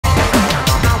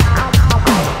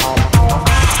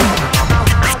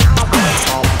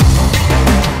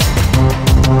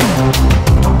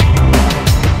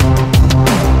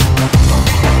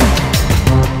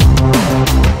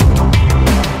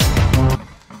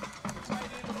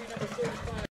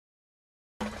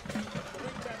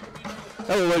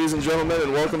Hello, ladies and gentlemen,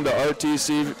 and welcome to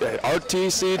RTC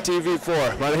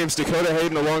TV4. My name is Dakota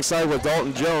Hayden, alongside with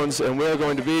Dalton Jones, and we are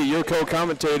going to be your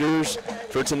co-commentators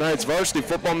for tonight's varsity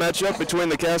football matchup between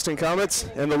the Caston Comets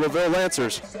and the LaVille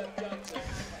Lancers.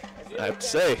 I have to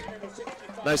say,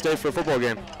 nice day for a football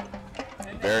game.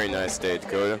 Very nice day,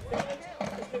 Dakota.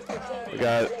 We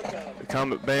got the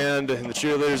Comet band and the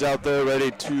cheerleaders out there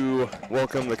ready to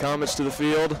welcome the Comets to the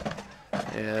field.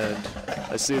 And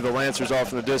I see the Lancers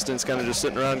off in the distance, kind of just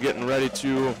sitting around getting ready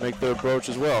to make their approach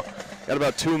as well. Got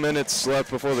about 2 minutes left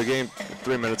before the game,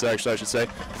 3 minutes actually I should say,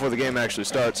 before the game actually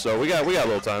starts. So we got a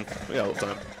little time.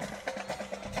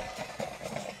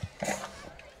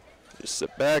 Just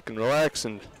sit back and relax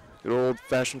and good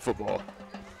old-fashioned football.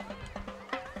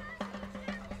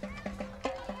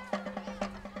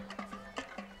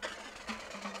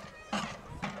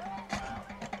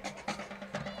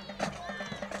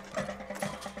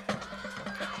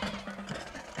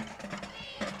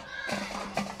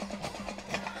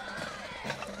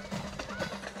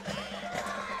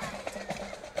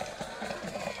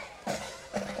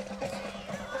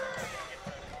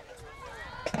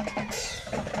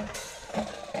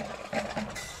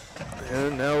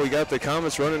 And now we got the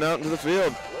Comets running out into the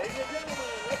field.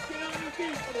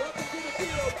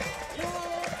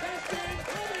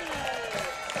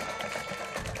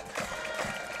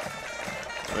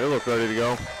 They look ready to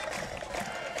go.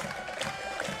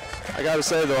 I gotta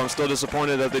say though, I'm still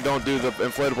disappointed that they don't do the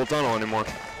inflatable tunnel anymore.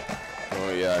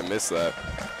 Oh yeah, I missed that.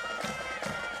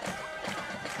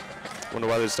 Wonder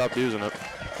why they stopped using it.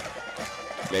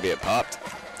 Maybe it popped.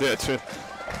 Yeah, too.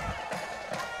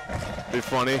 Be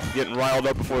funny, getting riled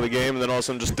up before the game and then all of a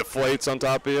sudden just deflates on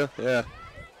top of you. Yeah.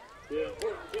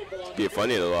 Be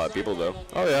funny to a lot of people though.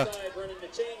 Oh yeah.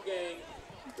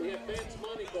 We have Vince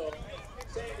Monaco,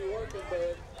 Sandy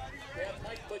Workenberg, we have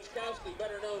Mike Butchkowski,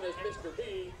 better known as Mr.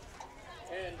 B,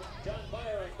 and John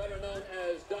Byron, better known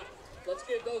as Duck. Let's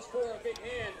give those four a big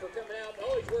hand for coming out,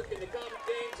 always working the Comet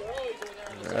games. They're always in there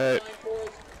on the sideline for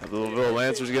us. The LaVille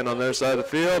Lancers getting on their side of the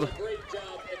field. Great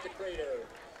job at the crater.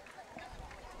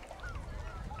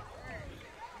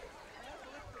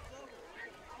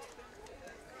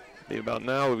 About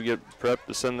now, we get prepped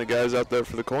to send the guys out there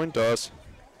for the coin toss.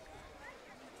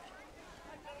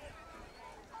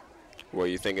 What are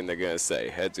you thinking they're gonna say?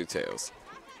 Heads or tails?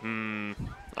 I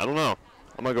don't know.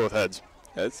 I'm gonna go with heads.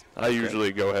 Heads? I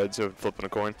usually go heads if flipping a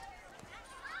coin.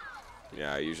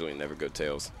 Yeah, I usually never go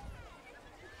tails.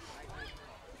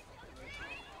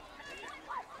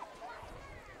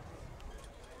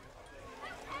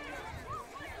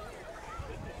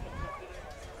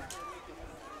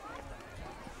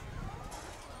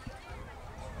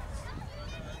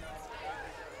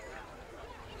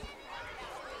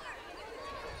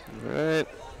 All right.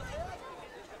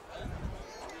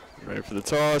 Ready for the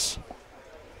toss.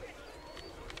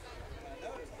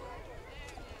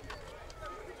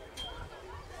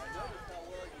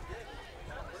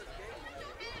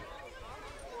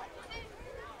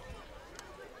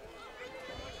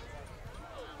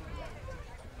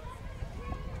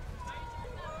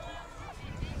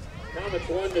 Comets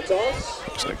won the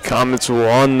toss. So Comets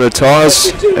won the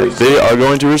toss, and they are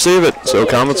going to receive it. So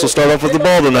Comets will start off with the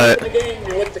ball tonight.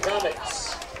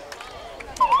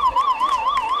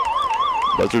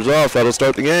 Buzzer's off. That'll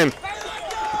start the game.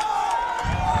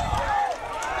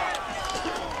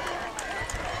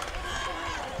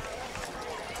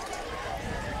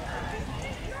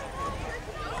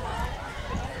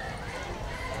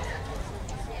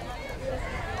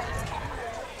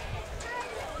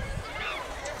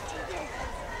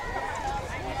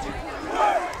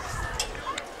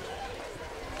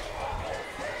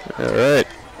 All right.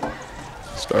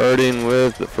 Starting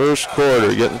with the first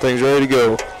quarter, getting things ready to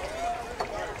go.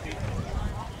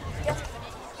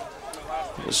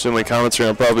 Assuming Comets are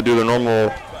going to probably do their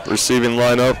normal receiving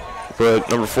lineup, put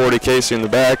number 40 Casey in the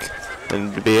back,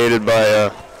 and be aided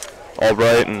by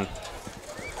Albright and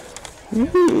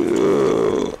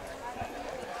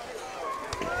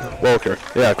Walker.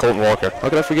 Yeah, Colton Walker. How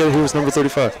could I forget he was number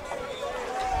 35?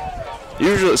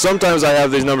 Usually, sometimes I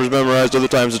have these numbers memorized. Other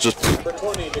times it's just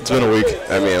it's been a week.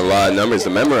 I mean, a lot of numbers to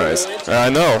memorize. I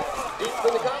know.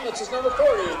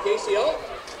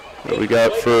 What we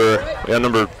got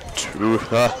number 2.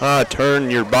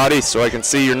 Turn your body so I can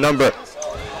see your number.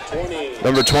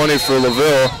 Number 20 for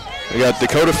LaVille. We got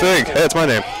Dakota Fig. Hey, that's my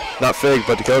name. Not Fig,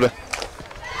 but Dakota.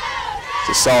 It's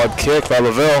a solid kick by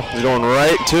LaVille. He's going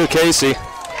right to Casey. He's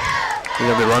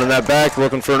going to be running that back,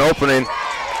 looking for an opening.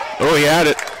 Oh, he had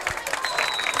it.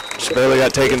 Just barely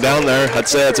got taken down there. I'd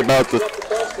say it's about the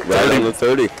 30. Right on the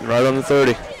 30. Right on the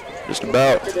 30. Just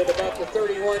about. At about the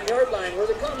 31-yard line where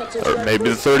the Comets will Or start maybe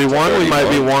the first. 31. We might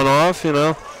be one off, you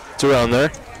know. It's around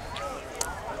there.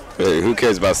 Really, who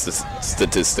cares about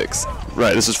statistics?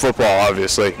 Right, this is football,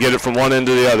 obviously. Get it from one end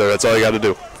to the other. That's all you got to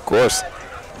do. Of course.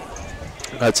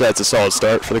 That's a solid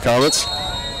start for the Comets.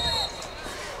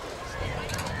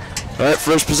 All right,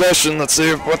 first possession. Let's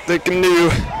see what they can do.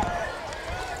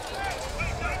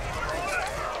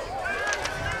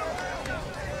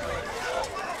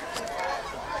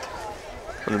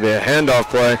 Going to be a handoff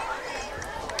play.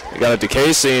 They got it to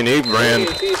Casey, and he ran.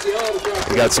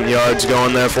 He got some yards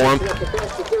going there for him.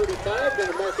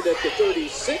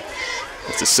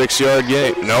 It's a 6-yard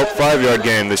gain. Nope, 5-yard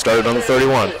gain. They started on the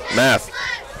 31. Math.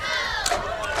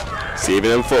 See,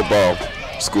 even in football,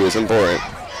 school is important.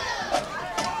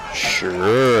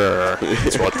 Sure.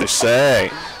 That's what they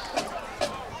say.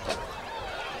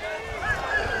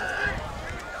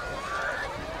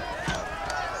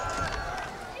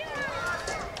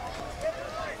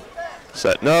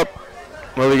 Setting up.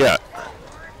 What do we got?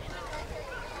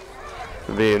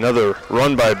 It'll be another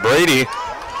run by Brady.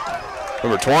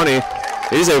 Number 20.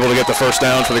 He's able to get the first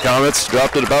down for the Comets.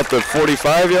 Dropped it about the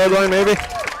 45-yard line, maybe.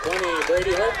 20,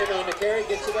 Brady Hartman on the carry,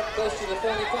 gets it up close to the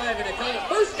 45, and a Comet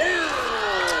first down!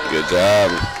 Good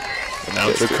job.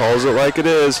 Announcer calls it like it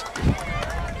is.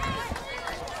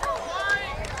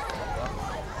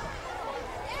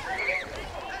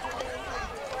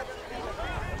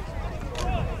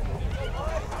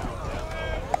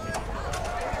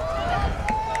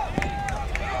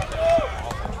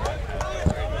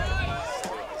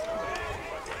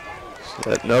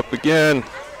 Setting up again.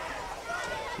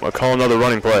 I'm going to call another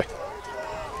running play.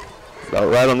 About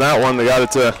right on that one. They got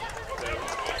it to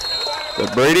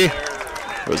Brady.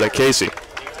 Or was that Casey?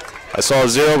 I saw a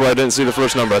 0, but I didn't see the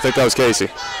first number. I think that was Casey.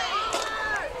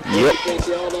 Yep.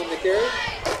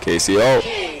 Casey Alt.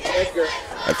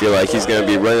 I feel like he's going to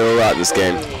be running a lot this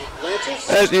game.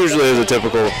 That usually is a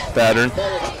typical pattern.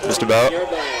 Just about.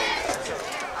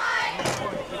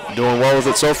 Doing well with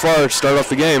it so far. Start off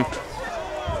the game.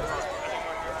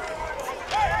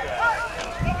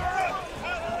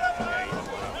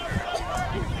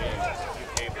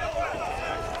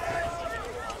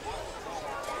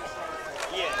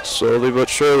 Slowly but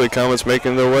surely, Comets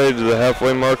making their way to the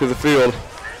halfway mark of the field.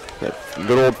 That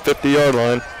good old 50-yard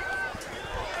line.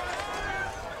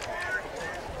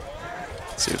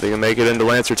 See if they can make it into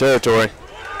Lancer territory.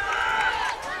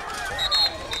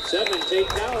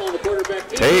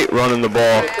 Tate running the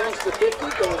ball. Across the 50,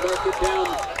 going to mark it down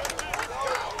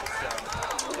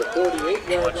the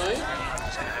 48-yard line.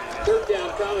 Third down,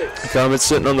 Comets. Comets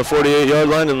sitting on the 48-yard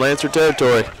line in Lancer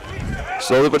territory.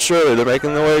 Slowly but surely, they're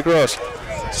making their way across.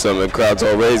 Some of the crowd's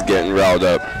always getting riled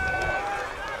up.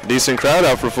 Decent crowd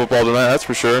out for football tonight, that's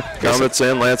for sure. Comets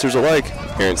and Lancers alike.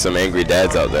 Hearing some angry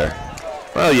dads out there.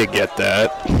 Well, you get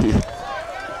that.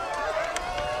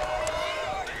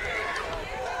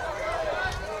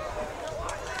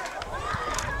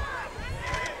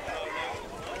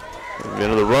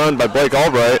 Another run by Blake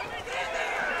Albright.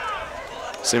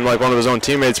 Seemed like one of his own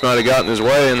teammates might have gotten his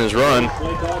way in his run.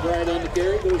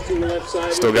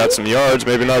 Still got some yards,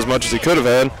 maybe not as much as he could have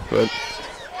had, but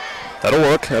that'll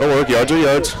work. That'll work. Yards are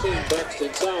yards.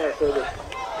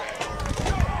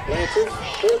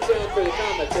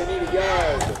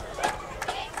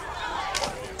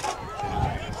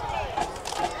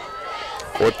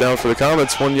 Fourth down for the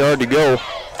Comets, 1 yard to go.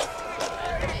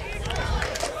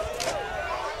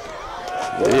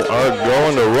 They are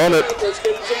going to run it.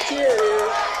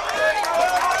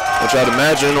 Which I'd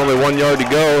imagine only 1 yard to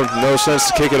go. No sense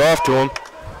to kick it off to him.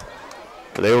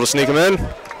 Are they able to sneak him in?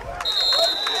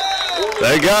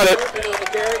 They got it.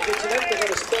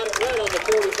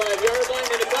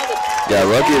 Got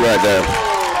lucky right there.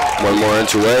 1 more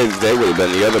inch away, they would have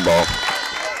been the other ball.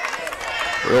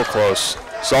 Real close.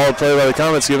 Solid play by the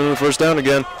Comets, giving them the first down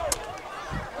again.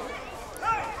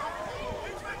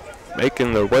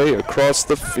 Making their way across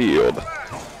the field.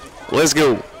 Let's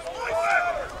go.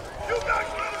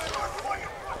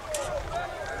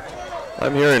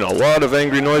 I'm hearing a lot of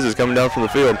angry noises coming down from the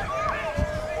field.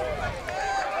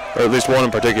 Or at least one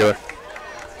in particular.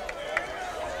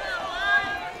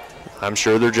 I'm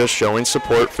sure they're just showing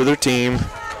support for their team.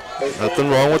 Nothing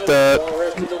wrong with that.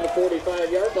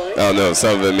 Oh no,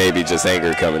 some of it may be just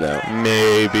anger coming out.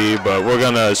 Maybe, but we're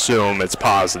going to assume it's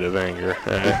positive anger.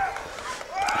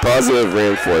 Positive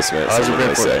reinforcement, positive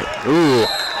reinforcement. Ooh,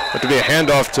 that could be a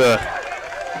handoff to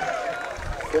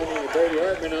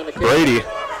Brady.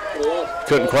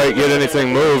 Couldn't quite get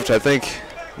anything moved. I think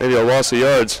maybe a loss of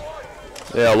yards.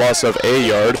 Yeah, a loss of a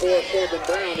yard. Corbin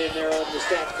Brown in there on the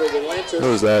stop for the Lancers. What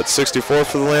was that, 64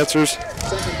 for the Lancers?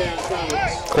 Second down,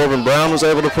 Comets. Corbin Brown was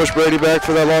able to push Brady back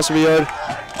for that loss of a yard?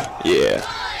 Yeah.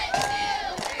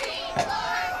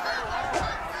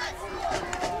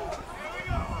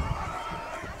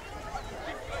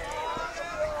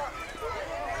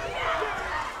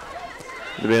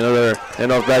 It'll be another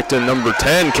handoff back to number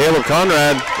 10, Caleb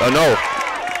Conrad. Oh no,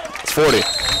 it's 40.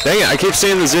 Dang it, I keep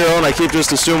seeing the 0 and I keep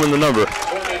just assuming the number.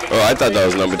 Oh, I thought that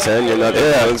was number 10. You're not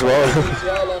there as well.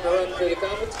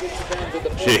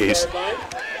 Jeez.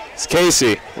 It's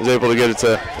Casey was able to get it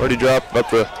to, where'd he drop? Up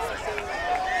the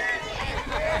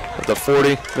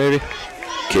 40, maybe?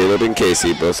 Caleb and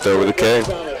Casey both start with a K.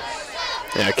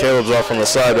 Yeah, Caleb's off on the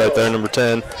side right there, number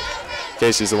 10.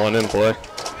 Casey's the one in play.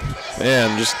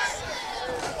 Man, just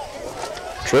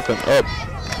tripping up.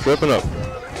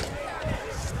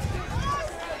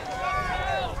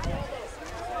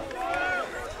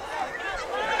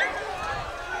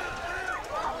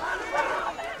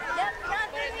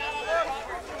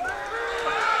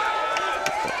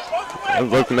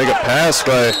 Looking to make a pass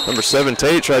by number 7,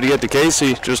 Tate. Tried to get to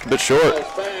Casey, just a bit short.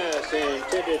 Pass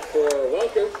intended for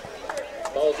Welker.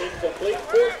 Ball's incomplete.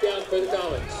 Fourth down for the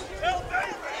Comets.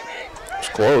 It's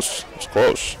close. It's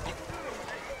close.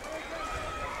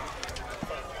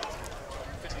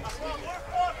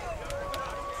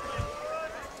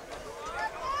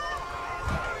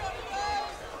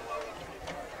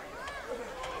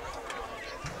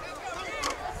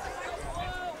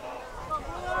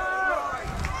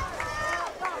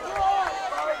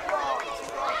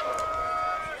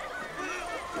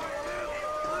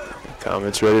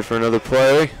 Comets ready for another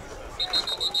play.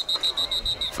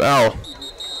 Foul.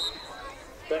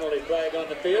 Penalty flag on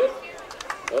the field.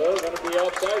 Oh, going to be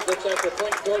offside. Looks like they're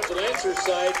pointing towards the Lancers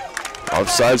side.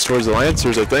 Offsides towards the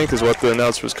Lancers, I think, is what the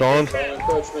announcer was calling. Ball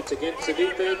encroachments against the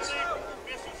defense.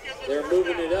 They're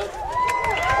moving it up.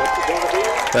 What's it going to be?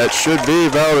 That should be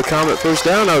valid Comet first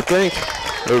down, I would think.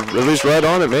 Or at least right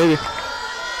on it, maybe.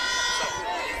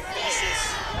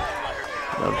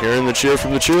 I'm hearing the cheer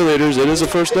from the cheerleaders. It is a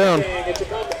first down. It's a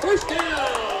first down.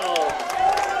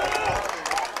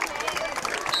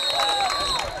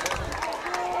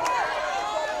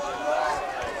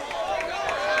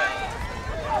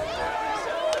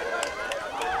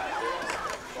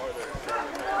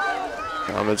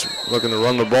 Comets looking to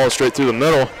run the ball straight through the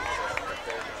middle.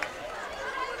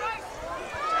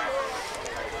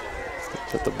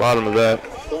 At the bottom of that.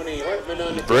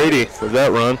 Brady with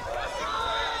that run.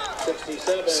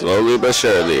 Slowly but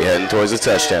surely, heading towards the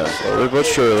touchdown. Slowly but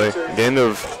surely. Gain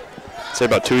of, say,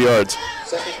 about 2 yards.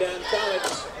 Second down,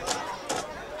 Comets.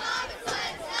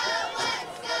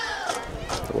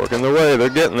 They're working their way. They're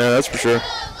getting there, that's for sure.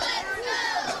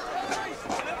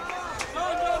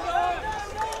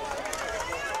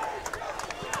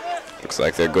 Looks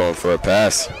like they're going for a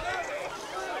pass.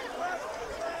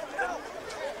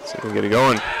 See if we can get it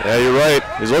going. Yeah, you're right.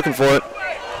 He's looking for it.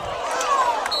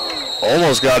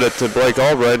 Almost got it to Blake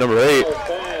Albright, number 8.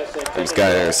 Just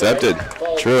got intercepted.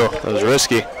 True, that was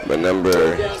risky. But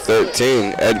number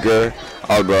 13, Edgar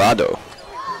Alvarado.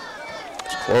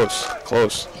 It's close,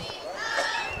 close.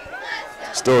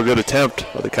 Still a good attempt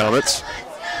by the Comets.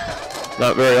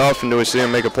 Not very often do we see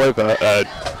him make a play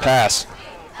passing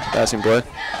play.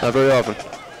 Not very often.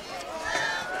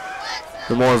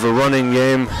 They're more of a running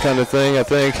game kind of thing, I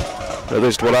think. Or at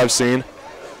least what I've seen.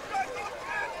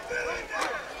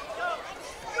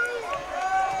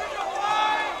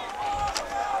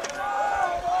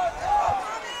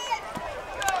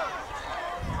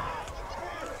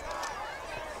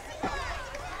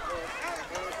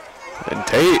 And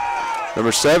Tate,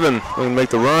 number 7, looking to make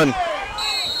the run.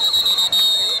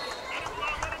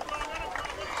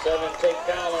 7, Tate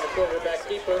Powell on a quarterback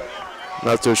keeper.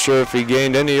 Not so sure if he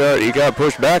gained any yard. He got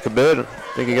pushed back a bit. I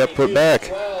think he got put back.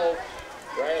 12,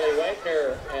 Riley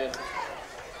Wagner and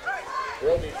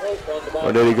Roby Pope on the ball.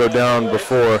 Or did he go down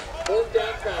before? Fourth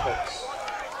down, Comets.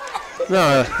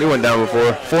 No, he went down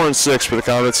before. 4 and 6 for the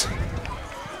Comets.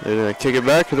 They're going to kick it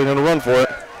back or they're going to run for it.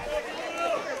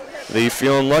 Are they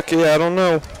feeling lucky? I don't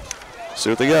know. See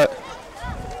what they got.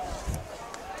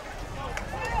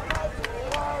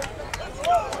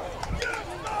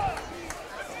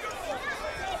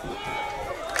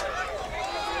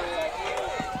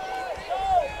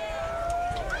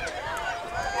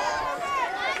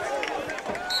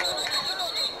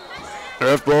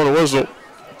 Ref blowing a whistle.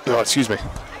 Oh, excuse me.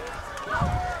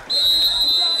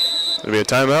 Gonna be a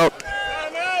timeout.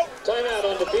 Timeout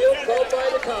on the field called by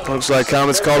the Comets. Looks like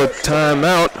Comets called a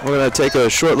timeout. We're gonna take a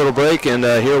short little break and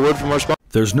hear a word from our sponsor.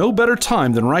 There's no better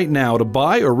time than right now to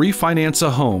buy or refinance a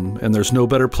home, and there's no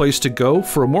better place to go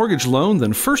for a mortgage loan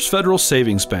than First Federal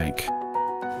Savings Bank.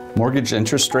 Mortgage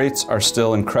interest rates are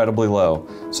still incredibly low,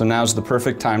 so now's the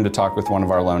perfect time to talk with one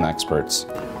of our loan experts.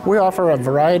 We offer a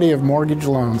variety of mortgage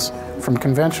loans, from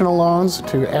conventional loans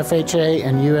to FHA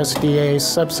and USDA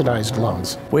subsidized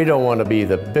loans. We don't want to be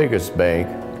the biggest bank,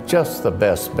 just the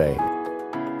best bank.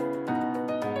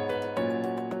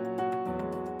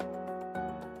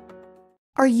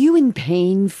 Are you in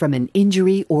pain from an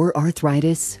injury or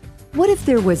arthritis? What if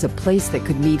there was a place that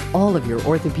could meet all of your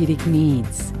orthopedic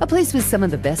needs? A place with some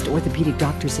of the best orthopedic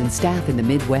doctors and staff in the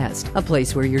Midwest. A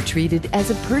place where you're treated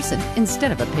as a person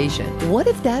instead of a patient. What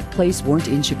if that place weren't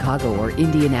in Chicago or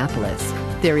Indianapolis?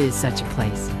 There is such a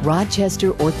place.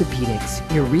 Rochester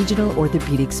Orthopedics, your regional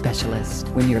orthopedic specialist.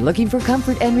 When you're looking for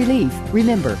comfort and relief,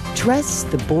 remember, trust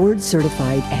the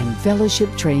board-certified and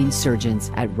fellowship-trained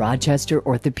surgeons at Rochester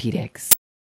Orthopedics.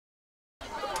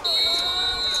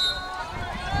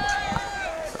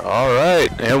 All right,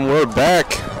 and we're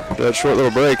back after that short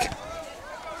little break.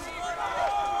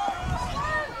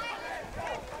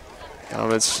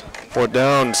 Comets 4th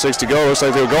down, 6 to go. Looks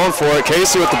like they were going for it.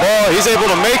 Casey with the ball. He's able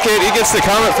to make it. He gets the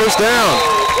Comet first down.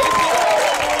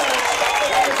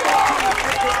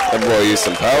 That boy used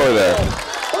some power there.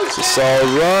 It's a solid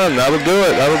run. That'll do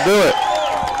it. That'll do it.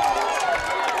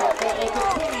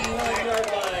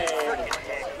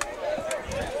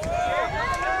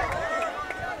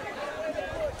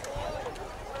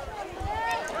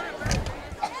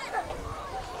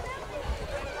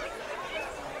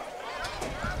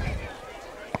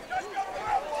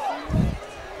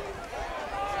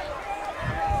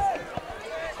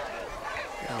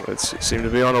 Seem to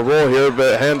be on a roll here,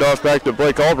 but handoff back to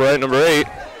Blake Albright, number 8.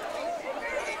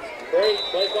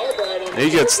 He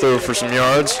gets through for some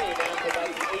yards.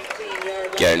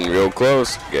 Getting real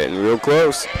close, getting real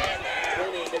close.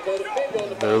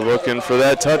 They're looking for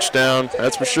that touchdown,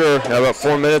 that's for sure. Have about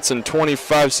 4 minutes and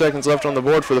 25 seconds left on the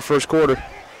board for the first quarter.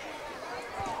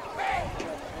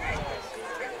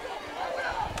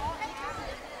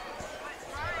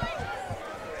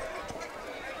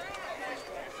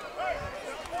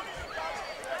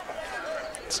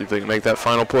 See if they can make that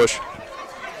final push.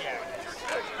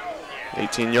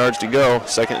 18 yards to go,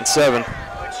 2nd and 7.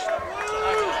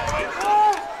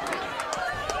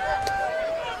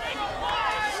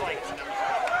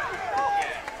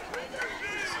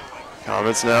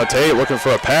 Comets now. Tate looking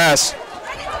for a pass.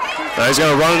 Now he's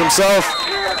going to run it himself.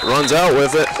 Runs out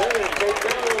with it.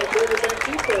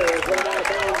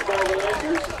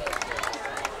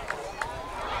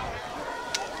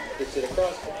 Gets it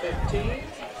across the 15.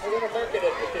 We're going to mark it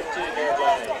at the 15-yard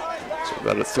line. So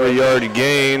about a 3-yard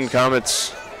gain.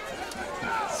 Comets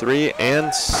 3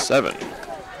 and 7.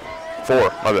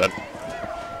 4, my bad.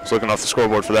 I was looking off the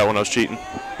scoreboard for that one. I was cheating.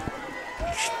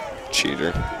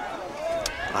 Cheater.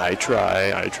 I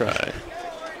try, I try.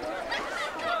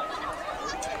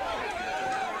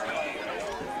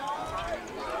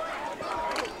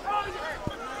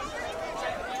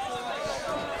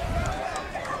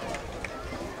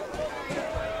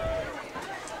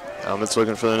 Comets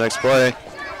looking for the next play.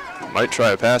 Might try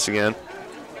a pass again.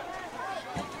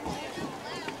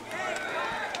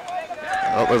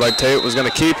 Oh, looked like Tate was going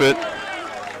to keep it.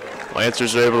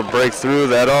 Lancers are able to break through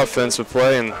that offensive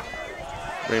play and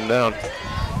bring him down.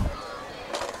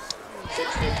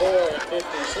 64 and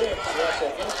 56, Russell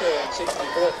Hinter and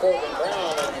 64, Corbin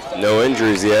Brown. No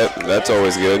injuries yet. That's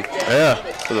always good. Yeah,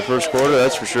 for the first quarter,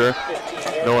 that's for sure.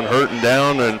 No one hurting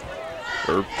down and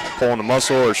or pulling a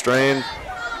muscle or strain.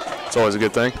 It's always a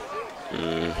good thing.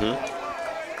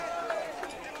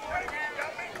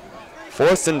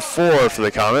 4th and 4 for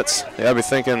the Comets. Yeah, I'd be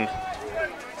thinking,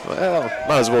 well,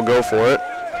 might as well go for it.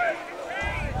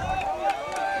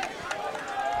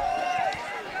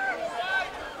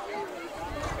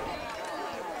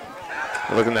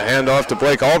 Looking to hand off to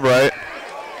Blake Albright.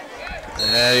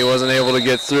 And he wasn't able to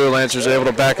get through. Lancers able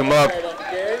to back him up.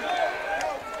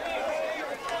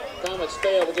 Comets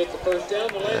fail to get the first down.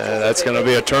 That's going to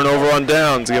be a turnover on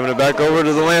downs, giving it back over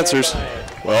to the Lancers.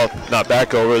 Well, not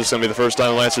back over. It's going to be the first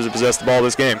time the Lancers have possessed the ball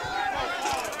this game.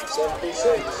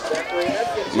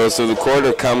 Most of the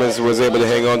quarter, Comets was able to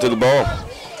hang on to the ball.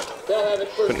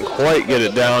 Couldn't quite get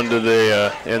it down to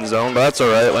the end zone, but that's all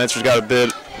right. Lancers got a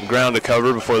bit of ground to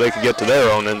cover before they could get to their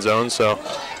own end zone, so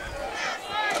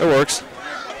it works.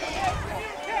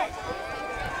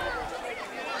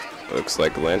 Looks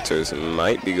like Lancers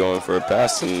might be going for a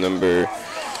pass in number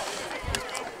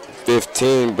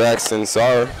 15, Braxton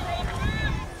Sauer.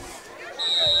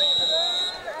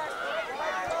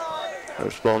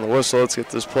 First ball on the whistle. Let's get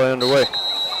this play underway.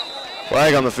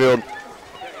 Flag on the field.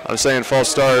 I'm saying false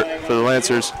start for the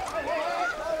Lancers.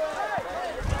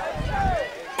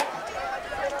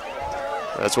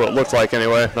 That's what it looked like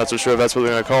anyway. Not so sure if that's what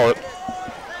they're going to call it.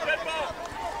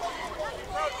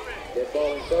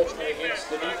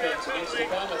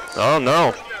 Oh,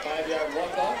 no. 5-yard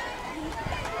walk-off.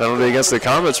 Penalty against the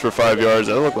Comets for 5 yards.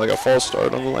 That looked like a false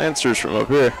start on the Lancers from up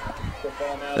here.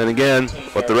 And again,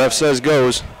 what the ref says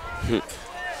goes.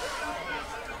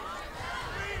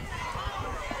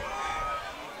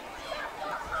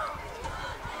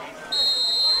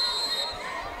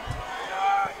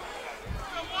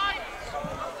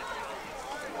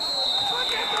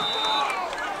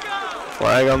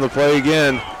 Flag on the play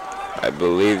again. I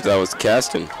believe that was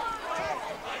Caston.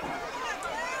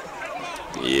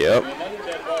 Yep.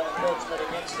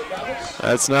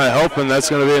 That's not helping. That's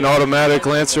going to be an automatic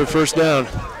Lancer first down.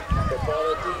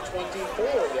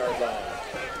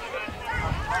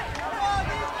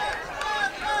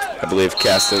 I believe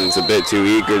Caston's a bit too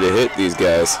eager to hit these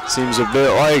guys. Seems a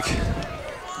bit like.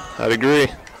 I'd agree.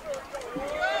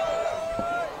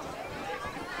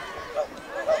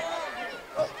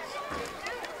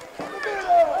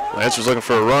 Lancers looking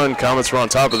for a run. Comets were on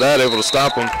top of that, able to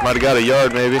stop him. Might have got a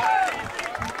yard maybe.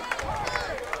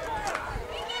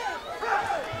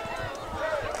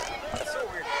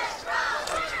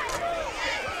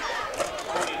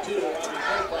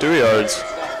 Two yards.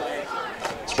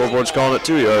 Scoreboard's calling it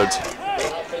 2 yards.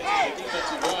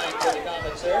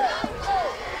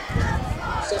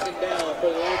 Second down for the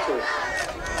Lancers.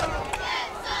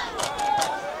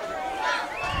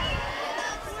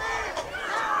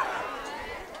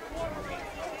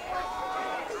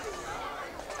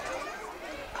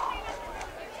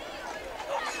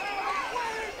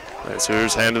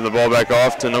 Lancers handing the ball back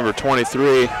off to number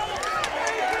 23.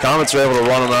 Comets are able to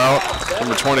run him out.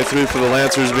 Number 23 for the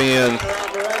Lancers being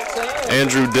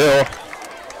Andrew Dill.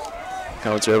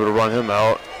 Comets are able to run him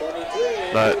out.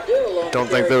 But don't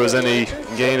think there was any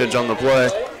gainage on the play.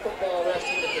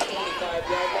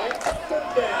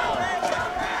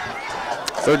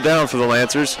 Third down for the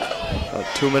Lancers.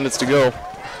 2 minutes to go.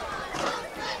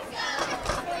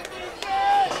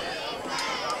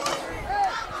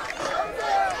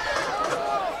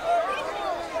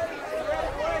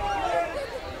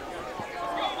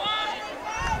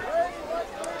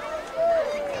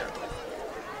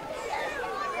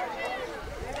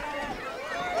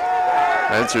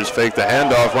 Lancers faked the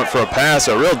handoff, went for a pass,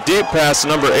 a real deep pass to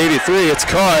number 83. It's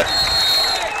caught.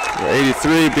 Number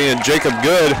 83 being Jacob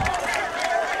Good.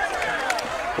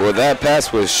 Well, that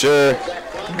pass was sure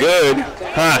good.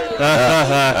 Ha, ha,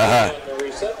 ha, ha.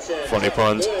 Funny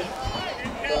puns.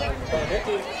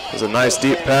 It was a nice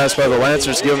deep pass by the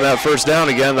Lancers, give them that first down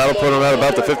again. That'll put them at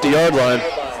about the 50-yard line.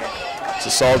 It's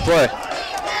a solid play.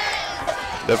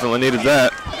 Definitely needed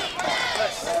that.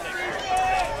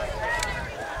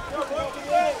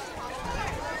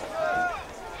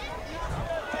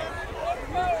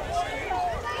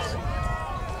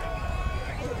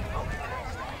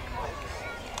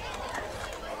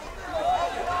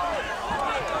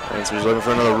 Lancers looking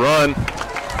for another run.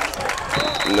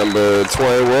 Number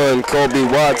 21, Colby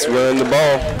Watts running the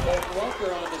ball.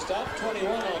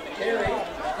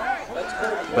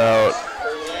 About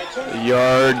a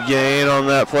yard gain on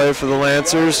that play for the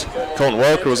Lancers. Colton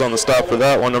Welker was on the stop for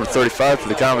that one, number 35 for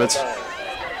the Comets.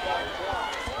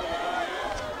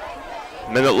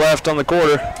 Minute left on the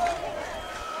quarter.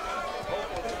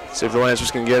 See if the Lancers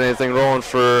can get anything rolling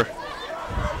for,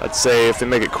 I'd say if they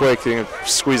make it quick, they can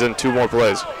squeeze in 2 more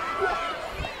plays.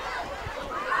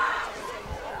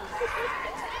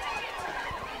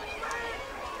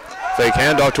 Fake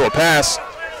handoff to a pass.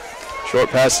 Short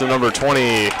pass to number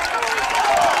 20.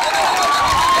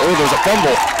 Oh, there's a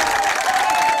fumble.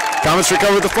 Comets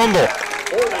recovered the fumble.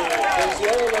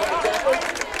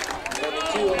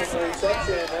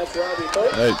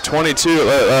 22. All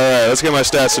right, let's get my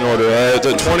stats in order. All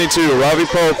right, 22. Robbie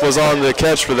Pope was on the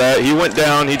catch for that. He went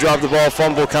down. He dropped the ball.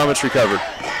 Fumble. Comets recovered.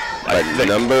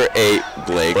 Number 8,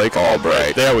 Blake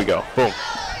Albright. There we go. Boom.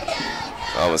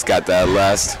 Almost got that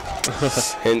last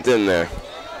hint in there.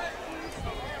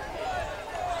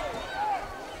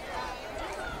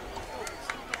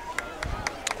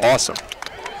 Awesome.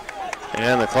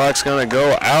 And the clock's going to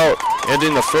go out,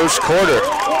 ending the first quarter.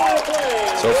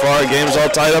 So far, game's all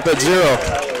tied up at 0.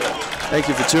 Thank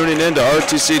you for tuning in to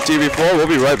RTC TV4. We'll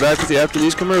be right back with you after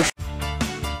these commercials.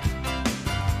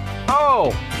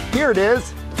 Oh, here it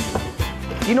is.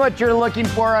 You know what you're looking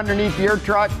for underneath your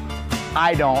truck?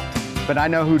 I don't, but I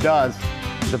know who does.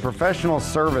 The professional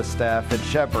service staff at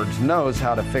Shepherd's knows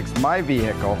how to fix my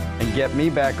vehicle and get me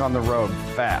back on the road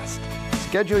fast.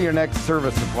 Schedule your next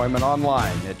service appointment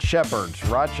online at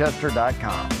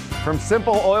shepherdsrochester.com. From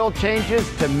simple oil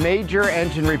changes to major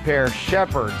engine repair,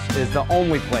 Shepherds is the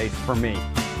only place for me.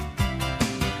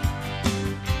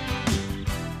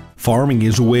 Farming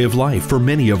is a way of life for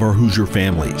many of our Hoosier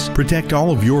families. Protect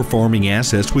all of your farming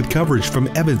assets with coverage from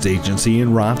Evans Agency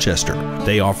in Rochester.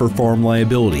 They offer farm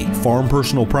liability, farm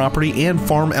personal property, and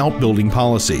farm outbuilding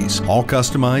policies, all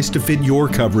customized to fit your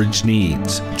coverage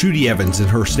needs. Judy Evans and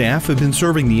her staff have been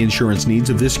serving the insurance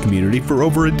needs of this community for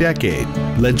over a decade.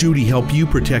 Let Judy help you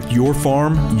protect your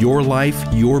farm, your life,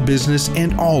 your business,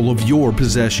 and all of your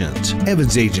possessions.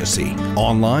 Evans Agency,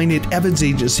 online at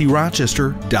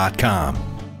evansagencyrochester.com.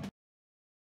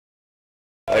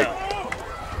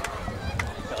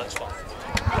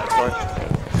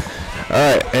 All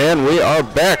right, and we are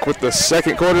back with the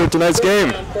second quarter of tonight's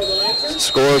game.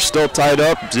 Score still tied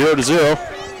up, 0-0.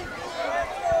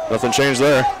 Nothing changed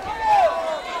there.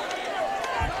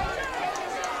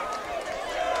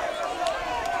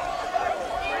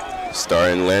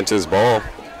 Starting Lance's ball.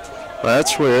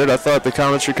 That's weird. I thought the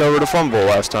Comets recovered a fumble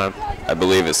last time. I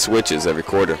believe it switches every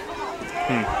quarter.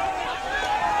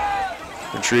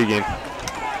 Intriguing.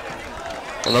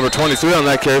 Well, number 23 on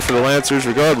that carry for the Lancers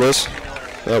regardless.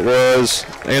 That was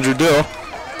Andrew Dill.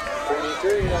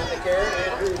 23 on the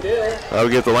carry, Andrew Dill. That'll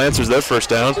get the Lancers their first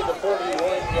down. To the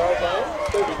 41-yard line,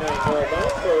 39-yard line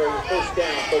for a first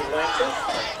down for the Lancers.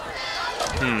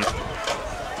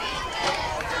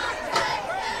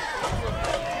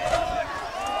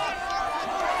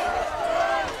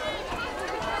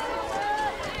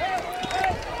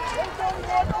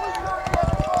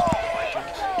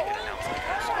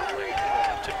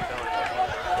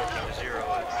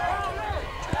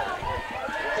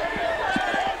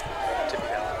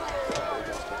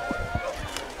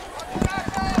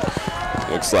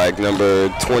 Looks like number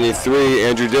 23,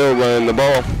 Andrew Dill, running the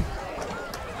ball.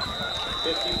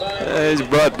 He's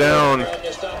brought down.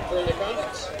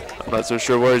 I'm not so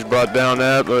sure where he's brought down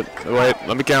at, but wait,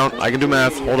 let me count. I can do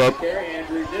math. Hold up.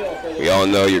 We all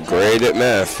know you're great at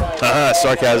math.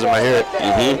 Sarcasm, I hear it.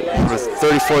 The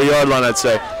 34-yard line, I'd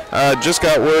say. Just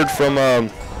got word from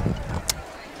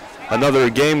another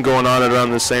game going on at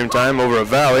around the same time over at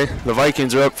Valley. The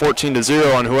Vikings are up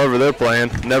 14-0 on whoever they're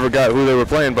playing. Never got who they were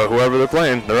playing, but whoever they're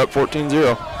playing, they're up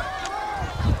 14-0.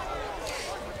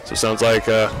 So it sounds like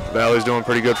Valley's doing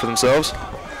pretty good for themselves.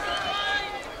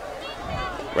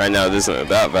 Right now, this isn't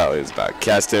about Valley, it's about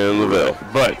Caston and LaVille.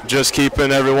 But just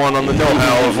keeping everyone on the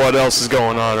know-how of what else is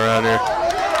going on around here.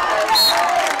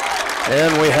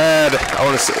 And we had, I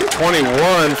want to say,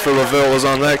 21 for LaVille was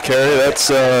on that carry.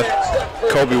 That's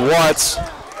Kobe Watts.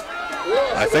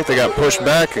 I think they got pushed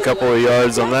back a couple of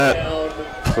yards on that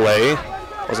play.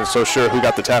 Wasn't so sure who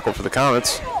got the tackle for the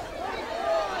Comets.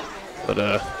 But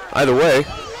either way,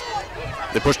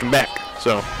 they pushed him back.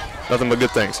 So nothing but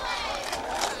good things.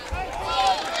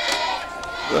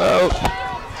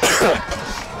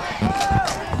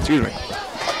 Excuse me.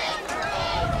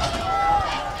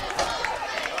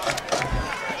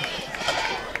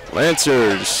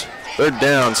 Lancers, third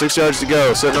down, 6 yards to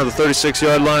go, sitting on the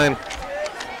 36-yard line.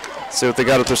 Let's see what they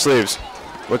got up their sleeves.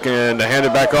 Looking to hand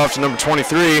it back off to number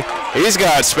 23. He's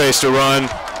got space to run.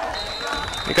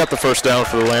 He got the first down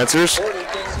for the Lancers.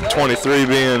 23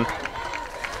 being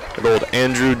good old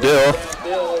Andrew Dill.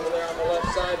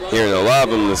 Hearing a lot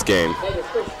of them this game.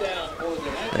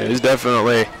 And he's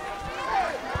definitely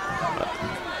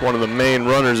one of the main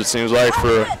runners, it seems like,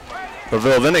 for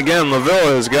LaVille. Then again,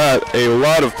 LaVille has got a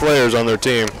lot of players on their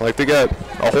team. Like, they got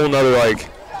a whole nother, like,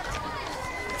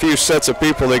 few sets of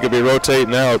people they could be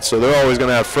rotating out, so they're always going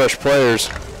to have fresh players.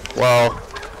 While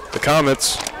the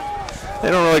Comets,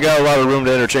 they don't really got a lot of room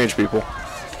to interchange people.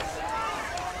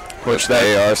 Which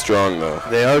they are strong, though.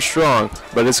 They are strong,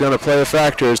 but it's going to play a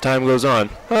factor as time goes on.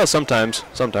 Well, sometimes.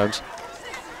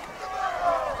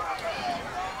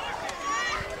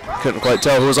 Couldn't quite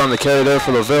tell who was on the carry there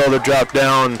for LaVille. They dropped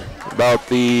down about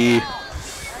the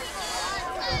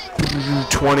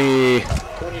 20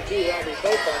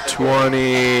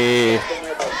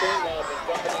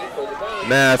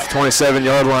 math,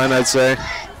 27-yard line, I'd say.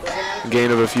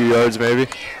 Gain of a few yards, maybe.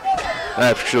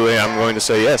 Actually, I'm going to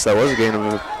say yes, that was a gain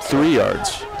of 3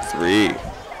 yards.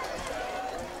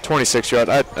 26 yard.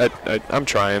 I'm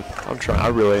trying. I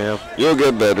really am. You'll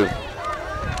get better.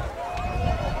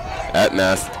 At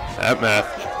math.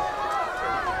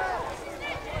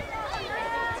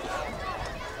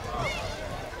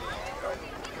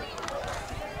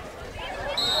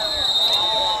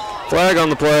 Flag on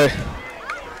the play.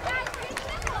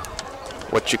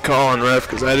 What you calling, ref?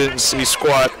 Because I didn't see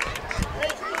squat.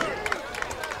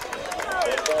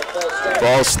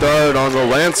 False start on the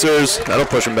Lancers. That'll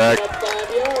push them back.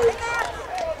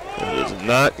 It is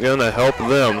not going to help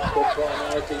them.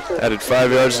 Added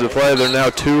 5 yards to the play. They're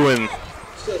now 2 and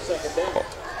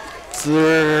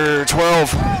 12.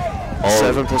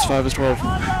 7 plus 5 is 12.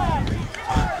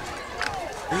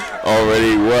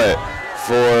 Already what?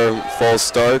 4 false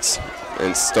starts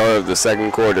and start of the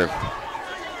second quarter.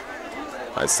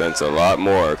 I sense a lot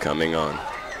more coming on.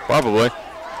 Probably.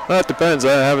 Well, it depends.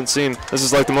 I haven't seen. This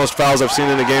is like the most fouls I've seen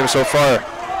in the game so far.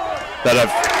 That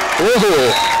I've.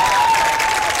 Ooh.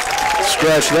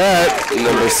 Scratch that.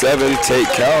 Number 7, Tate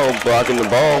Cowell, blocking the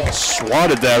ball.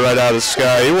 Swatted that right out of the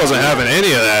sky. He wasn't having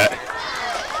any of that.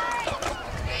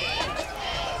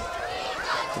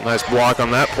 Nice block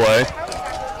on that play.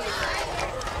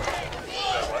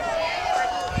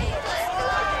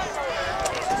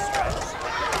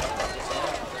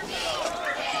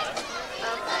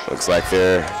 Looks like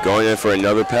they're going in for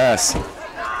another pass.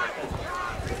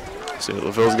 See what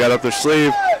LaVille's got up their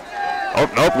sleeve. Oh,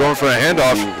 nope, going for a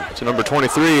handoff to number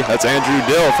 23. That's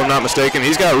Andrew Dill, if I'm not mistaken.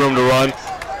 He's got room to run.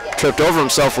 Tripped over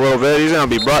himself a little bit. He's going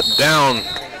to be brought down.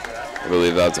 I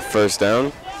believe that's a first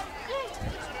down.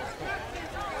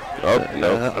 Oh,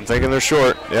 no. I'm thinking they're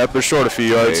short. Yep, they're short a few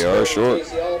yards. They are short.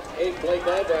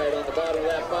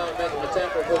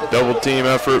 Double team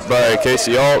effort by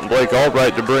Casey Alt and Blake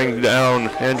Albright to bring down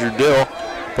Andrew Dill.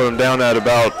 Put him down at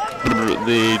about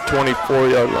the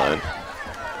 24-yard line.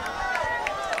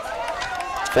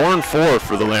 4 and 4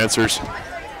 for the Lancers.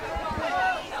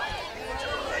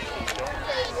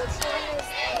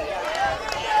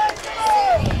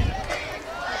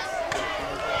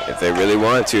 If they really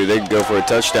wanted to, they'd go for a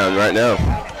touchdown right now.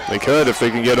 They could if they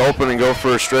can get open and go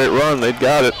for a straight run. They'd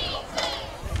got it.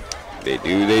 They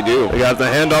do, they do. They got the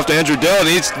handoff to Andrew Dill, and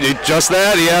he just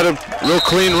that. He had a real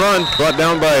clean run, brought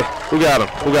down by, who got him?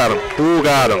 Who got him? Who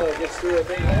got him?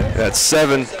 That's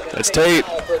 7. That's Tate.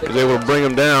 He was able to bring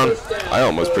him down. I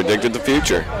almost predicted the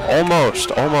future.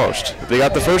 Almost, almost. They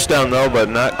got the first down, though, but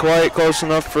not quite close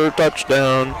enough for a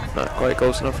touchdown. Not quite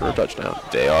close enough for a touchdown.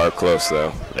 They are close,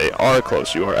 though. They are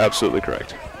close. You are absolutely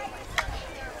correct.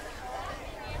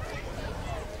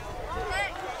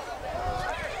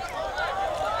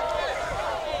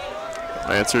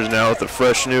 Lancers now with the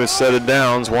fresh new set of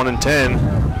downs, 1 and 10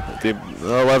 at the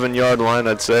 11-yard line,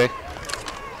 I'd say.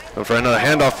 Going for another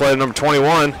handoff play to number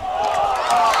 21.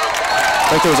 I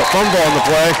think there was a fumble on the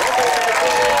play.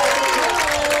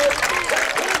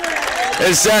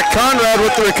 It's Zach Conrad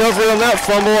with the recovery on that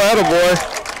fumble. Attaboy.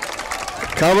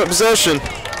 Comet possession.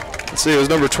 Let's see, it was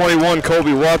number 21,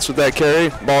 Colby Watts with that carry.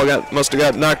 Ball must have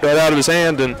got knocked right out of his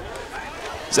hand, and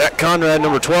Zach Conrad,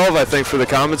 number 12, I think, for the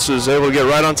Comets, was able to get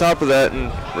right on top of that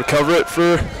and recover it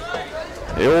for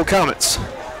the old Comets.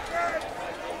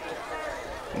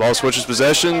 Ball switches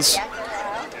possessions.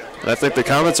 And I think the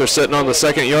Comets are sitting on the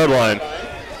 2nd-yard line,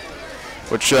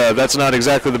 which that's not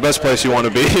exactly the best place you want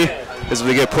to be, as if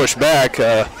they get pushed back.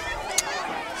 The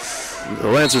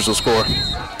Lancers will score.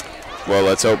 Well,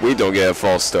 let's hope we don't get a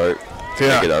false start.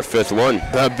 Yeah. Get our 5th one.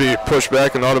 That'd be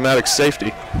pushback and automatic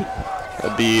safety.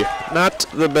 That'd be not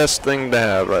the best thing to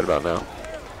have right about now.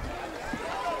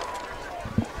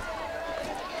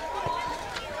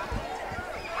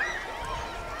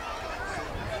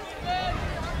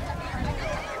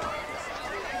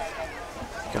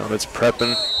 Comets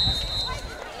prepping.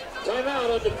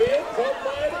 Timeout on the field, called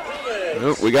by the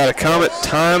Comets. We got a Comet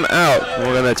timeout.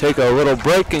 We're going to take a little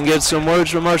break and get some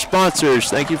words from our sponsors.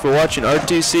 Thank you for watching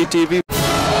RTC TV.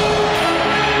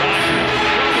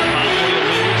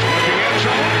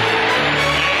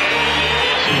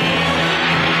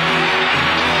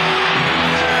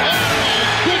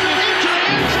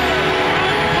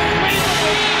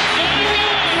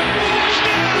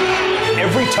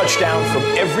 Touchdown from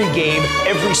every game,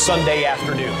 every Sunday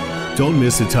afternoon. Don't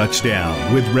miss a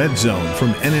touchdown with Red Zone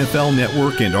from NFL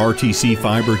Network and RTC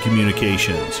Fiber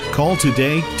Communications. Call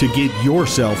today to get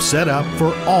yourself set up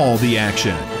for all the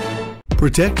action.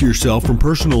 Protect yourself from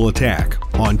personal attack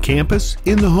on campus,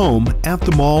 in the home, at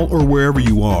the mall, or wherever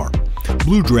you are.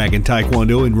 Blue Dragon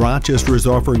Taekwondo in Rochester is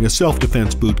offering a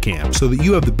self-defense boot camp so that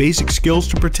you have the basic skills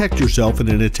to protect yourself in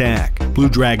an attack. Blue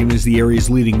Dragon is the area's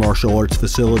leading martial arts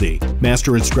facility.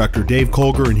 Master instructor Dave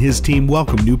Colger and his team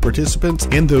welcome new participants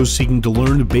and those seeking to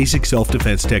learn the basic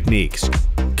self-defense techniques.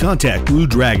 Contact Blue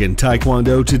Dragon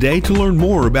Taekwondo today to learn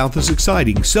more about this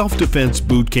exciting self-defense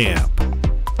boot camp.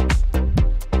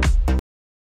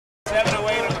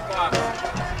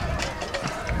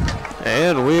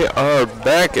 And we are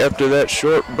back after that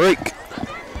short break.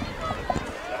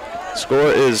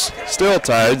 Score is still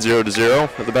tied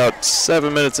 0-0 with about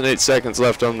 7 minutes and 8 seconds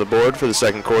left on the board for the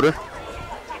second quarter.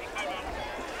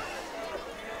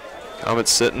 Comet's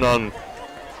sitting on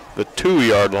the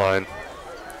 2-yard line.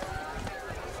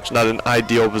 It's not an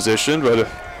ideal position, but if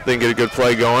they can get a good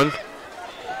play going,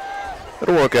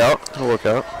 it'll work out. It'll work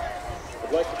out.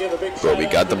 But we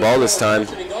got the ball this time.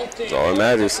 That's all that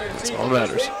matters. That's all that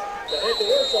matters.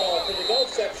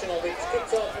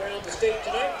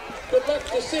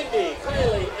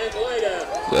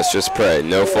 Let's just pray.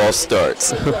 No false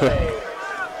starts.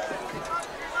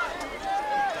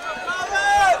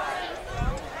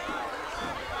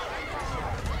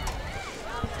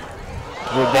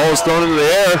 The ball is thrown into the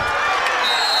air.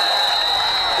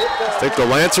 I think the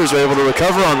Lancers are able to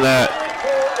recover on that.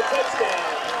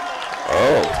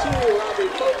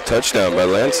 Oh, touchdown by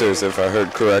Lancers, if I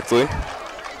heard correctly.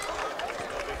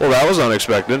 Well, that was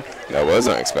unexpected. That was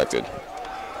unexpected.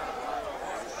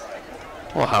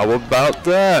 Well, how about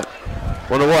that?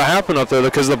 Wonder what happened up there,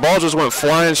 because the ball just went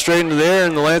flying straight into the air,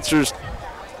 and the Lancers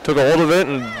took a hold of it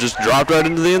and just dropped right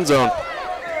into the end zone.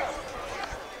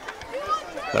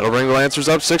 That'll bring the Lancers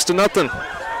up 6-0.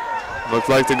 Looked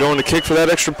like they're going to kick for that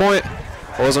extra point.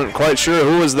 I wasn't quite sure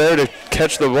who was there to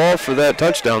catch the ball for that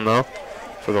touchdown, though,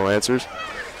 for the Lancers.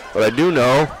 But I do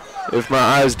know, if my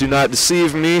eyes do not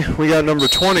deceive me, we got number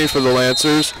 20 for the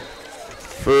Lancers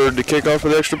to kick off for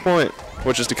the extra point,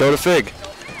 which is Dakota Fig,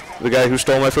 the guy who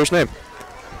stole my first name.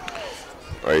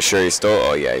 Are you sure he stole?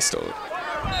 Oh, yeah, he stole it.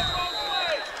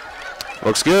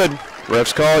 Looks good.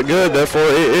 Refs call it good, therefore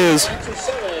it is.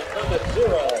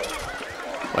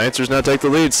 Lancers now take the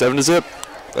lead, 7-0.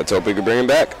 Let's hope we can bring him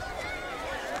back.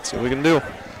 Let's see what we can do.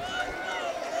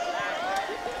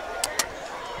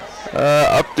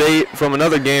 Update from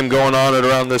another game going on at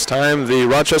around this time. The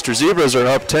Rochester Zebras are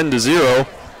up 10-0,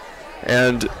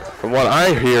 and from what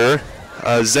I hear,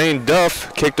 Zane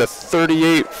Duff kicked a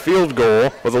 38 field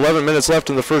goal with 11 minutes left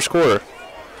in the first quarter.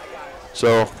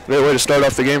 So, great way to start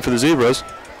off the game for the Zebras.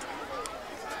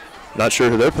 Not sure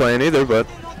who they're playing either, but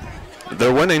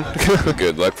they're winning.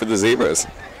 Good luck for the Zebras.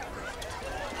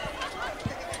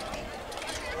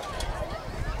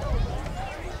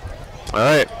 All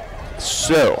right,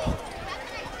 so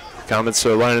Comets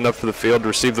are lining up for the field to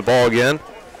receive the ball again.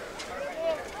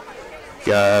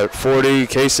 Got 40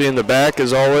 Casey in the back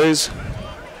as always,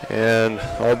 and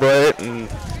Albright and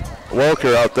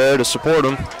Welker out there to support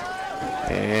them.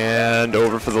 And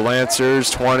over for the Lancers,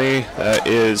 20. That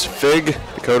is Fig,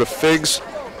 Dakota Figs,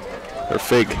 or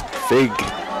Fig,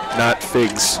 not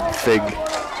Figs, Fig.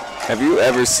 Have you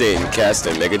ever seen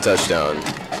Caston make a touchdown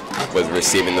with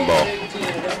receiving the ball?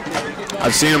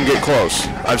 I've seen him get close.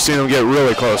 I've seen him get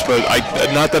really close, but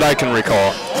not that I can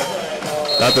recall.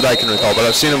 Not that I can recall, but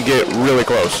I've seen him get really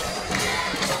close.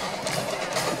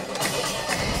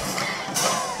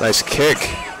 Nice kick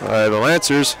by the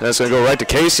Lancers. That's going to go right to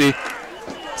Casey.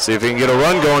 See if he can get a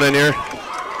run going in here.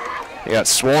 He got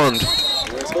swarmed.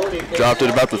 Dropped it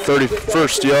about the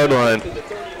 31st yard line.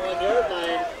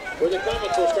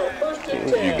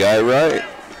 You got it right.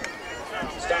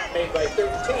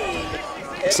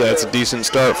 So that's a decent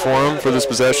start for him for this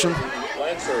possession.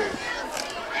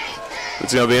 If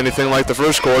it's going to be anything like the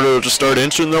first quarter, they'll just start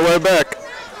inching their way back.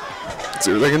 Let's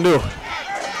see what they can do.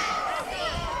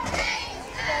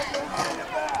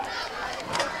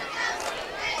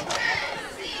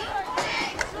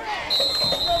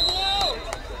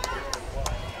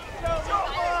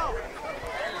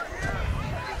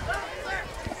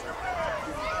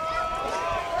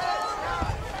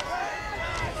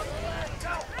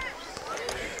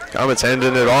 Comets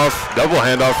handing it off. Double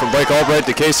handoff from Blake Albright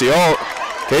to Casey Alt.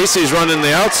 Casey's running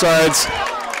the outsides.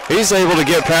 He's able to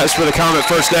get past for the Comet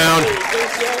first down.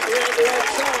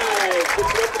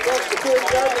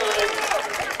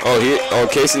 All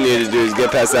Casey needed to do is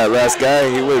get past that last guy.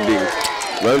 He would be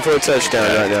running for a touchdown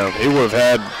right now. He would have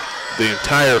had the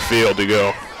entire field to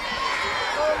go.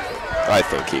 I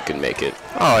think he can make it.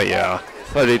 Oh, yeah.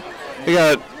 But he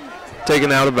got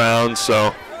taken out of bounds,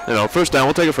 so, you know, first down.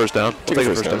 We'll take a first down. We'll take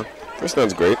a first down. First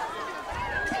down's great.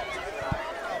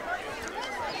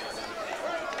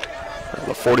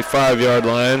 The 45-yard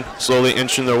line, slowly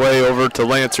inching their way over to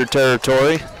Lancer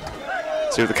territory.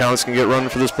 See if the Comets can get running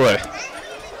for this play.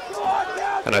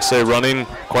 And I say running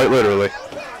quite literally.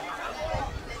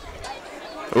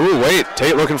 Ooh, wait,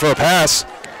 Tate looking for a pass.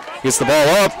 Gets the ball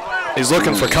up. He's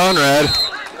looking for Conrad.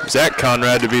 Zach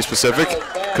Conrad to be specific.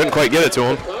 Couldn't quite get it to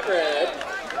him.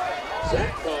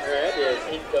 Zach Conrad is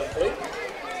incomplete.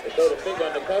 Dakota Fig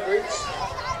on the coverage.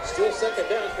 Still second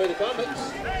down for the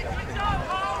Comets.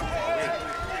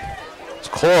 It's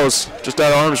close, just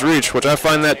out of arm's reach, which I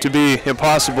find that to be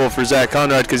impossible for Zach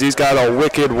Conrad because he's got a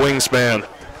wicked wingspan.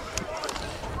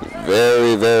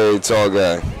 Very, very tall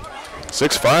guy.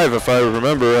 6'5", if I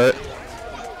remember right.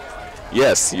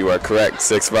 Yes, you are correct,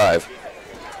 6'5".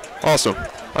 Awesome.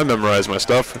 I memorize my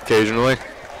stuff occasionally.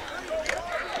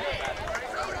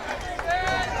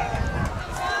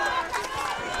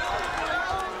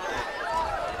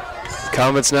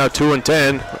 Comets now 2 and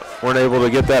 10. Weren't able to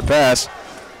get that pass.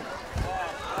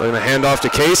 They're going to hand off to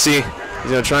Casey.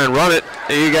 He's going to try and run it.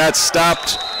 He got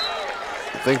stopped.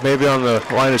 I think maybe on the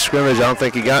line of scrimmage. I don't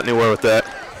think he got anywhere with that.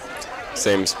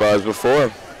 Same spot as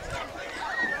before.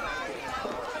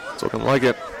 It's looking like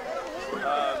it.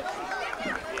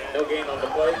 No gain on the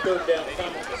play. Third down,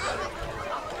 Comets.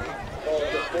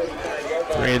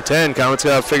 3 and 10. Comets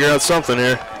got to figure out something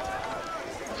here.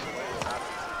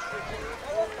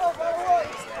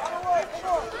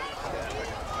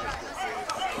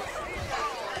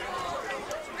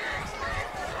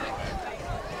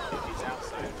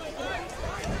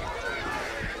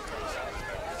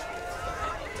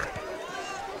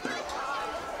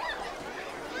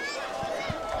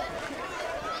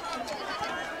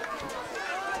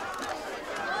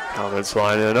 Comets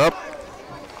lining up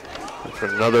for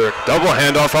another double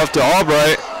handoff off to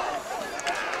Albright.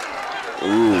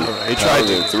 Ooh, he tried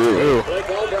to through. Blake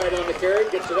Albright on the carry,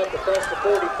 gets it up across the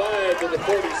 45 to the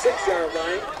 46-yard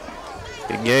line.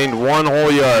 He gained 1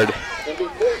 whole yard. It'll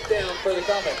be fourth down for the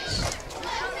Comets.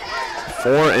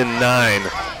 4 and 9.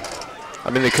 I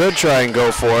mean, they could try and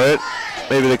go for it.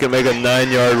 Maybe they can make a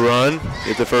 9-yard run,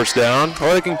 get the first down,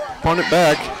 or they can punt it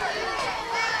back.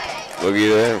 Looky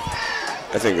there.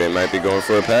 I think they might be going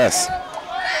for a pass.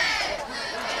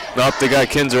 Nope, they got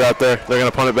Kinzer out there. They're going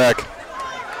to punt it back.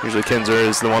 Usually Kinzer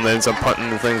is the one that ends up punting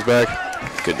the things back.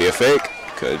 Could be a fake.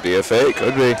 Could be a fake.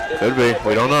 Could be. Could be.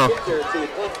 We don't know.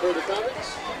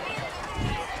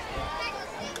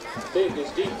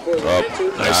 Oh,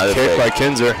 nice kick by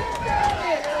Kinzer.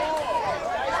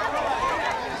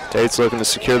 Tate's looking to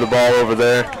secure the ball over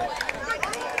there.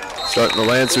 Starting the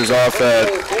Lancers off at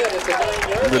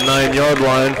the 9-yard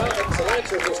line.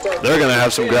 They're going to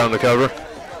have some ground to cover.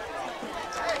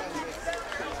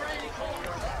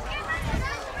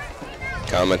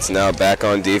 Comets now back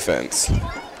on defense.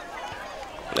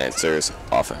 Lancers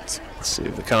offense. Let's see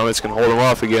if the Comets can hold them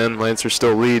off again. Lancers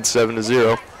still lead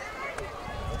 7-0.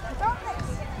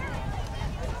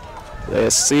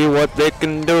 Let's see what they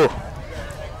can do.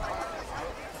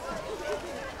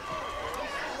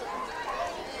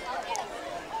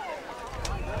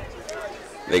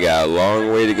 They got a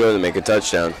long way to go to make a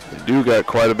touchdown. They do got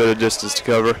quite a bit of distance to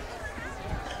cover.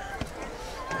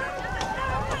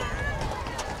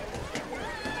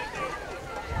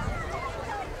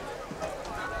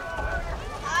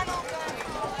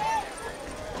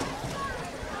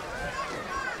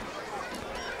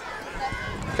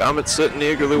 Comets sitting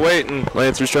eagerly waiting.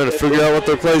 Lancers trying to figure out what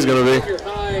their play is going to be. Junior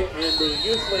high and the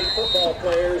youth league football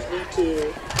players need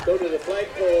to go to the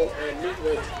flagpole and meet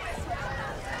with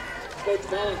Coach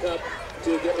Mollencup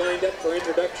to get lined up for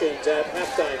introductions at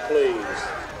halftime, please.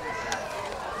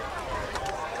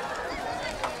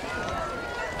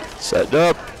 Set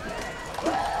up.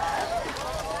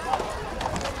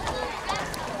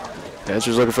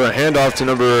 Lancers looking for a handoff to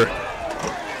number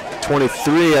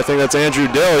 23. I think that's Andrew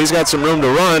Dill. He's got some room to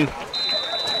run.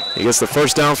 He gets the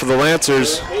first down for the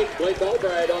Lancers.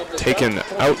 Taken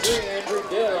out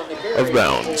of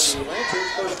bounds.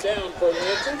 First down for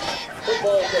Lancers.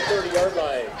 Football at the 30-yard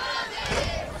line.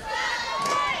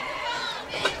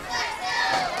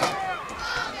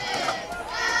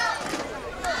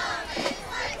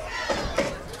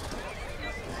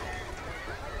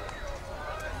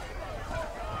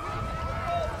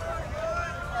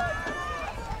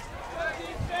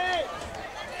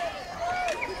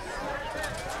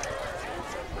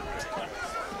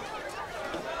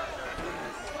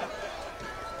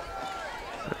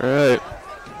 All right,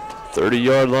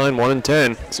 30-yard line, 1 and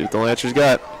 10. See what the Lancers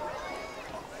got.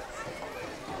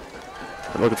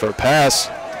 They're looking for a pass.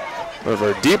 Looking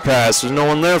for a deep pass. There's no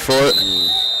one there for it.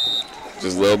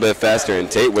 Just a little bit faster,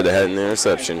 and Tate would have had an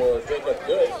interception.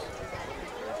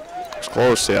 It's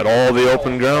close. They had all the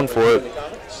open ground for it.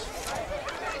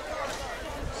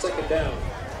 Second down.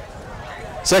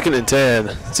 2nd and 10.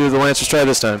 Let's see what the Lancers try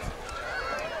this time.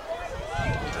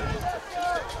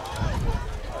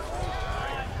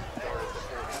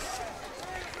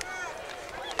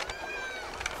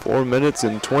 Four minutes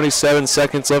and 27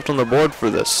 seconds left on the board for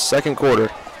the second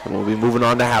quarter, and we'll be moving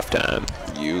on to halftime.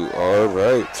 You are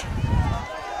right.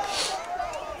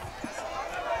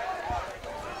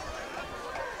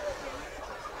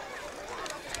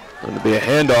 Going to be a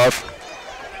handoff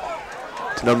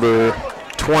to number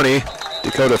 20,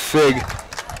 Dakota Fig.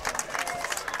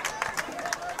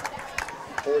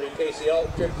 40 Casey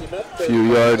Alt tripped him up. A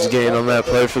few yards gained on that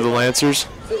play for the Lancers.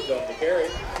 Fig on the carry.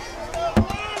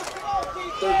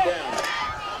 third down.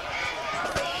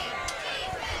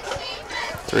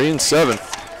 3 and 7.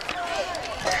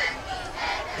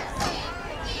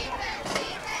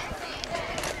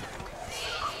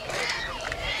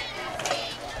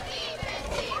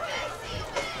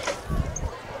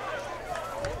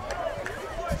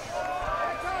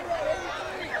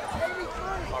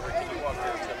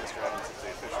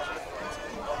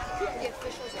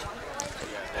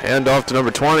 Hand off to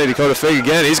number 20, Dakota Fig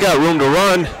again. He's got room to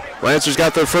run. Lancers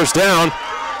got their first down.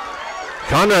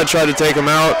 Conrad tried to take him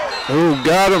out. Ooh,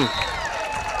 got him.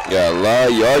 Got a lot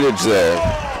of yardage there.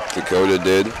 Dakota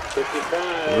did.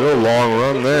 Real long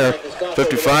run there.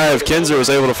 55. Kinzer was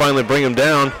able to finally bring him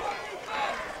down.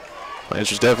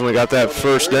 Lancers definitely got that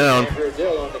first down.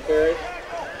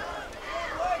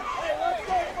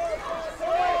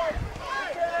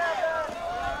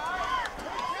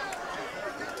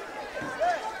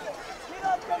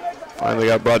 Finally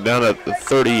got brought down at the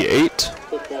 38.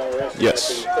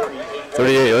 Yes.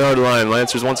 38-yard line.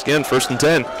 Lancers once again, 1st and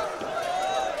 10.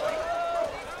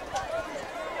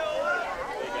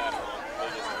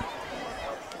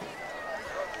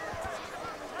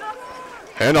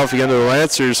 Handoff again to the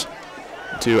Lancers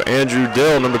to Andrew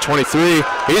Dill, number 23.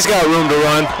 He's got room to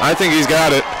run. I think he's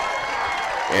got it.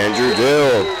 Andrew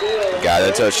Dill got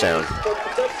a touchdown.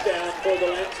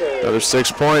 Another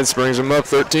 6 points brings him up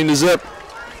 13 to zip.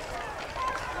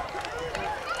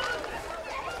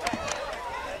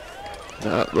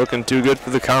 Not looking too good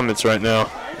for the Comets right now.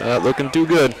 Not looking too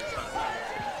good.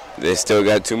 They still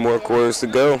got 2 more quarters to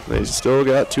go. They still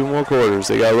got 2 more quarters.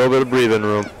 They got a little bit of breathing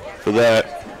room for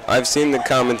that. I've seen the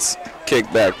Comets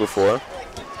kick back before.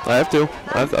 I have to.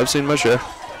 I've seen my share.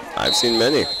 I've seen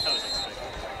many.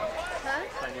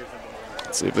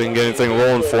 Let's see if we can get anything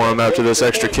rolling for them after this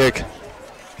extra kick.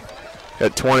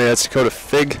 At 20, that's Dakota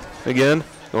Fig again,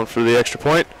 going for the extra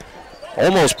point.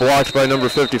 Almost blocked by number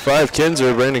 55,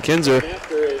 Kinzer, Brandon Kinzer.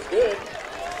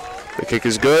 The kick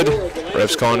is good.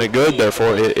 Ref's calling it good,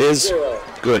 therefore it is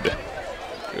good.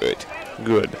 Good.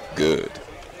 Good. Good.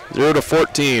 0 to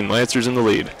 14, Lancers in the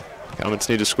lead. Comets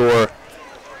need to score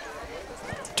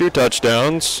 2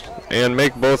 touchdowns and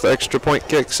make both extra point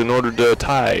kicks in order to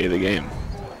tie the game.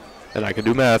 And I can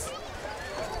do math,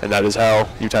 and that is how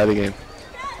you tie the game.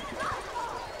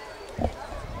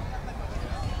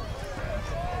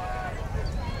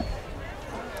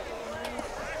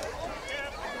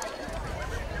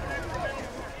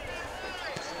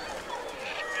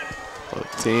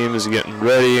 The team is getting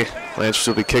ready. Lancers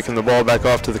will be kicking the ball back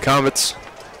off to the Comets.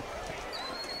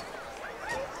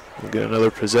 We'll get another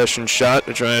possession shot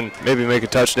to try and maybe make a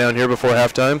touchdown here before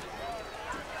halftime.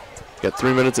 Got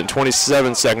 3 minutes and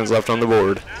 27 seconds left on the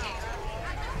board.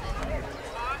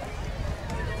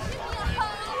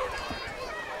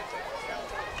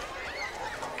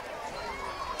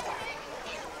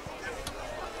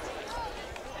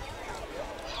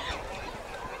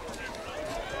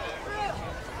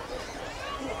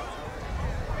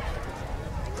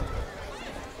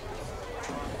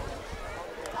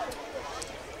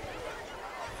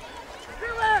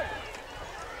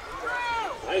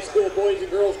 High school boys and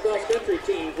girls cross-country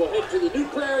teams will head to the New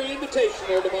Prairie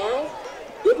Invitational tomorrow.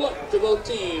 Good luck to both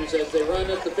teams as they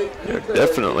run up the big New Prairie.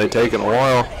 Definitely taking a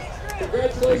while to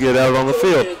get out on the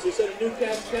field. Who set a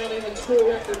Newcastle County and school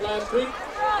record last week,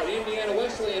 and Indiana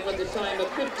Wesleyan with a time of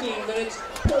 15 minutes,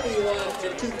 31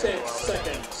 and 2/10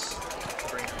 seconds.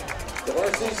 The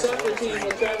varsity soccer team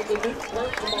will travel to Newton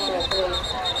Park tomorrow for an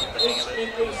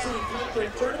HNAC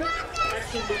conference tournament.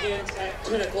 Action begins at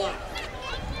 10 o'clock.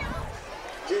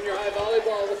 Junior high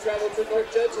volleyball will travel to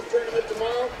North Judson tournament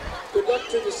tomorrow. Good luck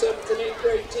to the 7th and 8th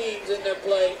grade teams in their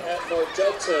play at North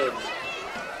Judson.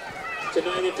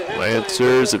 Tonight at the halftime,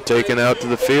 Lancers have taken out to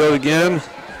the field again.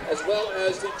 as well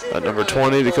as the At number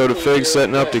 20, Dakota Fig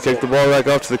setting up to kick the ball back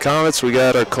off to the Comets. We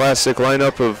got our classic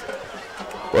lineup of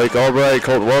Blake Albright,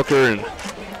 Colt Welker, and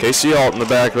Casey Alt in the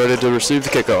back ready to receive the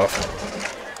kickoff.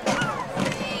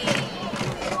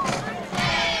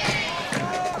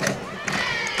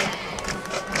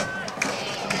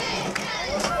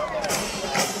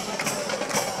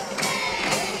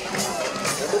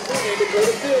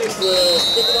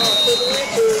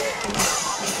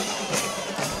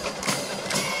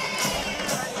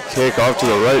 Kick off to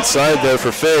the right side there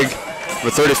for Fig.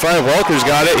 With 35, Welker's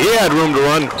got it. He had room to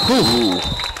run. Whew.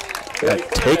 Got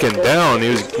taken down.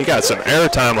 He got some air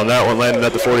time on that one, landing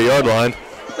at the 40-yard line.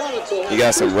 He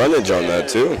got some runnage on that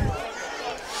too.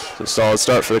 So solid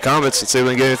start for the Comets. Let's see if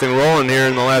we can get anything rolling here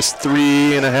in the last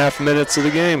 3.5 minutes of the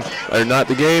game. Or not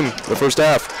the game, the first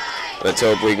half. Let's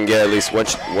hope we can get at least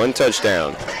one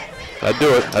touchdown. I'd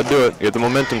do it. I'd do it. Get the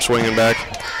momentum swinging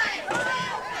back.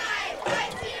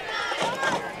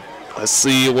 Let's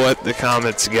see what the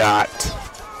Comets got.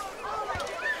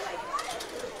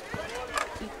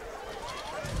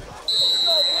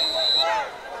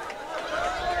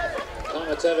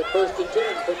 Comets have it 1st and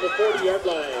 10 from the 40-yard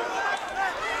line.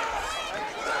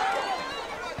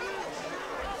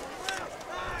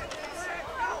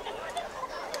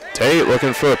 Tate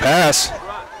looking for a pass.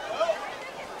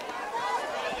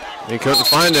 He couldn't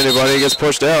find anybody. He gets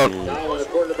pushed out. Now the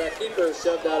quarterback keeper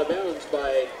shoved out of bounds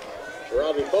by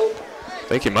Robbie Pope. I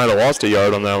think he might have lost a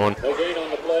yard on that one. No gain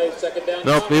on the play. 2nd down.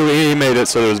 Nope, he made it,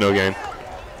 so there was no gain.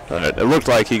 All right, it looked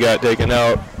like he got taken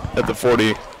out at the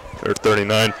 40 or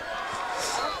 39.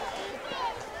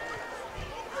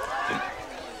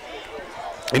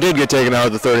 He did get taken out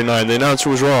at the 39. The announcer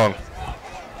was wrong.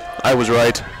 I was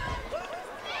right.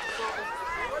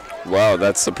 Wow,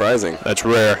 that's surprising. That's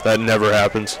rare. That never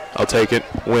happens. I'll take it.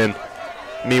 Win.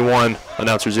 Me 1,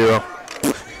 announcer 0.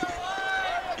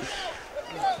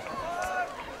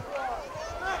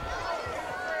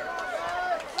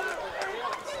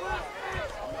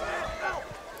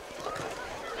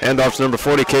 Handoff to number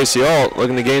 40, Casey Alt,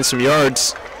 looking to gain some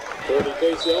yards. 40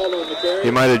 Casey Alt on the carry.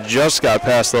 He might have just got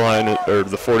past the line, or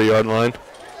the 40-yard line.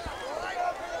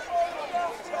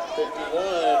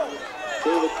 51,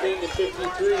 David King at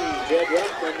 53. Jed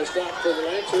Rockman the stop for the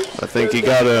Lancers. I think he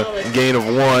got a gain of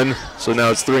 1, so now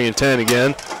it's 3 and 10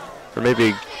 again. Or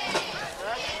maybe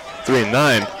 3 and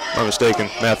 9, if I'm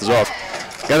mistaken. Math is off.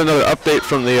 Got another update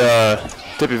from the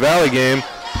Tippy Valley game.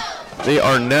 They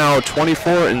are now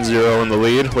 24-0 in the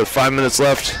lead with 5 minutes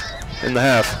left in the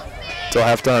half till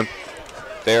halftime.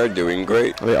 They are doing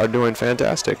great. They are doing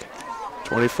fantastic.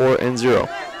 24-0.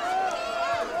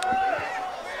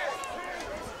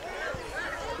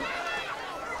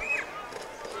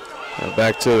 Now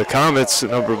back to the Comets.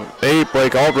 Number 8,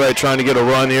 Blake Albright trying to get a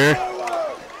run here.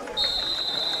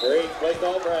 Great, Blake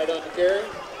Albright on the carry.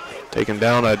 Taken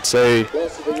down, I'd say,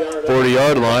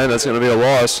 40-yard line. That's going to be a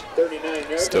loss.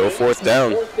 Still 4th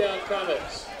down. 4th down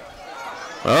Comets.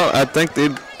 Well, I think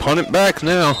they'd punt it back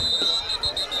now.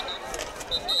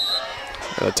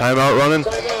 Got a timeout running.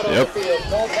 Yep.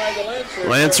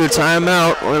 Lancer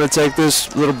timeout. We're going to take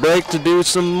this little break to do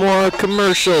some more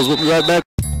commercials. We'll be right back.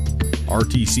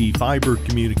 RTC Fiber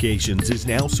Communications is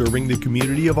now serving the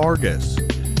community of Argus.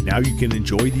 Now you can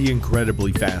enjoy the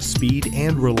incredibly fast speed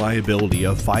and reliability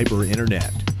of fiber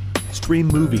internet. Stream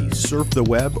movies, surf the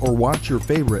web, or watch your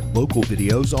favorite local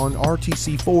videos on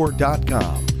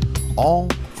rtc4.com. All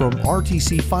from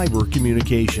RTC Fiber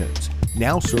Communications,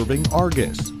 now serving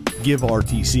Argus. Give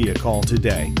RTC a call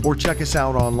today or check us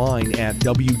out online at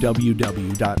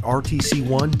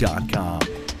www.rtc1.com.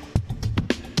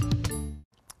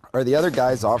 Are the other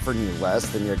guys offering you less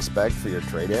than you expect for your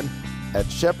trade-in? At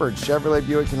Shepherd Chevrolet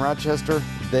Buick in Rochester,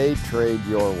 they trade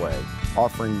your way,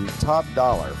 offering you top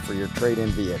dollar for your trade-in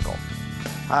vehicle.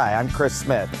 Hi, I'm Chris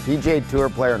Smith, PGA Tour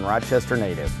player and Rochester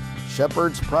native.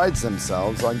 Shepherd's prides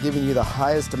themselves on giving you the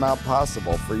highest amount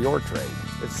possible for your trade.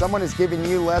 If someone is giving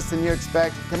you less than you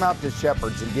expect, come out to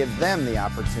Shepherd's and give them the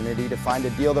opportunity to find a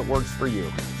deal that works for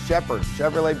you. Shepherd's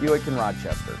Chevrolet Buick in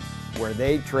Rochester, where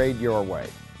they trade your way.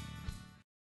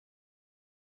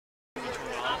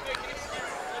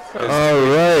 All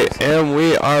right, and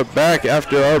we are back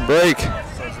after our break.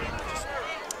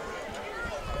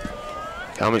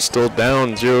 Comets still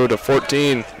down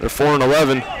 0-14. They're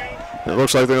 4-11. It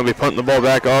looks like they're going to be punting the ball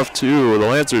back off to the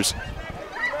Lancers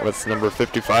with number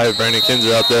 55, Brandon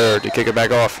Kinzer, out there to kick it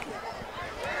back off.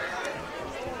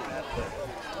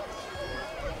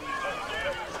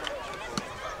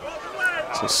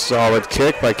 It's a solid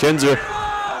kick by Kinzer.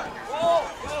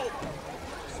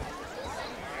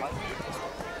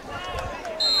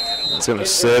 It's going to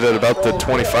sit at about the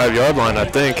 25-yard line, I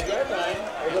think.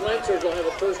 The Lancers will have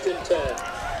a 1st and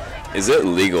 10. Is it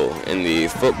legal in the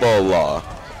football law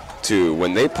to,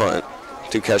 when they punt,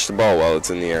 to catch the ball while it's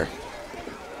in the air?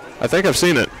 I think I've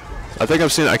seen it. I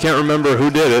can't remember who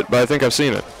did it, but I think I've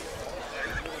seen it.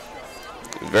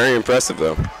 Very impressive,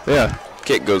 though. Yeah.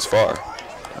 Kick goes far.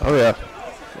 Oh, yeah.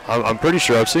 I'm pretty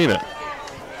sure I've seen it.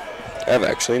 I've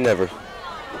actually never.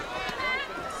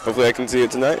 Hopefully I can see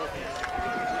it tonight.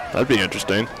 That'd be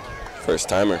interesting. First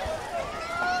timer.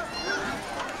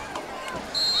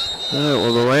 All right,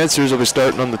 well, the Lancers will be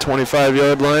starting on the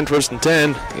 25-yard line, 1st and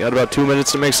 10. You got about 2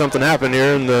 minutes to make something happen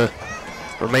here in the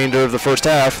remainder of the first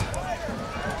half.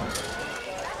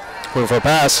 Looking for a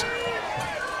pass.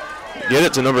 Get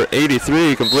it to number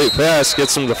 83, complete pass.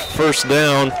 Gets him the 1st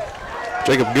down.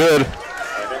 Jacob Good.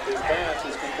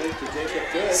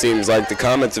 Seems like the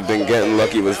Comets have been getting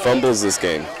lucky with fumbles this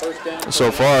game.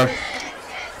 So far.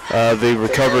 They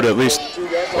recovered at least,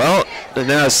 well,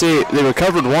 now see, they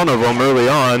recovered one of them early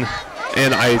on.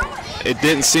 and it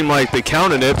didn't seem like they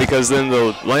counted it because then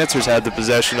the Lancers had the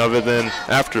possession of it then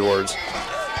afterwards.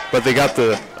 But they got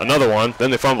another one,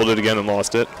 then they fumbled it again and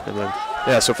lost it. And then,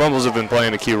 yeah, so fumbles have been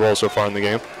playing a key role so far in the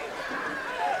game.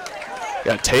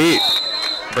 Got Tate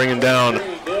bringing down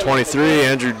 23,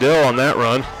 Andrew Dill on that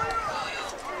run.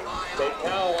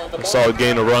 A solid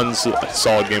gain of runs,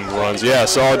 yeah,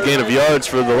 solid gain of yards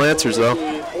for the Lancers though.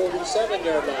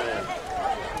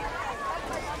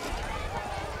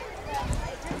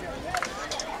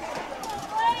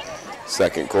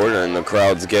 Second quarter and the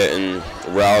crowd's getting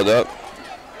riled up.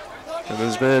 And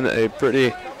it's been a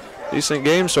pretty decent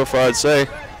game so far, I'd say.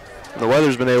 The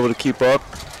weather's been able to keep up,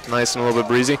 nice and a little bit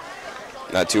breezy.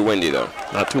 Not too windy though.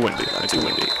 Not too windy, not too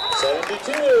windy.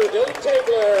 72, Dylan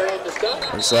Tabler on the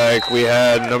stop. Looks like we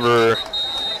had number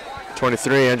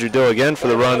 23, Andrew Dill again for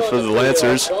the run for the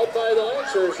Lancers. Called by the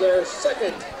Lancers, their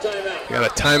second timeout. We got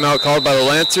a timeout called by the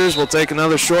Lancers. We'll take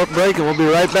another short break and we'll be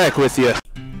right back with you.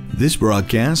 This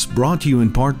broadcast brought to you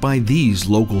in part by these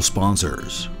local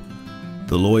sponsors.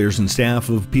 The lawyers and staff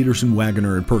of Peterson,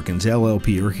 Wagoner & Perkins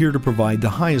LLP are here to provide the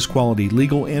highest quality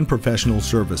legal and professional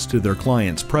service to their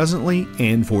clients presently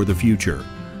and for the future.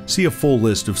 See a full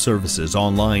list of services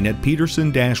online at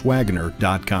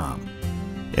peterson-wagoner.com.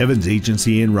 Evans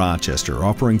Agency in Rochester,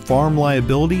 offering farm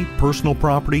liability, personal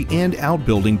property, and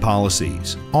outbuilding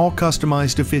policies, all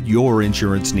customized to fit your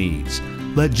insurance needs.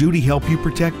 Let Judy help you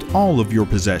protect all of your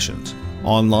possessions.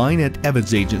 Online at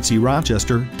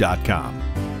evansagencyrochester.com.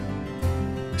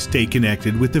 Stay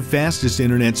connected with the fastest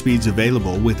internet speeds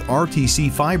available with RTC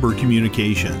Fiber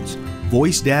Communications.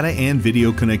 Voice data and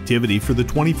video connectivity for the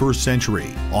 21st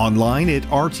century. Online at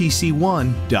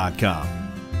rtc1.com.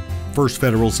 First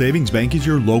Federal Savings Bank is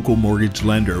your local mortgage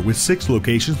lender with 6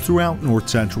 locations throughout North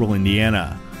Central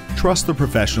Indiana. Trust the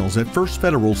professionals at First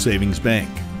Federal Savings Bank.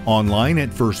 Online at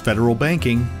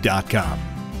firstfederalbanking.com.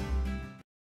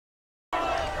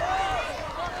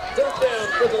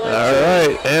 All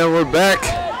right, and we're back.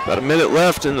 About a minute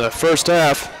left in the first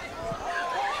half.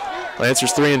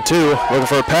 Lancers 3-2, looking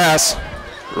for a pass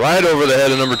right over the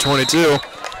head of number 22.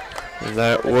 And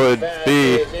that would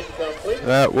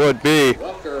be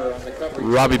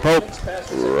Robbie Pope.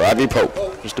 Robbie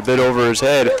Pope. Just a bit over his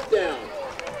head.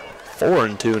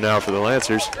 4-2 now for the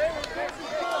Lancers.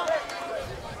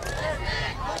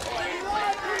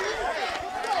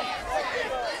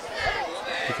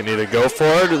 They can either go for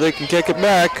it or they can kick it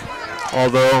back.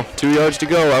 Although 2 yards to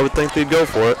go, I would think they'd go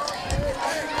for it.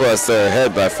 Plus they're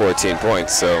ahead by 14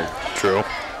 points, so true.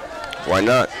 Why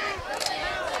not?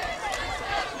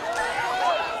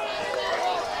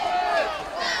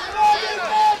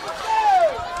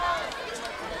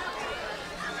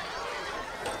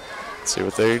 Let's see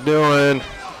what they're doing.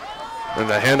 And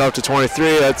the handoff to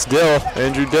 23, that's Dill,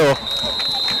 Andrew Dill.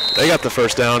 They got the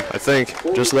first down, I think,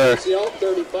 just there.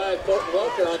 35, Colton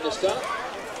Walker on the stop.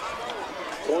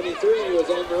 23 was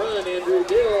on the run, Andrew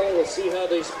Dill. We'll see how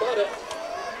they spot it.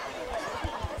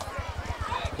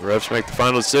 The refs make the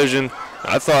final decision.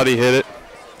 I thought he hit it.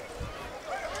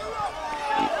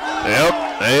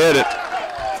 Yep, they hit it.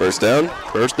 First down?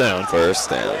 First down. First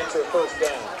down. First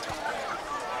down.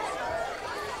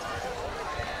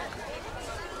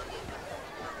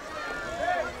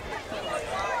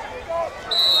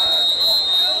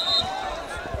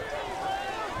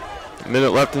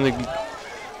 Minute left in the,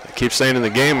 I keep saying in the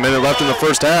game, minute left in the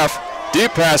first half.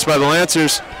 Deep pass by the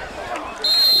Lancers.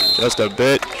 Just a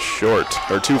bit short,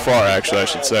 or too far actually, I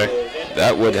should say.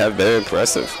 That would have been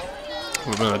impressive.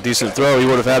 Would have been a decent throw. He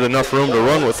would have had enough room to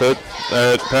run with it.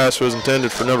 That pass was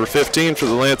intended for number 15 for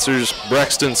the Lancers,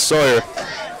 Braxton Sawyer.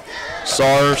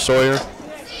 Sawyer.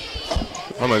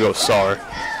 I'm going to go Sawyer.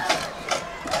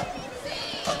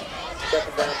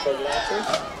 Second down for the Lancers.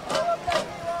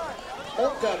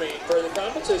 Homecoming for the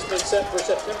Comets has been set for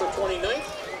September 29th,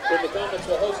 when the Comets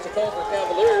will host the Culver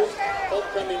Cavaliers.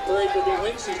 Homecoming parade will be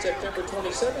Wednesday, September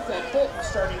 27th at Fulton,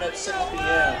 starting at 6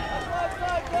 p.m.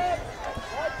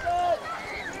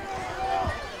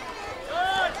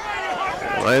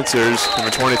 Lancers,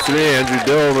 number 23, Andrew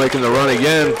Dill making the run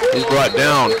again. He's brought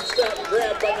down.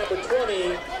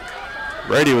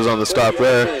 Brady was on the stop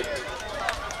there.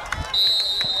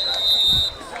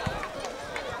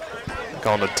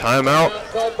 Calling a timeout.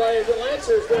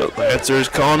 The Lancers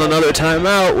calling another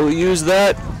timeout. We'll use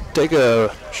that. Take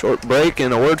a short break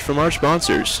and a word from our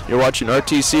sponsors. You're watching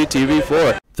RTC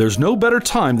TV4. There's no better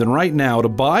time than right now to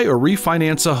buy or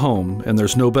refinance a home, and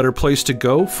there's no better place to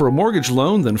go for a mortgage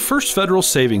loan than First Federal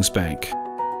Savings Bank.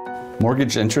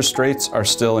 Mortgage interest rates are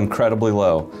still incredibly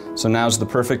low, so now's the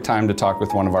perfect time to talk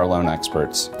with one of our loan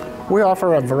experts. We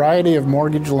offer a variety of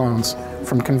mortgage loans,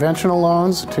 from conventional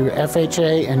loans to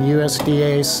FHA and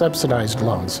USDA subsidized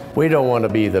loans. We don't want to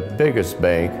be the biggest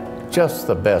bank, just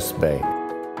the best bank.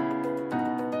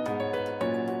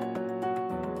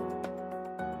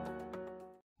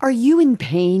 Are you in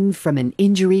pain from an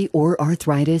injury or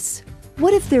arthritis?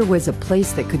 What if there was a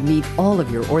place that could meet all of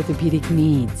your orthopedic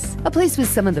needs? A place with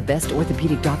some of the best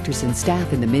orthopedic doctors and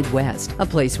staff in the Midwest. A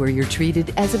place where you're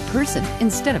treated as a person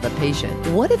instead of a patient.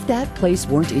 What if that place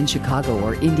weren't in Chicago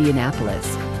or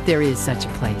Indianapolis? There is such a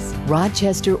place.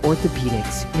 Rochester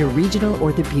Orthopedics, your regional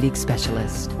orthopedic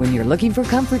specialist. When you're looking for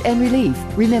comfort and relief,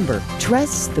 remember,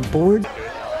 trust the board. All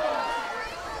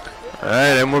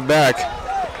right, and we're back.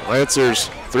 Lancers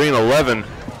 3-11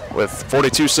 with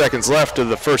 42 seconds left of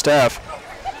the first half.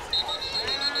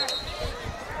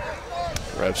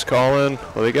 Refs calling.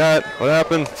 What they got? What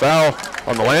happened? Foul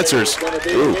on the Lancers.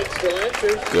 Ooh.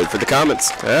 Good for the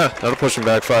Comets. Yeah, that'll push them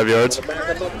back 5 yards.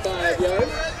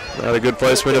 Not a good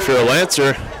placement if you're a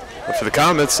Lancer, but for the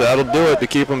Comets, that'll do it to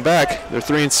keep them back. They're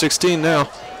 3-16 now.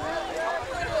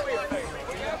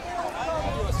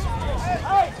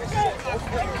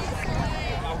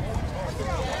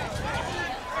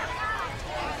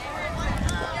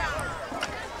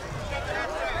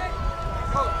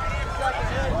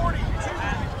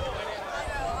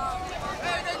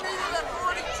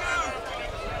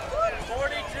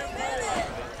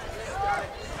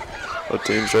 Both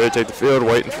teams ready to take the field,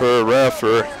 waiting for a ref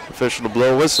or official to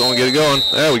blow a whistle and get it going.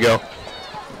 There we go.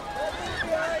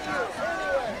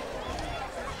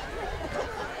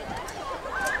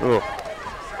 Ooh,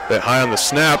 bit high on the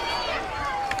snap.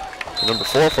 Number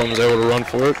 4 from was able to run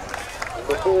for it.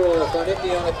 Number 4,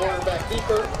 Carnegie on the cornerback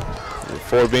keeper. Number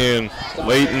 4 being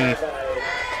Leighton.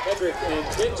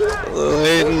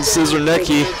 Leighton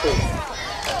Scissor-Necky.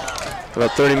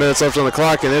 About 30 minutes left on the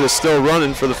clock, and it is still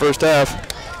running for the first half.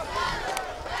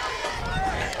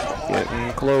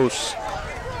 Getting close.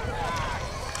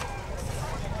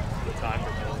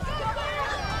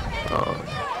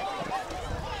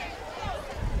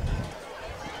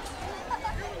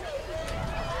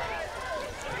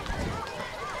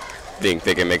 Think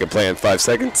they can make a play in 5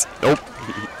 seconds? Nope.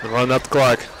 Running out the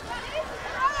clock.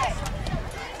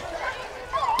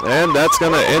 And that's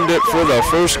going to end it for the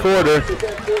first quarter.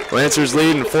 Lancers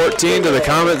leading 14 to the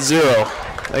Comet 0.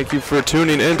 Thank you for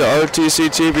tuning in to RTC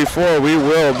TV4. We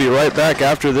will be right back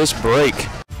after this break.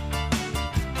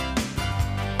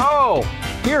 Oh,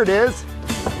 here it is.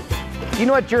 You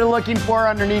know what you're looking for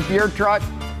underneath your truck?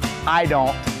 I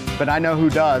don't, but I know who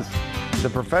does. The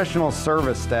professional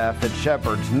service staff at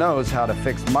Shepherd's knows how to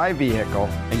fix my vehicle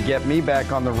and get me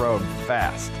back on the road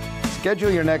fast. Schedule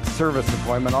your next service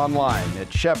appointment online at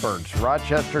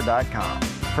shepherdsrochester.com.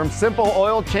 From simple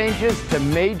oil changes to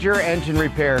major engine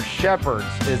repair, Shepherd's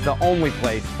is the only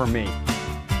place for me.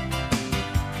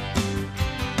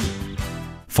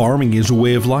 Farming is a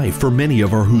way of life for many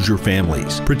of our Hoosier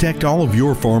families. Protect all of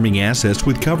your farming assets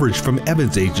with coverage from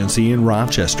Evans Agency in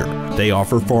Rochester. They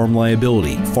offer farm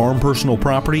liability, farm personal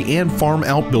property, and farm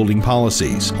outbuilding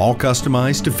policies, all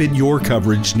customized to fit your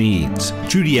coverage needs.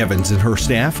 Judy Evans and her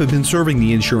staff have been serving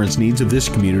the insurance needs of this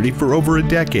community for over a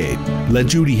decade. Let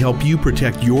Judy help you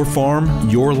protect your farm,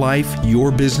 your life,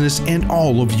 your business, and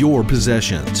all of your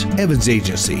possessions. Evans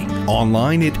Agency,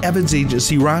 online at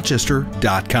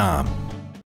evansagencyrochester.com.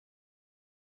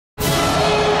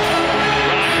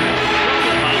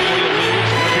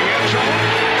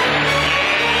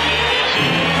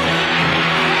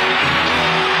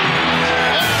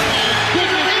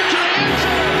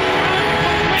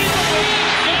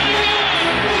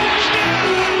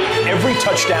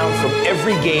 Touchdown from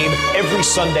every game, every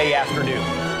Sunday afternoon.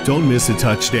 Don't miss a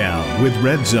touchdown with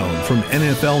Red Zone from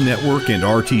NFL Network and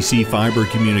RTC Fiber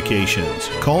Communications.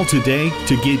 Call today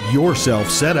to get yourself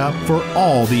set up for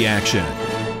all the action.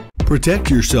 Protect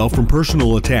yourself from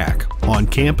personal attack on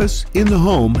campus, in the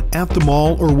home, at the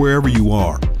mall, or wherever you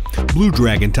are. Blue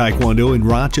Dragon Taekwondo in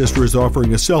Rochester is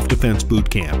offering a self-defense boot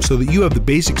camp so that you have the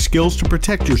basic skills to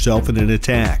protect yourself in an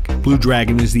attack. Blue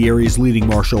Dragon is the area's leading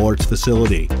martial arts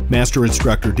facility. Master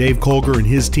instructor Dave Colger and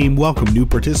his team welcome new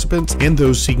participants and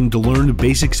those seeking to learn the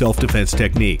basic self-defense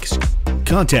techniques.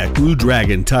 Contact Blue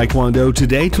Dragon Taekwondo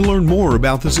today to learn more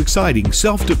about this exciting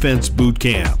self-defense boot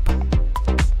camp.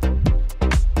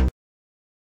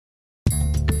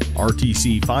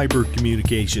 RTC Fiber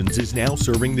Communications is now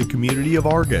serving the community of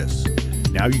Argus.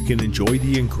 Now you can enjoy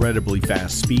the incredibly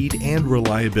fast speed and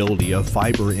reliability of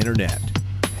fiber internet.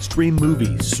 Stream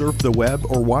movies, surf the web,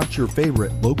 or watch your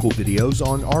favorite local videos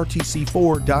on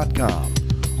rtc4.com.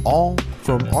 All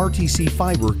from RTC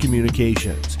Fiber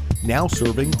Communications, now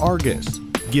serving Argus.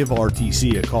 Give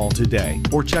RTC a call today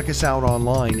or check us out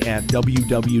online at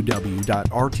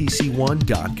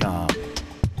www.rtc1.com.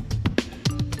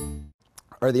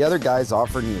 Are the other guys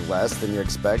offering you less than you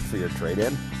expect for your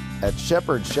trade-in? At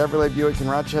Shepherd Chevrolet Buick in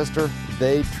Rochester,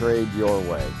 they trade your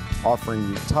way, offering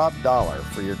you top dollar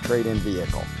for your trade-in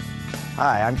vehicle.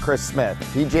 Hi, I'm Chris Smith,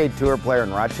 PGA Tour player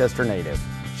and Rochester native.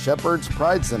 Shepherd's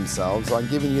prides themselves on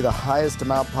giving you the highest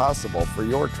amount possible for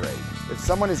your trade. If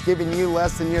someone is giving you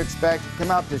less than you expect,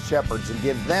 come out to Shepherd's and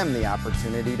give them the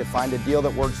opportunity to find a deal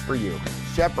that works for you.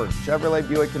 Shepherd's Chevrolet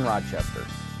Buick in Rochester,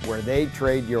 where they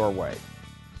trade your way.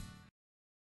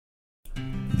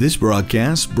 This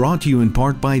broadcast brought to you in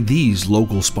part by these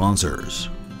local sponsors.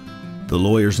 The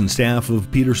lawyers and staff of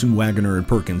Peterson, Wagoner &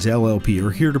 Perkins LLP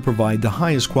are here to provide the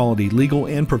highest quality legal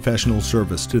and professional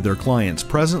service to their clients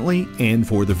presently and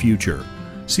for the future.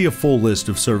 See a full list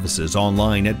of services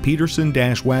online at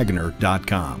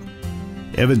peterson-wagoner.com.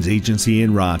 Evans Agency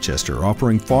in Rochester,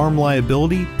 offering farm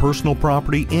liability, personal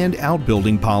property, and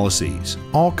outbuilding policies,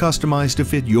 all customized to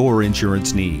fit your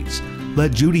insurance needs.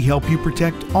 Let Judy help you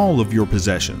protect all of your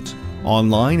possessions.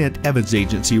 Online at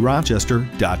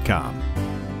evansagencyrochester.com.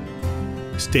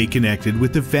 Stay connected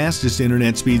with the fastest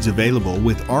internet speeds available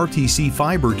with RTC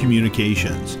Fiber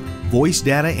Communications. Voice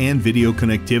data and video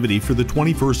connectivity for the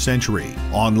 21st century.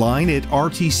 Online at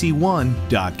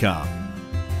rtc1.com.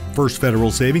 First Federal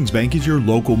Savings Bank is your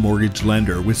local mortgage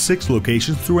lender with 6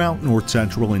 locations throughout North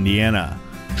Central Indiana.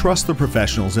 Trust the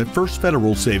professionals at First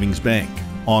Federal Savings Bank.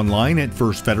 Online at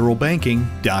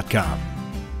firstfederalbanking.com.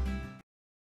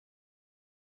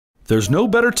 There's no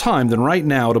better time than right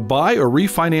now to buy or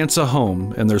refinance a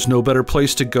home, and there's no better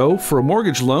place to go for a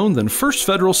mortgage loan than First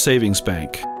Federal Savings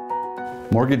Bank.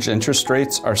 Mortgage interest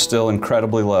rates are still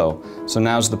incredibly low, so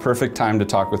now's the perfect time to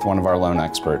talk with one of our loan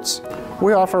experts.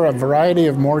 We offer a variety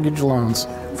of mortgage loans,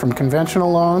 from conventional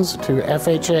loans to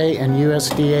FHA and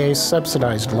USDA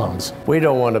subsidized loans. We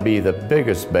don't want to be the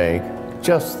biggest bank,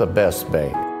 just the best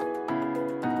bank.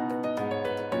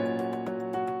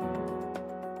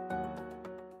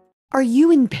 Are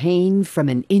you in pain from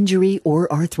an injury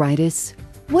or arthritis?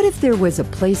 What if there was a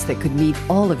place that could meet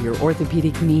all of your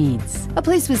orthopedic needs? A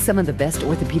place with some of the best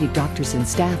orthopedic doctors and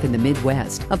staff in the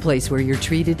Midwest. A place where you're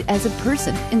treated as a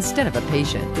person instead of a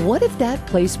patient. What if that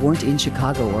place weren't in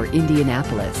Chicago or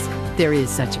Indianapolis? There is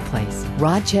such a place.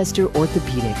 Rochester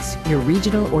Orthopedics, your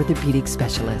regional orthopedic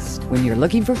specialist. When you're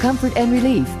looking for comfort and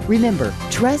relief, remember,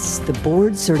 trust the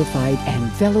board-certified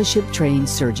and fellowship-trained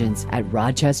surgeons at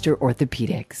Rochester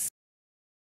Orthopedics.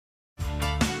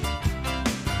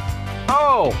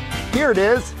 Oh, here it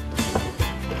is.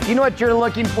 You know what you're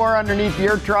looking for underneath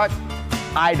your truck?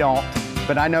 I don't,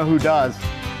 but I know who does.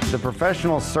 The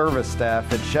professional service staff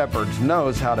at Shepherd's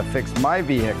knows how to fix my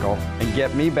vehicle and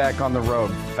get me back on the road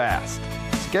fast.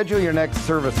 Schedule your next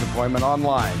service appointment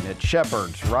online at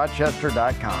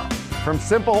shepherdsrochester.com. From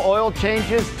simple oil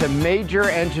changes to major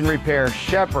engine repair,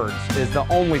 Shepherd's is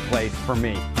the only place for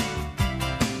me.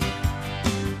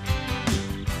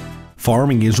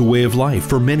 Farming is a way of life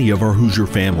for many of our Hoosier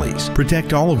families.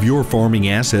 Protect all of your farming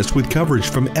assets with coverage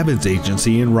from Evans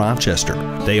Agency in Rochester.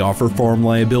 They offer farm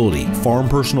liability, farm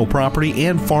personal property,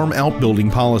 and farm outbuilding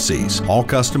policies, all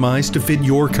customized to fit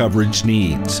your coverage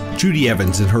needs. Judy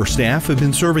Evans and her staff have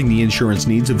been serving the insurance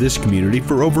needs of this community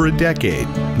for over a decade.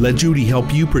 Let Judy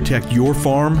help you protect your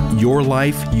farm, your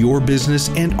life, your business,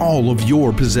 and all of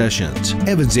your possessions.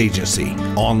 Evans Agency,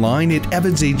 online at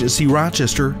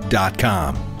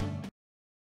evansagencyrochester.com.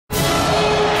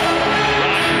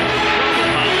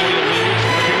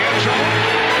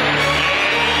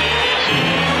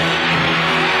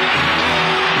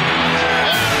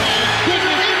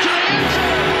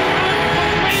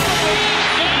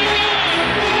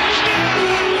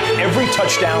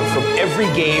 Touchdown from every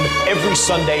game, every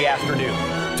Sunday afternoon.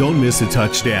 Don't miss a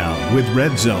touchdown with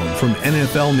Red Zone from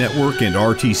NFL Network and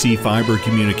RTC Fiber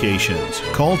Communications.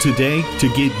 Call today to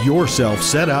get yourself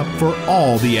set up for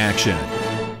all the action.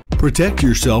 Protect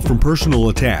yourself from personal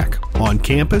attack on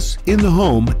campus, in the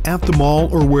home, at the mall,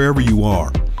 or wherever you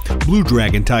are. Blue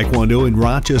Dragon Taekwondo in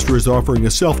Rochester is offering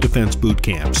a self-defense boot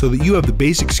camp so that you have the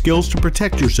basic skills to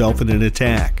protect yourself in an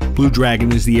attack. Blue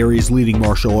Dragon is the area's leading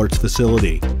martial arts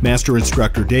facility. Master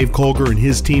instructor Dave Colger and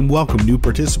his team welcome new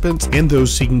participants and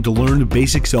those seeking to learn the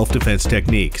basic self-defense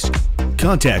techniques.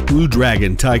 Contact Blue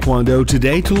Dragon Taekwondo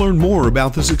today to learn more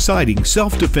about this exciting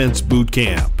self-defense boot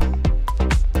camp.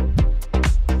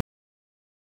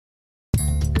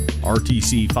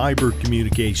 RTC Fiber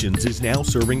Communications is now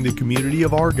serving the community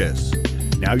of Argus.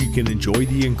 Now you can enjoy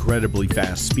the incredibly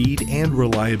fast speed and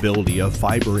reliability of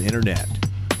fiber internet.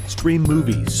 Stream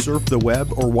movies, surf the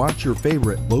web, or watch your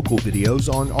favorite local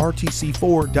videos on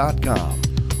RTC4.com.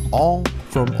 All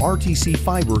from RTC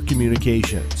Fiber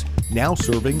Communications, now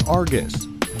serving Argus.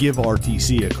 Give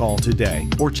RTC a call today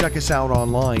or check us out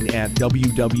online at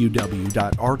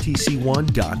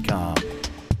www.rtc1.com.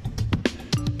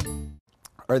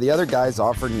 Are the other guys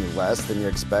offering you less than you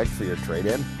expect for your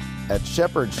trade-in? At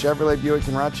Shepherd Chevrolet Buick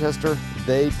in Rochester,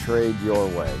 they trade your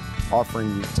way,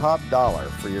 offering you top dollar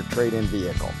for your trade-in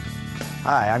vehicle.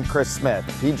 Hi, I'm Chris Smith,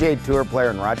 PGA Tour player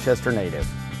and Rochester native.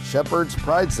 Shepherd's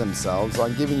prides themselves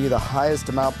on giving you the highest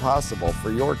amount possible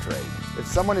for your trade. If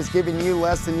someone is giving you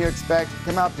less than you expect,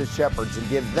 come out to Shepherd's and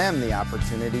give them the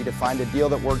opportunity to find a deal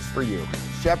that works for you.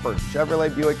 Shepherd's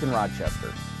Chevrolet Buick in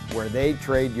Rochester, where they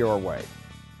trade your way.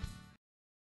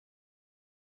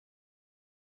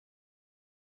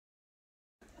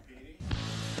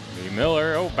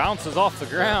 Miller, bounces off the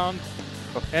ground,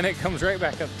 and it comes right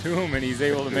back up to him, and he's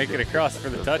able to make it across for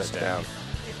the touchdown.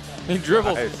 He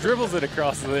dribbles it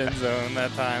across the end zone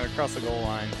that time, across the goal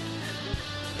line.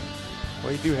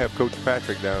 Well, you do have Coach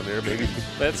Patrick down there. Maybe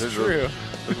that's true.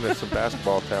 Looking at some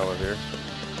basketball talent here.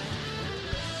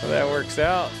 Well, that works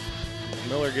out.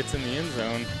 Miller gets in the end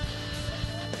zone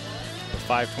with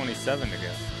 5:27 to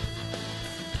go.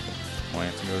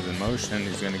 Lansing goes in motion.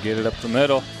 He's going to get it up the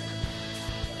middle.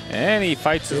 And he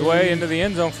fights his way into the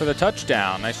end zone for the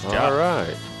touchdown. Nice job. All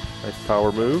right. Nice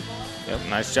power move. Yep,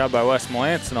 nice job by Wes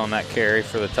Melanson on that carry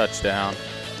for the touchdown.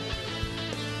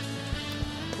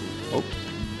 Oh.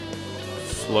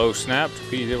 Slow snap.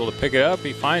 He's able to pick it up.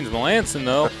 He finds Melanson,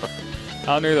 though,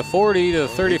 out near the 40 to the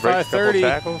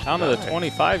 35-30, down to the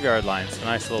 25-yard line. So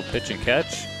nice little pitch and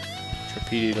catch.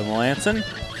 Trapedi to Melanson.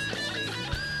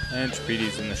 And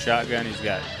Trapedi's in the shotgun. He's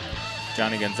got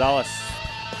Johnny Gonzalez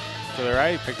to the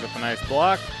right, picks up a nice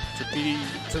block. Trapedi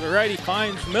to the right, he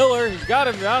finds Miller. He's got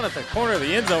him down at the corner of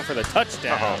the end zone for the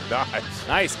touchdown. Oh, nice.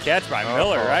 Nice catch by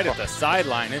Miller right at the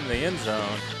sideline in the end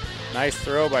zone. Nice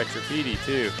throw by Trapedi,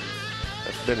 too.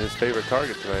 That's been his favorite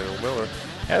target tonight, old Miller.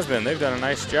 Has been. They've done a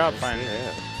nice job finding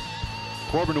it.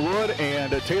 Corbin Wood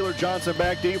and Taylor Johnson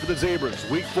back deep for the Zebras.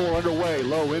 Week 4 underway.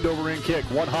 Low end over end kick.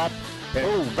 One hop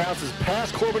and bounces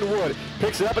past Corbin Wood.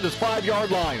 Picks it up at his 5-yard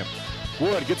line.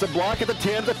 Wood gets a block at the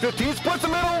 10, the 15, splits the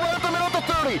middle, right at the middle at the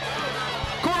 30.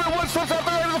 Corbin Wood slips out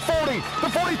there to the 40, the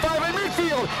 45 in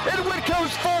midfield. And Wood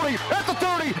goes 40, at the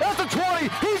 30, at the 20.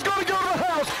 He's going to go to the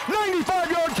house.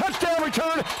 95-yard touchdown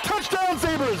return. Touchdown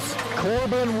Zebras.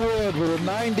 Corbin Wood with a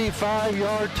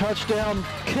 95-yard touchdown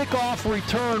kickoff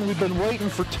return. We've been waiting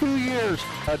for 2 years.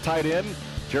 Tight end,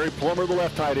 Jerry Plummer, the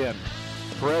left tight end.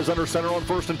 Perez under center on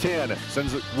 1st and 10.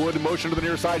 Sends Wood in motion to the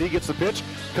near side. He gets the pitch,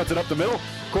 cuts it up the middle.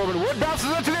 Corbin Wood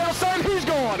bounces it to the outside. He's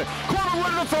gone. Corbin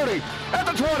Wood at the 30, at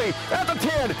the 20, at the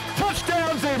 10.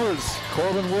 Touchdown Zebras.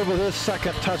 Corbin Wood with his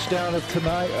second touchdown of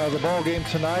tonight, the ball game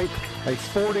tonight. A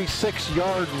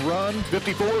 46-yard run.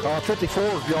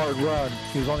 54-yard run.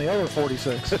 He was on the other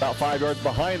 46. About 5 yards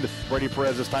behind Brady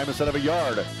Perez this time instead of a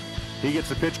yard. He gets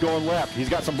the pitch going left. He's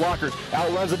got some blockers.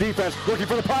 Outruns the defense. Looking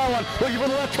for the pylon. Looking for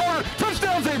the left corner.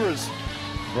 Touchdown Zebras.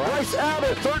 Bryce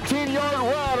Abbott, 13-yard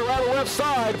run around the left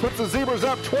side. Puts the Zebras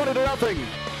up 20-0.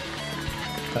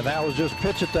 And that was just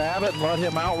pitch it to Abbott and let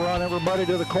him outrun everybody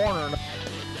to the corner.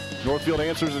 Northfield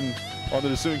answers on the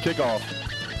DeSoon kickoff.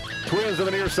 Twins to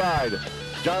the near side.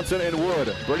 Johnson and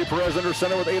Wood. Brady Perez under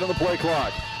center with 8 on the play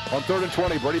clock. On 3rd and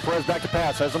 20, Brady Perez back to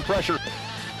pass. Has some pressure.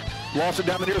 Lost it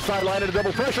down the near sideline into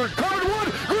double pressure. Corbin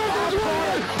Wood,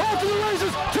 off to the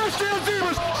races. Touchdown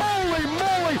Zebras. Holy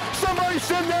moly. Somebody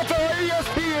send that to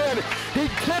ESPN. He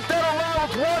kicked that around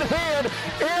with one hand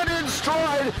and in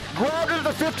stride. Grabbed it at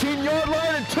the 15-yard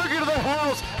line and took it to the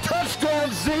house.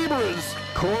 Touchdown Zebras.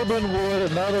 Corbin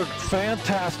Wood, another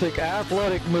fantastic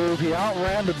athletic move. He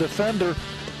outran the defender.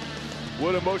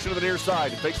 Wood in motion to the near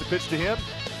side. Takes the pitch to him.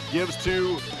 Gives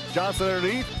to Johnson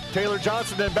underneath. Taylor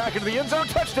Johnson then back into the end zone.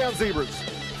 Touchdown Zebras.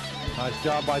 Nice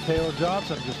job by Taylor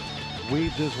Johnson. Just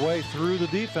weaved his way through the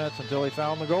defense until he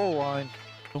found the goal line.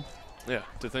 Yeah,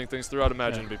 to think things through, I'd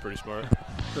imagine, would be pretty smart.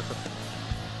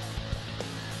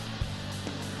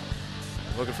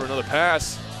 Looking for another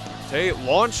pass. Tate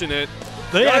launching it.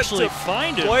 They actually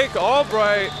find it. Blake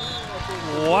Albright.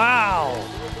 Wow.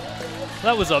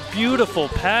 That was a beautiful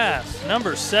pass.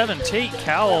 Number 7, Tate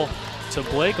Cowell to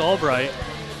Blake Albright.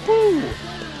 Woo!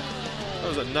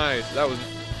 That was that was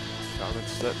Comet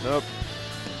setting up.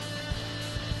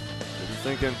 Didn't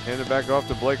thinking, hand it back off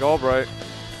to Blake Albright.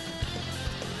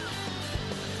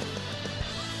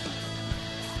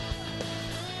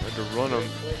 Had to run him.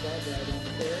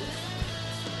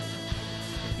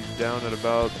 He's down at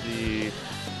about the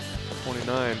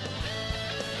 29.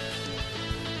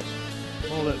 A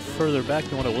little bit further back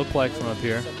than what it looked like from up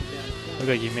here. Looked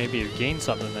like you maybe gained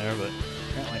something there, but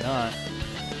apparently not.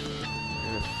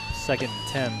 2nd and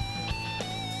 10.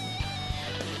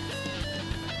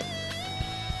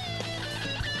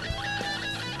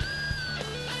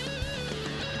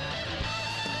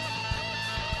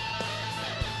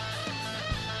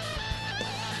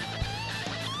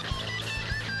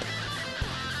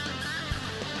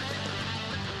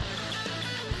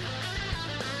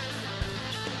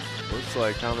 Looks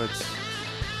like Comet's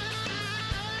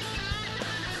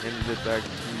handed it back to,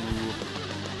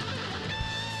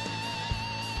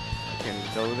 I can't even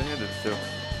tell who they handed it to.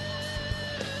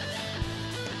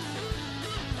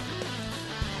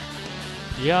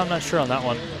 Yeah, I'm not sure on that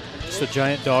one. Just a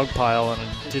giant dog pile, and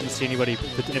I didn't see anybody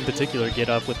in particular get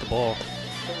up with the ball.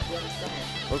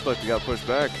 Looked like they got pushed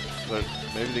back, but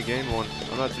maybe they gained one.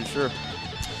 I'm not too sure.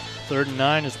 3rd and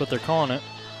 9 is what they're calling it.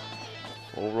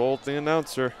 We'll roll with the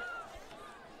announcer.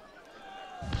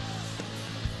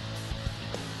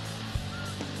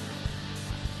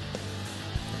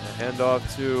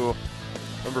 Handoff to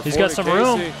number 40. He's got some Casey.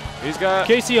 room. He's got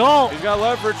Casey Hall. He's got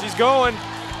leverage. He's going.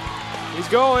 He's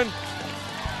going.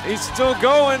 He's still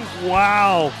going.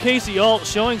 Wow. Casey Alt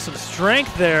showing some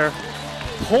strength there.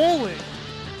 Pulling.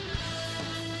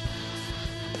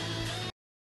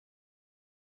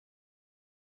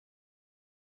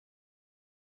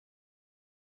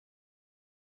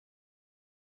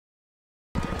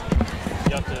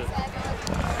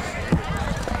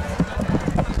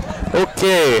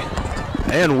 Okay,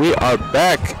 and we are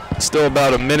back. Still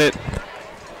about a minute,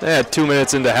 2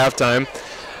 minutes into halftime.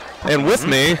 And with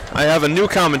me, I have a new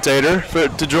commentator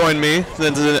to join me.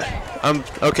 I'm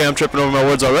tripping over my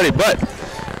words already, but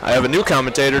I have a new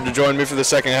commentator to join me for the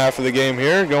second half of the game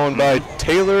here, going by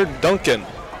Taylor Duncan.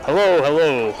 Hello,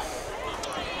 hello.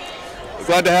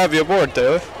 Glad to have you aboard,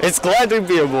 Taylor. It's glad to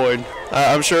be aboard.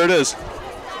 I'm sure it is.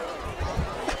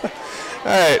 All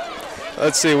right,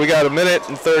 let's see. We got a minute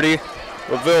and 30.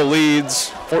 LaVille leads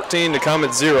 14 to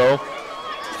Comet 0.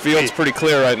 Field's pretty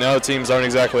clear right now. The teams aren't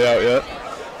exactly out yet.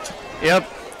 Yep.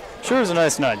 Sure is a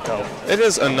nice night, though. It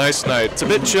is a nice night. It's a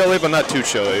bit chilly, but not too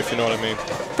chilly, if you know what I mean.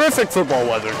 Perfect football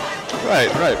weather. Right.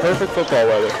 Perfect football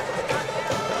weather.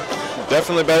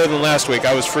 Definitely better than last week.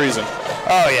 I was freezing.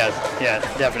 Oh, yeah,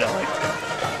 definitely.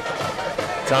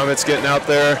 Comet's getting out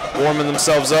there, warming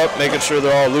themselves up, making sure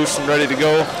they're all loose and ready to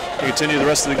go to continue the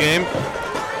rest of the game.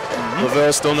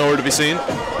 LaVille still nowhere to be seen.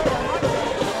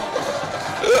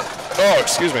 Oh,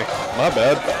 excuse me. My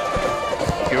bad.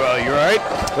 You all right?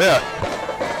 Yeah.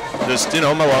 Just,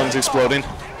 my lungs exploding.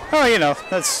 Oh,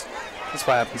 that's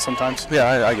what happens sometimes.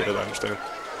 Yeah, I get it. I understand.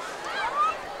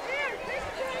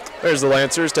 There's the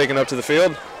Lancers taking up to the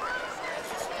field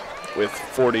with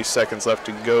 40 seconds left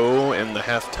to go in the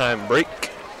halftime break.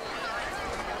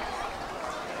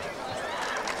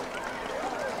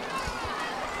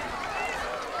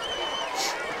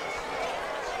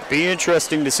 Be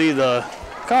interesting to see the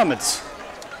Comets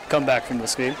come back from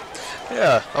this game.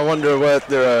 Yeah, I wonder what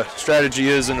their strategy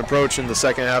is and approach in the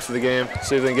second half of the game.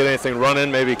 See if they can get anything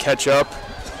running, maybe catch up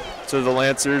to the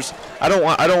Lancers. I don't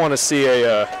want to see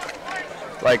it's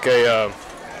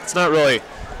not really,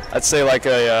 I'd say like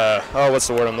what's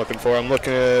the word I'm looking for? I'm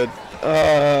looking at,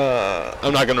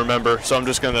 I'm not going to remember, so I'm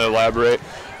just going to elaborate.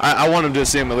 I want them to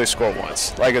see them at least score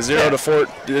once, like a 0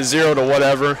 to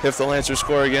whatever. If the Lancers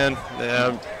score again,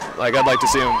 I'd like to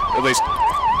see them at least,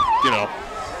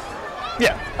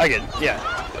 Yeah, I get it. Yeah.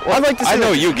 Well, I'd like to see I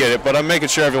know you get it, but I'm making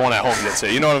sure everyone at home gets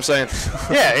it. You know what I'm saying?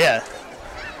 Yeah.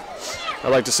 I'd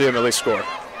like to see them at least score.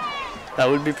 That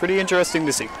would be pretty interesting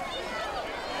to see.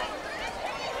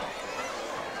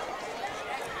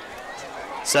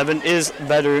 7 is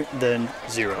better than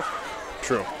 0.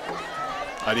 True.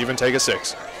 I'd even take a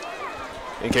 6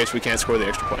 in case we can't score the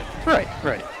extra point. Right.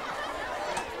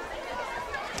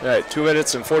 All right, 2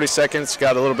 minutes and 40 seconds.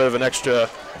 Got a little bit of an extra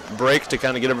break to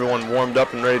kind of get everyone warmed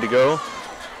up and ready to go.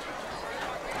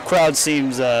 Crowd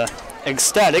seems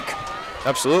ecstatic.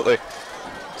 Absolutely.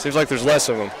 Seems like there's less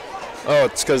of them. Oh,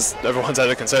 it's because everyone's at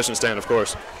a concession stand, of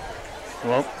course.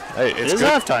 Well, hey, it is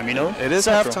halftime, It is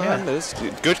halftime. Yeah. It's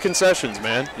good concessions,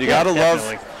 man. You gotta love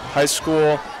high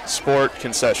school sport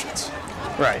concessions.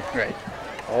 Right.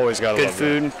 Always gotta love good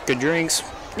food, good drinks.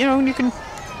 You can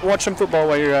watch some football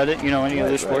while you're at it. Any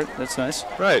other sport. That's nice.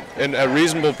 Right, and at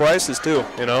reasonable prices too.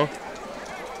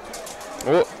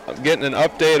 Well, I'm getting an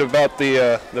update about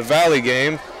the Valley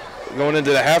game. Going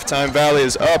into the halftime, Valley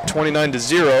is up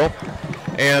 29-0.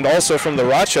 And also from the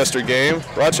Rochester game,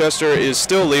 Rochester is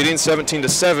still leading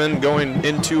 17-7 going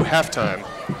into halftime.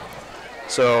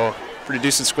 So pretty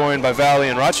decent scoring by Valley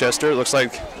and Rochester. It looks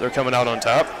like they're coming out on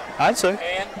top. I'd say.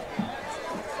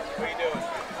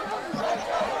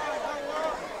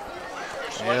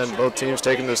 And both teams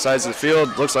taking to the sides of the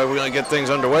field. Looks like we're going to get things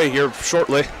underway here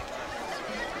shortly.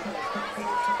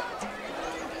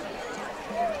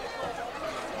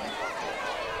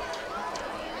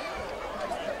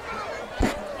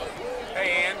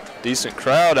 Decent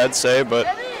crowd, I'd say, but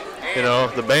you know,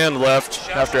 the band left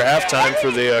after halftime for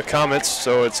the Comets,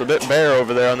 so it's a bit bare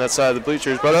over there on that side of the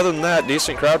bleachers. But other than that,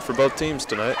 decent crowd for both teams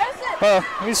tonight. Well,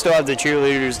 we still have the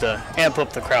cheerleaders to amp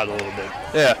up the crowd a little bit.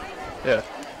 Yeah, yeah.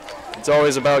 It's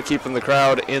always about keeping the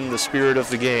crowd in the spirit of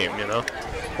the game, you know?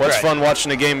 What's fun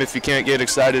watching a game if you can't get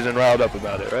excited and riled up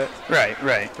about it, right?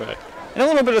 Right. And a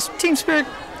little bit of team spirit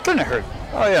couldn't hurt.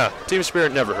 Oh, yeah. Team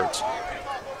spirit never hurts.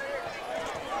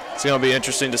 It's going to be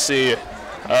interesting to see.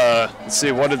 Let's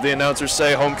see, what did the announcers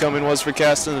say homecoming was for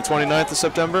Caston the 29th of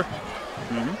September?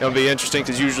 It'll be interesting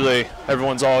because usually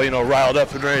everyone's all, you know, riled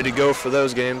up and ready to go for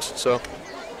those games. So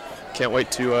can't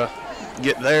wait to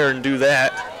get there and do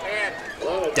that.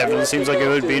 Definitely seems like it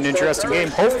would be an interesting game.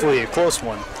 Hopefully a close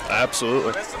one.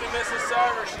 Absolutely.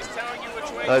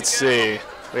 Let's see.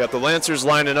 We got the Lancers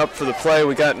lining up for the play.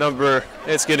 We got number,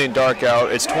 it's getting dark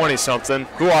out. It's 20-something.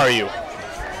 Who are you?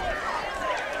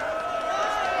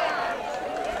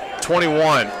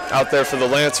 21 out there for the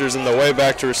Lancers in the way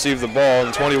back to receive the ball.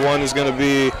 And 21 is going to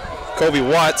be Kobe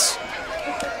Watts.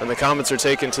 And the Comets are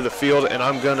taken to the field, and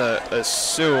I'm going to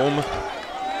assume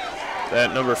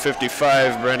that number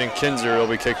 55, Brandon Kinzer, will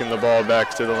be kicking the ball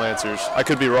back to the Lancers. I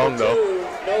could be wrong, though.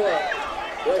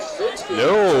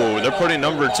 No, they're putting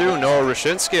number 2, Noah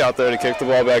Rashinsky, out there to kick the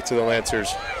ball back to the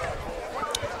Lancers.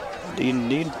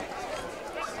 Indeed.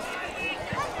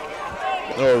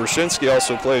 Noah Rashinsky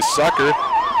also plays soccer,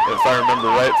 if I remember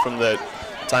right from the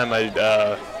time I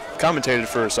commentated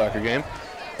for a soccer game.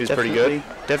 He's pretty good.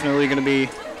 Definitely going to be,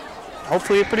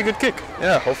 hopefully, a pretty good kick.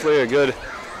 Yeah, hopefully a good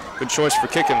choice for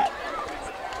kicking.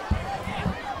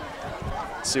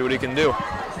 See what he can do.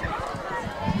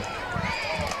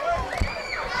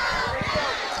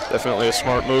 Definitely a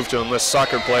smart move to enlist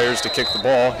soccer players to kick the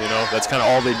ball. You know, that's kind of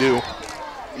all they do.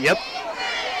 Yep.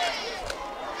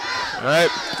 All right,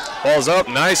 ball's up.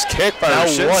 Nice kick by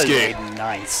Rashinsky. That was a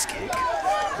nice kick.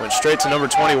 Went straight to number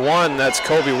 21. That's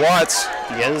Kobe Watts.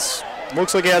 Yes.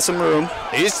 Looks like he has some room.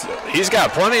 He's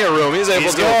got plenty of room. He's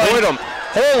able to avoid him.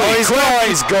 Holy crap,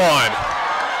 he's gone.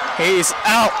 He's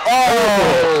out.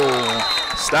 Oh!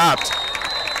 Stopped.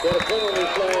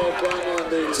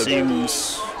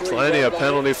 Seems plenty of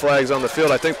penalty flags on the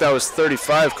field. I think that was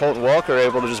 35. Colton Walker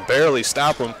able to just barely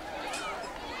stop him.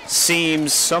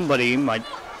 Seems somebody might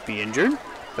be injured.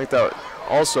 I think that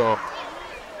also.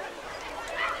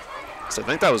 So I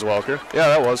think that was Walker. Yeah,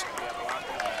 that was.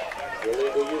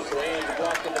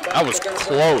 That was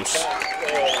close.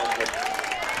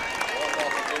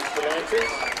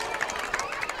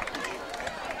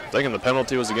 Thinking the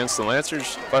penalty was against the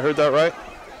Lancers, if I heard that right.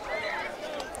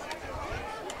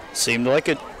 Seemed like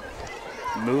it.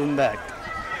 Moving back.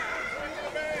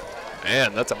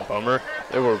 Man, that's a bummer.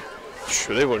 They were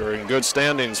in good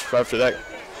standings after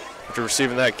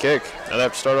receiving that kick. Now they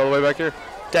have to start all the way back here.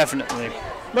 Definitely.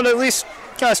 But at least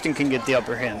Caston can get the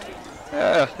upper hand.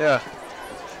 Yeah.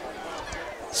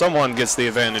 Someone gets the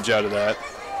advantage out of that.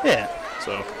 Yeah.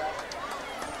 So.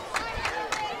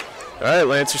 All right,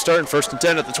 Lancers starting 1st and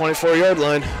 10 at the 24-yard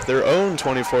line. Their own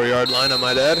 24-yard line, I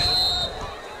might add.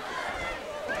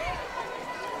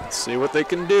 Let's see what they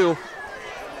can do.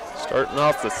 Starting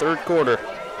off the 3rd quarter.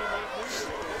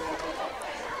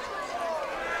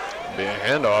 Be a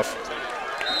handoff.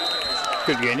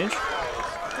 Good gainage.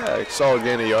 Yeah, solid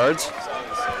gain of yards.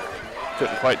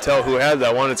 Couldn't quite tell who had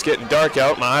that one. It's getting dark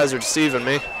out. My eyes are deceiving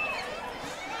me.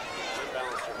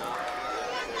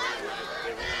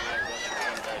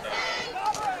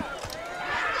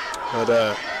 But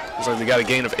looks like they got a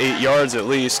gain of 8 yards at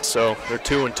least, so they're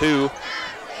 2 and 2.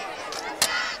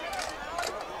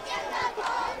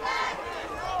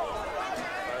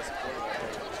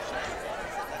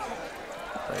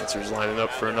 Lancers lining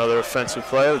up for another offensive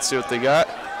play. Let's see what they got.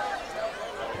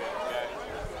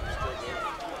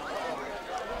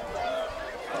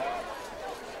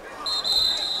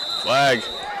 Flag.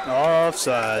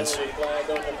 Offsides.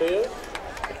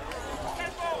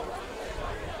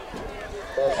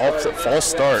 False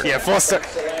start. Yeah, false start.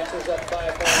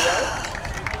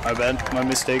 My bad. My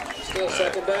mistake.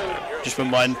 Just when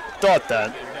mine thought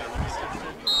that.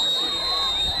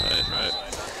 Right.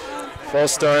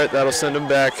 False start. That'll send them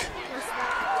back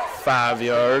 5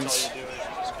 yards.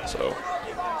 So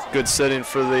good setting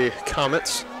for the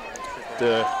Comets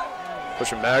to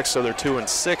push them back. So they're 2 and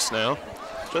 6 now.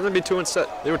 Shouldn't they be 2 and 7?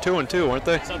 They were 2 and 2, weren't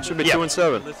they? Should be 2 and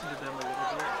 7.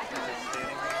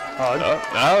 Oh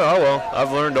well,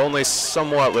 I've learned to only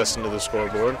somewhat listen to the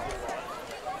scoreboard.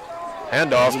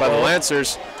 Handoff by the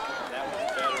Lancers.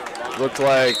 Looked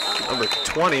like number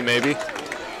 20 maybe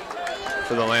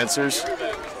for the Lancers.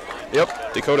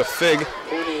 Yep, Dakota Fig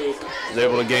is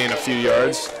able to gain a few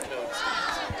yards.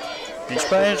 Inch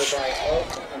by inch.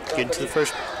 Get to the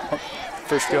first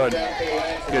yard.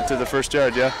 Get to the first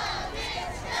yard, yeah.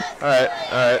 All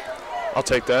right. I'll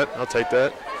take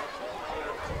that.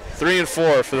 3 and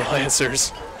 4 for the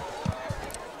Lancers.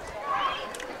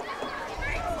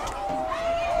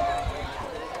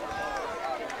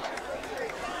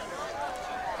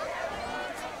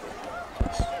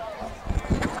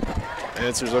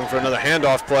 Lancers looking for another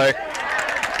handoff play.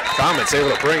 Comet's able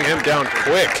to bring him down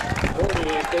quick.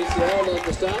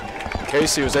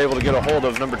 Casey was able to get a hold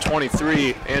of number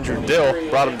 23, Andrew Dill,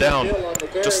 brought him down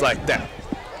just like that.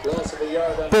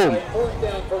 Boom.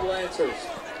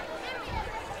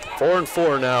 4 and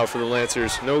 4 now for the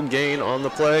Lancers. No gain on the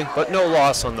play, but no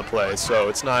loss on the play, so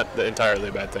it's not the entirely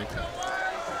a bad thing.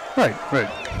 Right.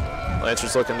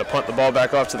 Lancers looking to punt the ball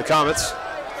back off to the Comets.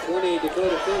 20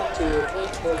 Dakota Fig to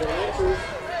punt for the Lancers.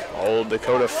 Old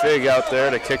Dakota Fig out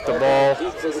there to kick the ball.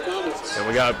 And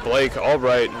we got Blake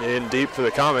Albright in deep for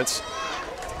the Comets.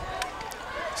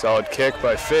 Solid kick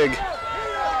by Fig.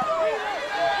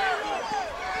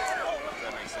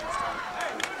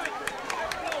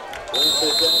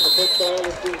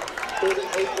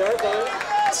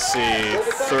 Let's see,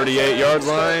 38-yard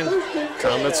line.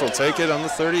 Comets will take it on the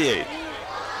 38.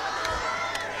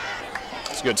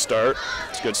 It's a good start.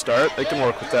 They can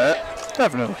work with that.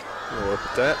 Definitely. We'll work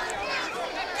with that.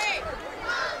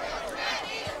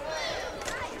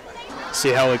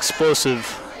 See how explosive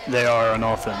they are on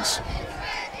offense.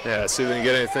 Yeah, see if they can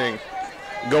get anything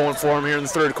going for them here in the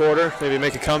third quarter. Maybe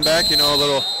make a comeback. You know, a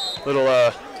little.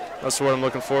 That's the word I'm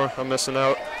looking for. I'm missing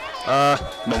out.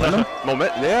 Momentum?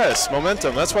 Yes,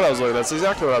 momentum. That's what I was looking. That's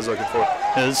exactly what I was looking for.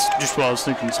 That's just what I was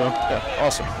thinking. So. Yeah.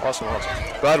 Awesome.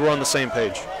 Glad we're on the same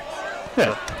page.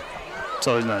 Yeah. It's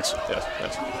always nice. Yes.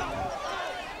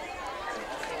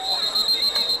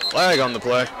 Flag on the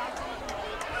play.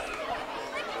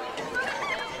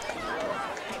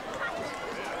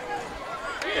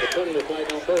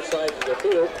 Flag on both sides of the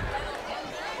field.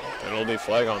 Penalty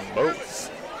flag on both.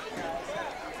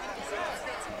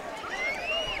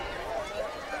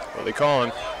 What are they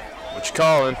calling? What you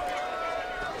calling?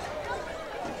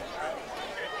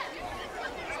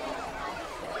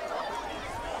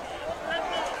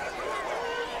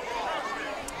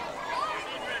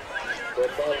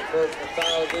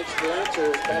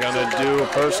 They're gonna do a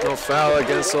personal foul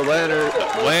against the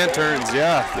Lanterns.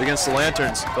 Yeah, against the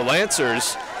Lanterns. The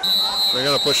Lancers, they're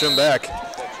gonna push him back.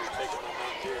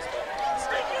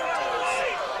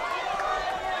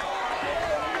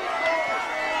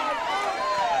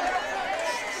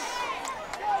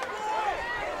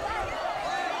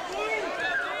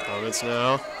 Comets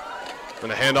now.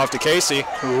 Gonna hand off to Casey.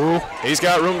 Ooh. He's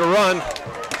got room to run.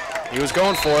 He was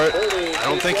going for it. I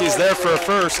don't think he's there for a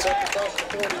first.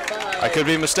 I could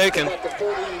be mistaken.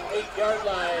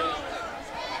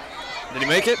 Did he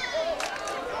make it?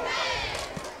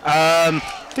 I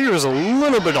think it was a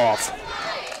little bit off.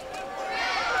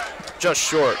 Just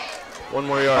short. 1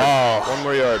 more yard. Oh. 1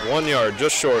 more yard. 1 yard.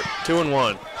 Just short. 2 and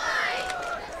 1.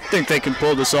 I think they can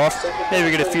pull this off.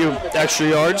 Maybe get a few extra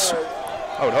yards.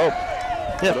 I would hope.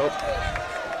 Yeah.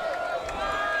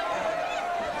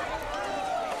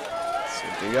 See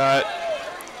what they got.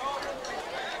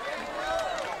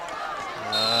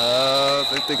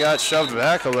 I think they got shoved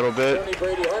back a little bit.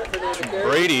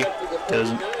 Brady.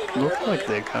 Doesn't look like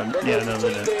they got. Yeah, no,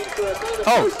 they didn't.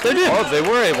 Oh, they did. Oh, they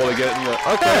were able to get in the.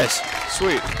 Okay. Nice.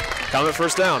 Sweet. Comet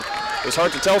first down. It was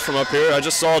hard to tell from up here. I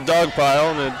just saw a dog pile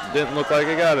and it didn't look like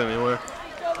it got anywhere.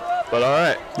 But all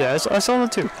right. Yeah, I saw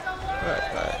it too. All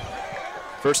right.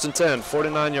 First and 10,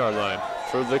 49-yard line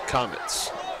for the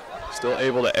Comets. Still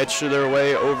able to etch their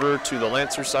way over to the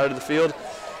Lancer side of the field,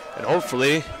 and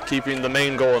hopefully, keeping the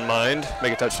main goal in mind,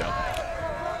 make a touchdown.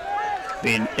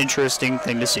 Be an interesting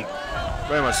thing to see.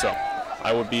 Very much so.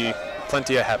 I would be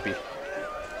plenty of happy.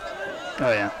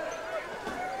 Oh, yeah.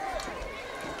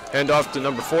 Hand off to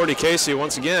number 40, Casey,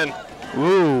 once again.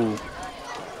 Ooh.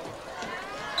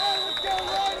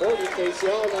 Casey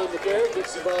all on the carry,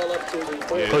 gets the ball up to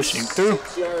the pushing through.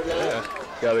 Yeah,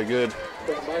 got a good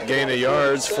gain of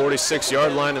yards,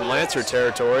 46-yard line in Lancer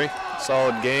territory.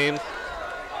 Solid gain.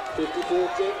 54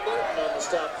 Jake Martin on the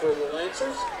stop for the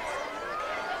Lancers.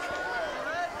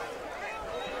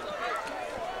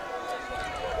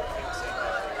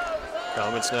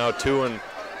 Comets now 2 and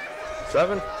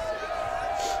 7.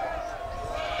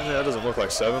 Yeah, that doesn't look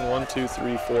like 7. 1, 2,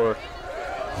 3, 4.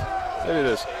 Maybe it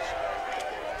is.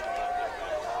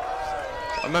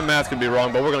 My math could be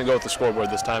wrong, but we're going to go with the scoreboard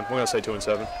this time. We're going to say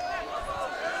 2-7.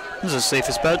 This is the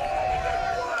safest bet.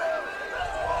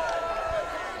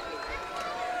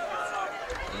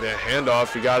 The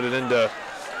handoff, he got it into,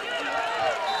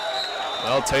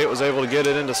 well, Tate was able to get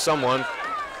it into someone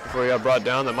before he got brought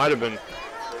down. That might have been.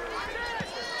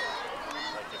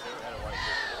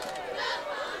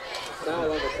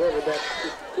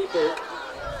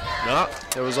 No,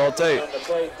 it was all Tate.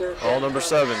 All number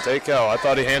 7, Tate Cowell. I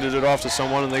thought he handed it off to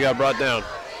someone and they got brought down.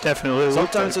 Definitely.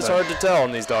 Sometimes it's hard to tell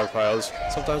in these dog piles.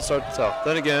 Sometimes it's hard to tell.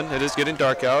 Then again, it is getting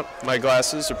dark out. My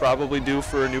glasses are probably due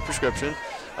for a new prescription.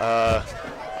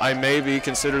 I may be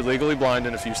considered legally blind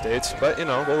in a few states, but you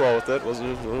know, we'll roll with it.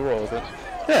 We'll roll with it.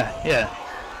 Yeah.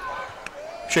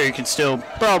 Sure, you can still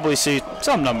probably see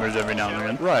some numbers every now and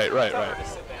again. Right.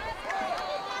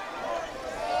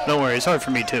 Don't worry, it's hard for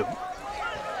me too.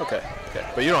 Okay.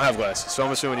 But you don't have glasses, so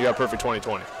I'm assuming you got perfect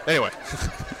 20/20. Anyway.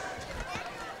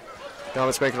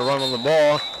 Comet's making a run on the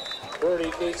ball.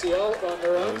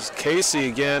 It was Casey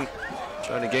again,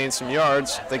 trying to gain some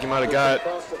yards. I think he might have got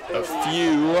a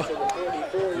few.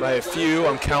 By a few,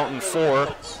 I'm counting 4.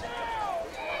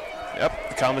 Yep,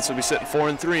 the Comets will be sitting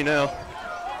 4-3 now.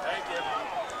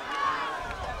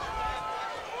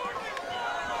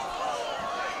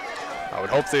 I would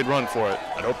hope they'd run for it.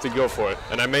 I'd hope they'd go for it.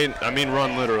 And I mean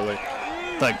run literally.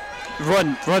 Like,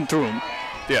 run through them.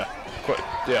 Yeah,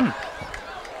 yeah.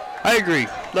 I agree.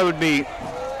 That would be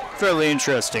fairly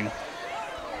interesting.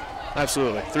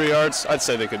 Absolutely. 3 yards, I'd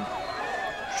say they could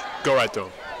go right through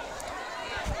them.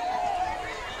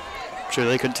 Sure,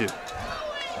 they could too.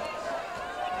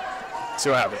 See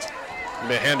what happens.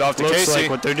 They hand off to Looks Casey. like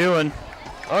what they're doing.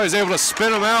 Oh, he's able to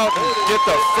spin him out and get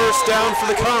the first down for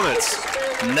the Comets.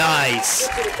 Nice.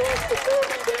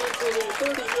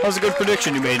 That was a good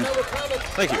prediction you made.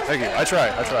 Thank you. I try.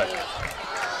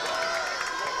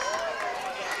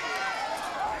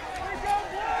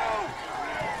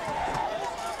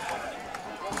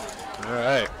 All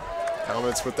right.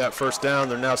 Comets with that first down.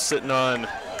 They're now sitting on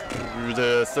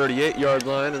the 38-yard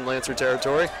line in Lancer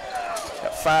territory.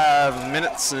 Got 5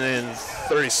 minutes and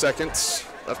 30 seconds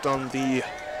left on the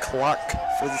clock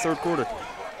for the third quarter.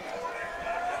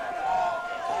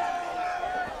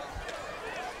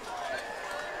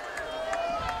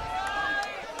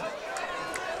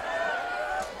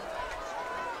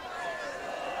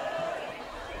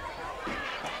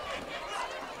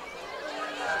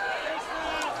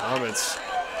 Comets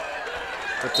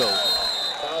with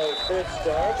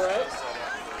the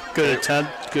Good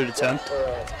attempt.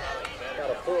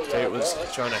 Tate was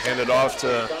trying to hand it off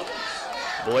to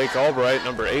Blake Albright,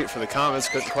 number 8 for the Comets.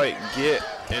 Couldn't quite get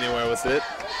anywhere with it.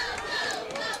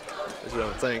 I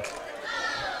don't think.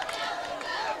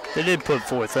 They did put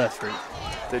forth effort.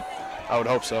 I would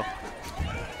hope so.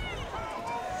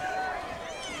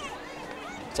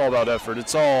 It's all about effort.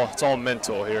 It's all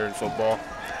mental here in football.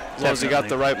 As long as you got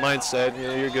the right mindset,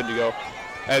 you're good to go.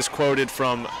 As quoted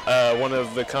from one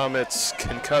of the Comets'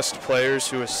 concussed players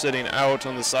who is sitting out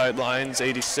on the sidelines,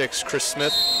 86, Chris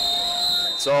Smith.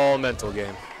 It's all a mental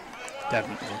game.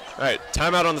 Definitely. All right,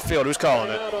 timeout on the field. Who's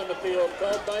calling it?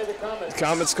 The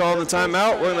Comets calling the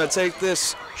timeout. We're going to take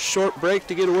this short break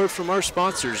to get a word from our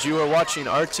sponsors. You are watching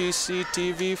RTC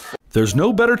TV. There's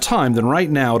no better time than right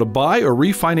now to buy or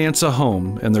refinance a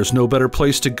home, and there's no better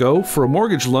place to go for a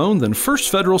mortgage loan than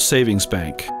First Federal Savings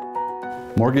Bank.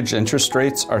 Mortgage interest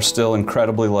rates are still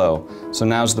incredibly low, so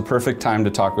now's the perfect time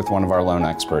to talk with one of our loan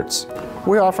experts.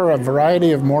 We offer a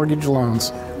variety of mortgage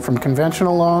loans, from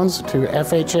conventional loans to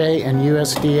FHA and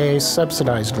USDA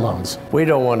subsidized loans. We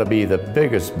don't want to be the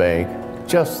biggest bank,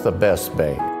 just the best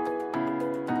bank.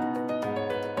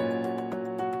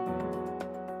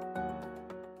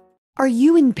 Are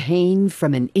you in pain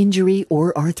from an injury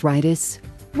or arthritis?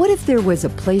 What if there was a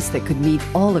place that could meet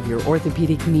all of your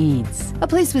orthopedic needs? A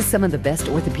place with some of the best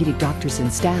orthopedic doctors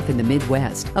and staff in the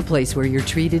Midwest. A place where you're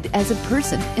treated as a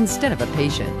person instead of a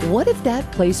patient. What if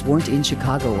that place weren't in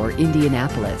Chicago or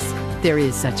Indianapolis? There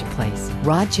is such a place.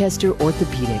 Rochester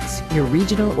Orthopedics, your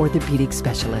regional orthopedic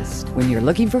specialist. When you're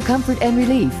looking for comfort and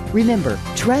relief, remember,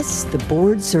 trust the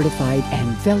board-certified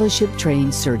and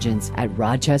fellowship-trained surgeons at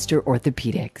Rochester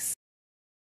Orthopedics.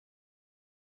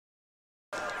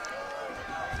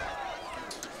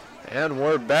 And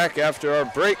we're back after our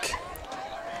break.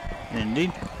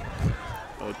 Indeed.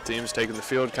 Both teams taking the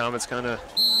field. Comets kind of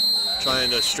trying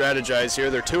to strategize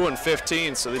here. They're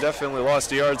 2-15, so they definitely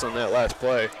lost yards on that last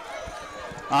play.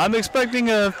 I'm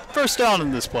expecting a first down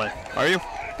in this play. Are you?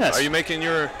 Yes. Are you making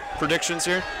your predictions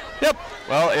here? Yep.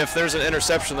 Well, if there's an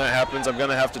interception that happens, I'm going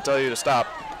to have to tell you to stop.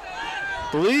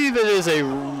 Believe it is a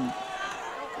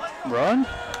run.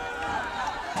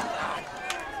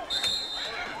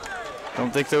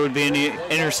 Don't think there would be any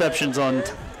interceptions on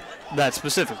that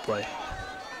specific play.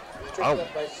 I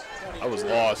was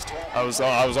lost. I was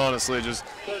honestly just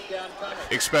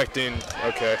expecting,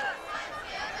 okay.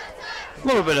 A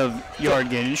little bit of yard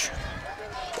gainage.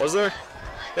 Was there?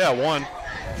 Yeah, 1.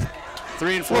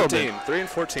 3 and 14. 3 and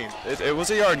 14. It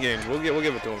was a yard gain. We'll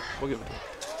give it to him. We'll give it to him.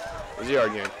 It was a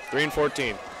yard gain. 3 and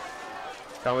 14.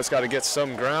 Comets got to get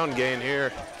some ground gain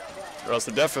here, or else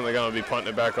they're definitely going to be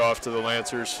punting it back off to the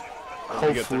Lancers.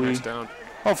 To get their next down.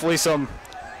 Hopefully some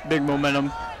big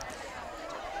momentum.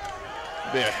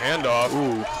 Be a handoff.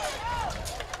 Ooh.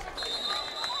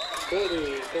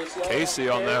 Casey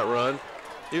on that run.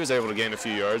 He was able to gain a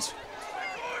few yards.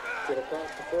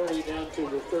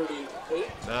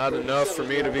 Not enough for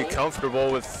me to be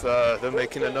comfortable with them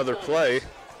making another play.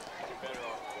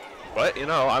 But, you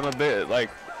know, I'm a bit, like,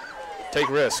 take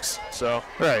risks. So,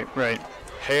 right.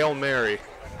 Hail Mary.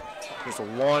 Just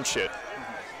launch it.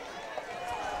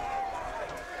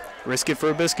 Risk it for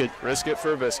a biscuit. Risk it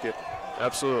for a biscuit.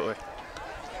 Absolutely.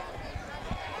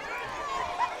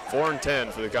 4 and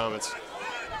 10 for the Comets.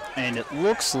 And it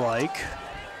looks like...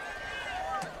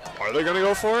 Are they going to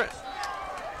go for it?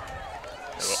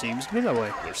 Seems to be that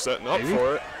way. They're setting up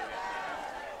for it.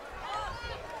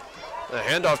 The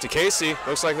handoff to Casey.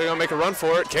 Looks like they're going to make a run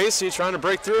for it. Casey trying to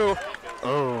break through.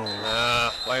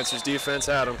 Oh. Lancers defense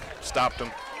had him. Stopped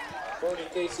him.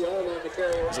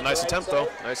 It was a nice attempt, though.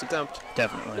 Nice attempt.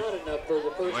 Definitely.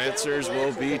 Lancers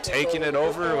will be taking it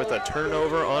over with a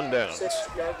turnover on downs.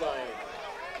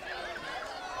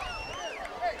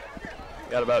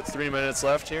 Got about 3 minutes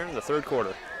left here in the third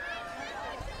quarter.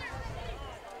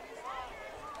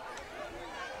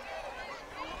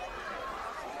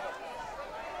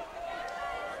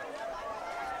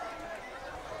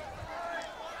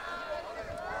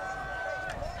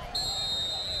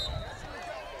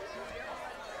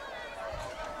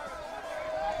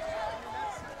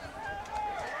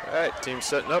 All right, team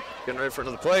setting up, getting ready for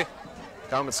another play.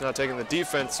 Comets now taking the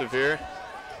defensive here.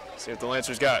 See what the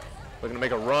Lancers got. Looking to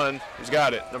make a run. Who's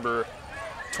got it? Number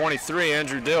 23,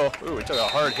 Andrew Dill. Ooh, he took a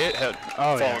hard hit,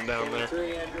 falling down there.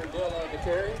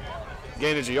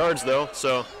 Gainage of yards, though,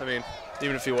 so, I mean,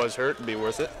 even if he was hurt, it'd be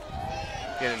worth it.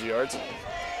 Gainage of yards.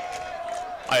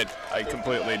 I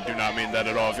completely do not mean that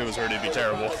at all. If he was hurt, it'd be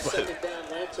terrible. But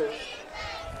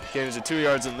gainage of 2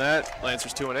 yards in that.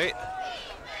 Lancers 2 and 8.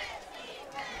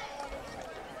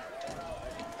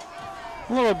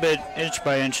 A little bit inch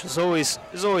by inch is always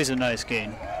a nice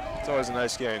gain. It's always a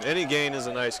nice gain. Any gain is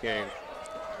a nice gain.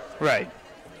 Right.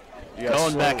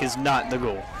 Going back is not the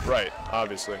goal. Right,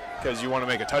 obviously, because you want to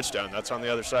make a touchdown. That's on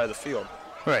the other side of the field.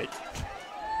 Right.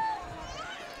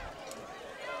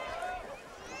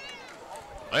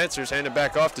 Lancers hand it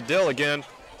back off to Dill again.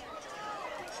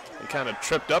 He kind of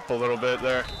tripped up a little bit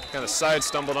there. Kind of side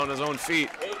stumbled on his own feet.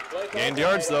 Gained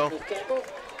yards, though.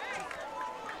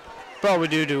 Probably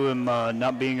due to him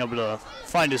not being able to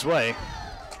find his way.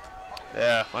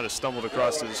 Yeah, might have stumbled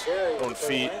across his own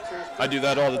feet. I do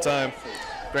that all the time.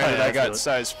 Granted, I got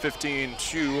size 15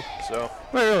 shoe, so.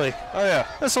 Wait, really? Oh, yeah.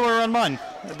 That's the way I run mine.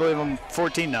 I believe I'm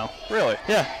 14 now. Really?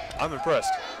 Yeah. I'm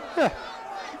impressed. Yeah.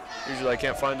 Usually I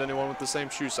can't find anyone with the same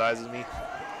shoe size as me.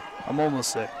 I'm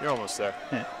almost there. You're almost there.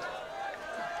 Yeah.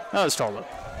 That was tall, though.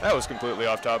 That was completely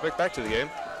off topic. Back to the game.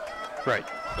 Right.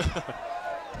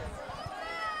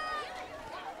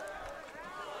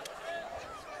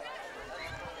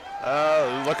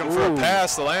 Looking for a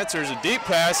pass. The Lancers, a deep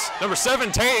pass. Number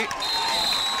 7, Tate,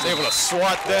 is able to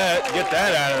swat that, get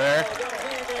that out of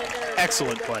there.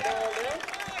 Excellent play.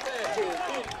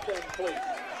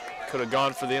 Could have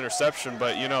gone for the interception,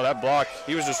 but, you know, that block,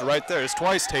 he was just right there. It's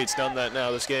twice Tate's done that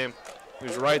now this game. He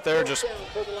was right there, just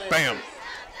bam,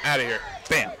 out of here.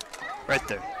 Bam, right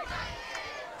there.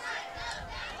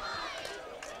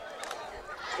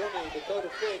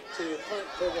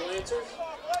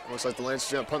 Looks like the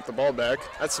Lancers are going to punt the ball back.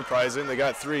 That's surprising. They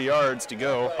got 3 yards to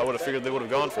go. I would have figured they would have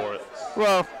gone for it.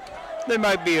 Well, they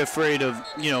might be afraid of,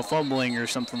 you know, fumbling or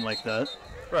something like that.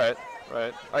 Right,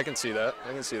 right. I can see that.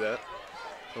 I can see that.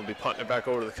 We'll be punting it back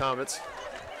over to the Comets.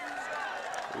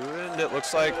 And it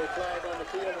looks like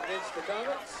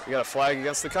we got a flag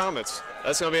against the Comets.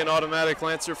 That's going to be an automatic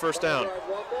Lancer first down.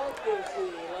 Oh.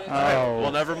 All right,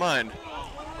 well, never mind.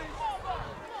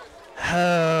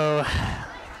 Oh.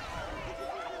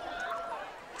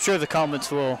 Sure, the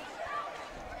Comets will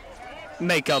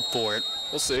make up for it.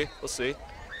 We'll see. We'll see.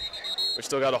 We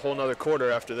still got a whole nother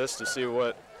quarter after this to see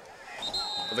what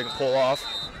they can pull off.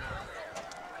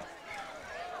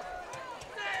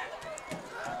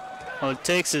 All it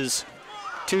takes is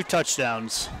 2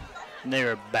 touchdowns, and they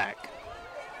are back.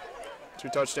 2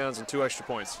 touchdowns and 2 extra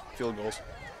points, field goals.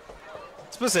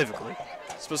 Specifically.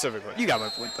 Specifically. You got my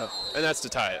point, though. And that's to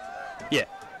tie it. Yeah.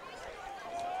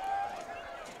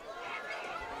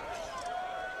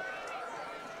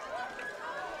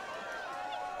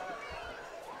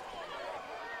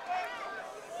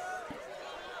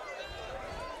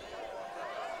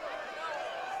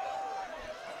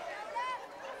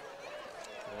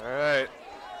 All right.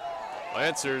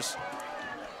 Lancers.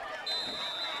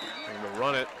 I'm going to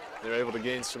run it. They're able to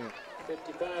gain some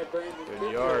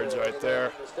good yards right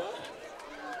there.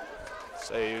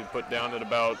 Say you put down at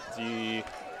about the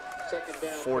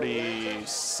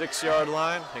 46-yard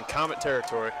line in Comet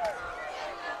territory.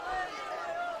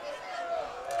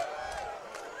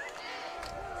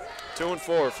 Two and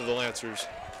 4 for the Lancers.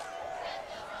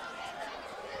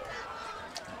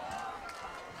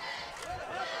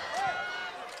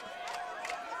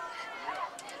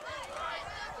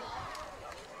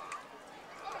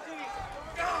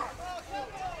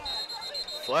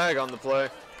 Flag on the play.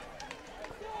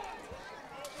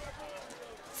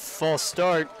 False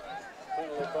start.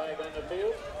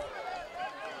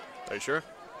 Are you sure?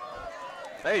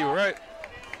 Hey, you were right.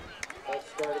 False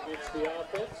start against the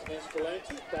offense. Against the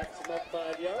Lancers. Backs them up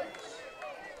 5 yards.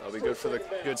 That'll be good for the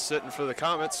good sitting for the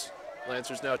Comets.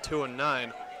 Lancers now 2 and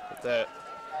 9 with that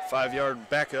 5-yard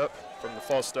backup from the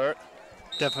false start.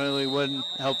 Definitely wouldn't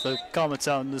help the Comets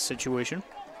out in this situation.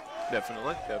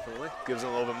 Definitely. Gives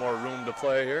them a little bit more room to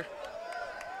play here.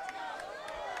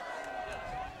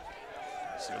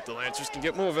 See if the Lancers can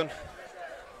get moving.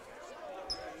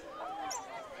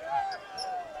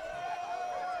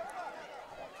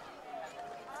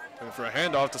 Looking for a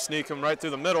handoff to sneak him right through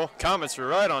the middle. Comets are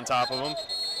right on top of him.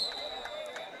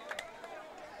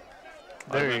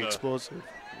 Very explosive.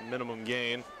 Minimum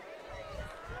gain.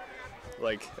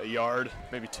 Like a yard,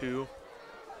 maybe 2.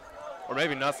 Or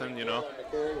maybe nothing, you know.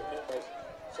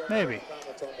 Maybe.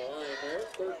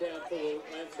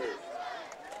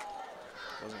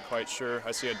 Wasn't quite sure.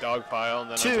 I see a dog pile,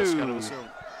 and then I just kind of assume.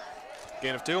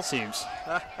 Gain of 2? Seems.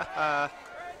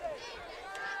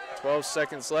 12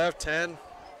 seconds left, 10.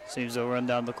 Seems to run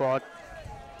down the clock.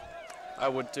 I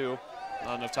would too.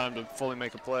 Not enough time to fully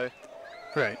make a play.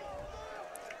 Right.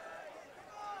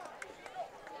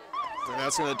 And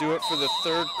that's going to do it for the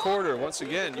third quarter. Once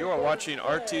again, you are watching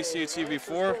RTC TV4.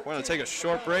 We're going to take a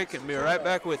short break and be right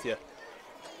back with you.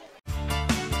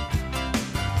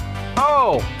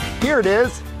 Oh, here it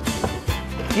is.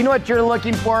 You know what you're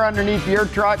looking for underneath your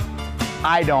truck?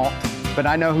 I don't, but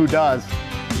I know who does.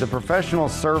 The professional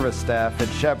service staff at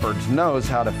Shepherd's knows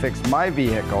how to fix my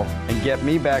vehicle and get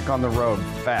me back on the road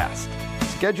fast.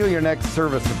 Schedule your next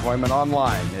service appointment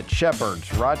online at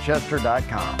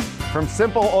shepherdsrochester.com. From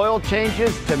simple oil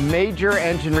changes to major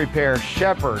engine repair,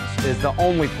 Shepherd's is the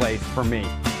only place for me.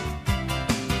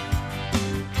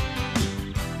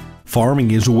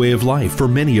 Farming is a way of life for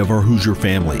many of our Hoosier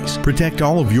families. Protect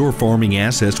all of your farming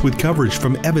assets with coverage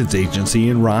from Evans Agency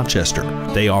in Rochester.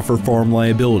 They offer farm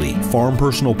liability, farm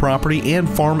personal property, and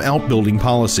farm outbuilding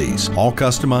policies, all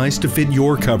customized to fit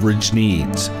your coverage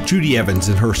needs. Judy Evans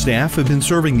and her staff have been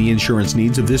serving the insurance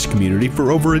needs of this community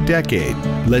for over a decade.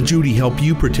 Let Judy help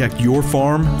you protect your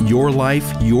farm, your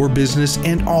life, your business,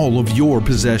 and all of your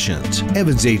possessions.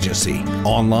 Evans Agency,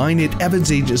 online at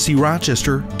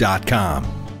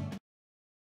evansagencyrochester.com.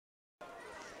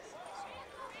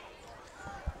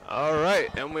 All right,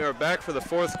 and we are back for the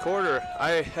fourth quarter.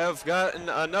 I have gotten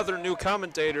another new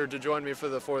commentator to join me for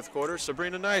the fourth quarter.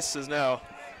 Sabrina Nice is now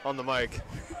on the mic.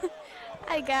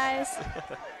 Hi, guys.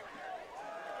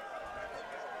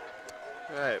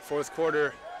 All right, fourth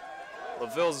quarter.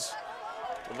 LaVille's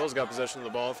got possession of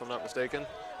the ball, if I'm not mistaken.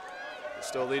 They're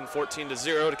still leading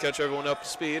 14-0 to catch everyone up to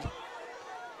speed.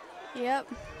 Yep.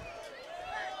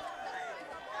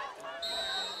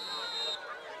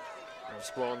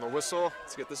 Just blowing the whistle.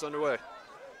 Let's get this underway.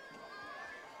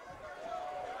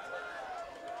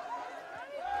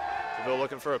 LaVille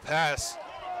looking for a pass.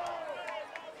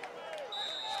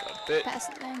 Just got a Pass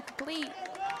it incomplete.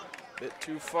 bit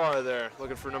too far there.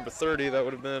 Looking for number 30. That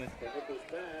would have been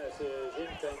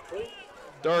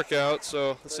dark out,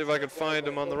 so let's see if I can find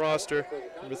him on the roster.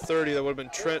 Number 30, that would have been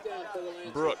Trent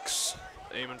Brooks.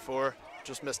 Aiming for,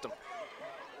 just missed him.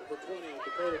 Number 20,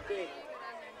 Dakota King,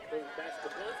 going back to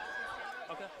punt.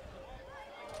 Okay.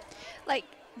 Like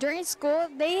during school,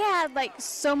 they had like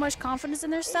so much confidence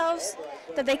in themselves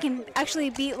that they can actually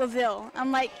beat LaVille.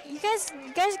 I'm like, you guys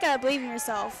gotta believe in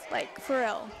yourself, like for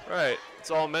real. Right,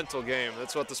 it's all a mental game.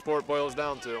 That's what the sport boils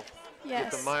down to.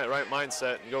 Yes. Get the right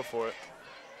mindset and go for it.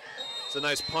 It's a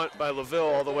nice punt by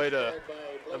LaVille all the way to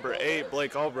number 8,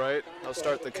 Blake Albright. I'll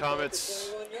start the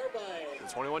Comets at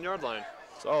the 21-yard line.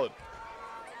 Solid.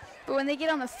 But when they get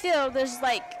on the field, there's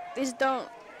like they just don't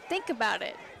think about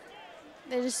it.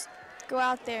 They just go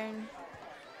out there and,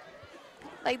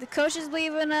 like, the coaches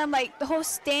believe in them, like the whole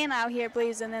stand out here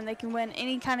believes in them. They can win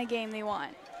any kind of game they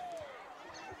want.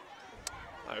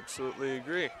 I absolutely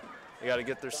agree. They got to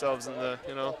get themselves in the,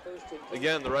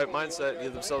 again, the right mindset,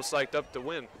 get themselves psyched up to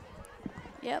win.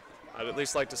 Yep. I'd at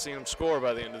least like to see them score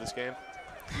by the end of this game.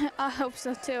 I hope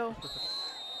so too.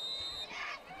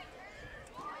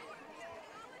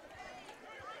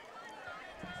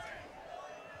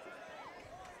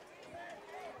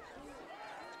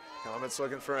 Comet's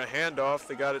looking for a handoff.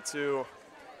 They got it to.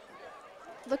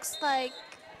 Looks like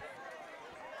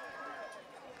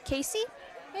Casey,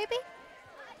 maybe?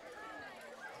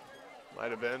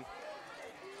 Might have been.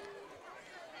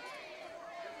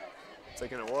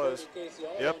 Thinking it was.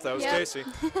 Yep, that was Casey.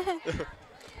 5-yard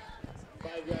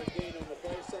gain on the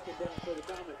play, second down for the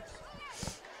Comets.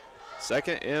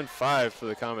 2nd and 5 for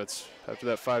the Comets after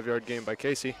that 5-yard gain by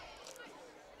Casey.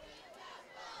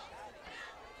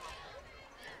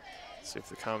 See if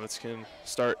the Comets can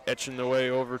start etching their way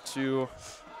over to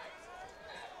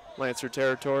Lancer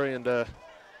territory and get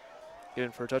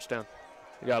in for a touchdown.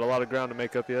 We got a lot of ground to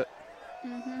make up yet.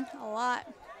 A lot.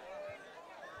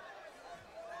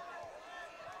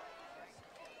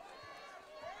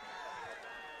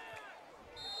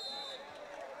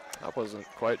 I wasn't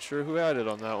quite sure who had it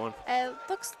on that one. It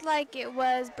looks like it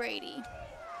was Brady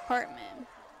Hartman.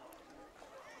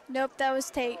 Nope, that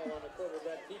was Tate.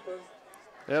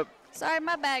 Yep. Sorry,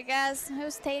 my bad, guys. It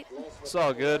was Tate. It's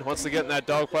all good. Once they get in that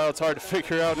dog pile, it's hard to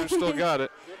figure out who still got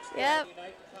it. Yep.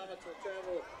 Comets will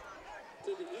travel to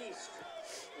the east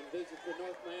and visit the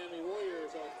North Miami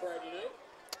Warriors on Friday night.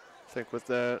 I think with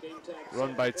that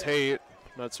run by Tate,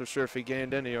 not so sure if he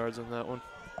gained any yards on that one.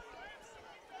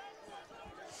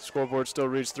 Scoreboard still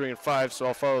reads 3 and 5, so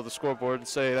I'll follow the scoreboard and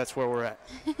say that's where we're at.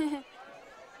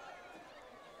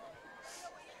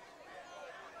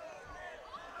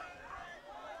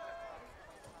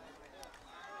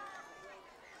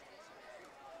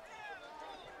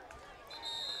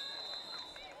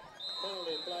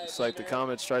 It's like the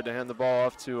Comets tried to hand the ball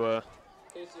off to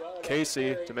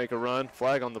Casey to make a run.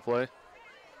 Flag on the play.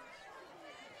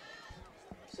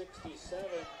 67.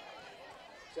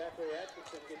 Zachary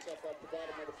Atkinson gets up at the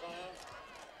bottom of the pile.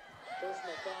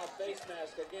 Personal foul, face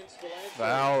mask against the Lancers.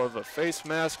 Foul of a face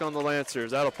mask on the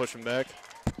Lancers. That'll push him back.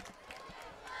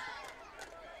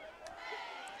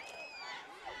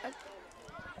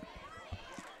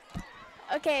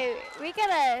 Okay, we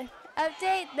gotta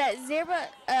update that zebra.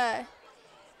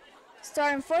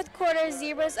 Starting fourth quarter,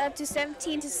 Zebras up to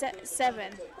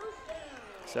 17-7.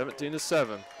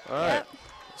 17-7. All right. Yep.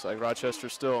 Looks like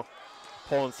Rochester's still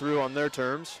pulling through on their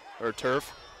terms, or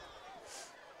turf.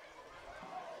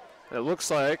 It looks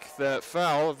like that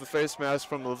foul of the face mask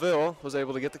from LaVille was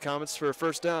able to get the Comets for a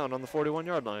first down on the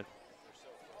 41-yard line.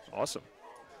 Awesome.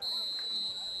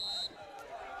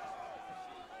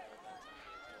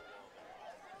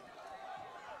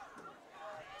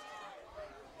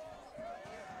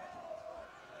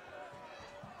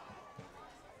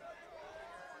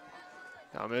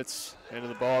 Comets handing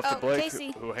the ball off to Blake,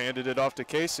 who handed it off to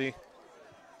Casey.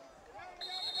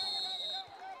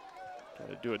 Trying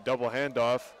to do a double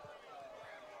handoff.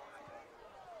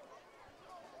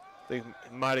 I think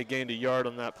he might have gained a yard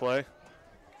on that play.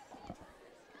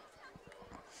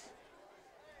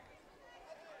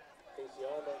 Casey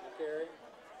all on the carry.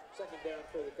 Second down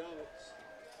for the Comets.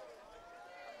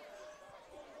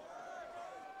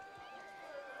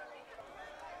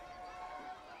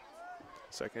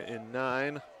 Second and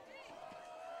 9.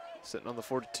 Sitting on the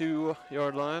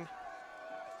 42-yard line.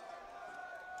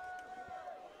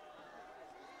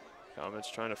 Comets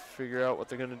trying to figure out what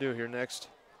they're going to do here next.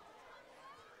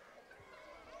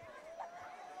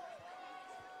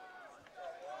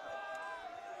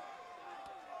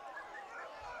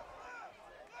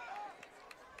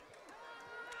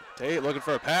 Tate looking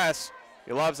for a pass.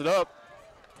 He lobs it up.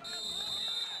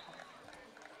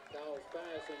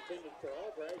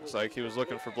 Looks like he was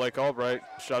looking for Blake Albright.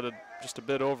 Shot it just a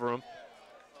bit over him.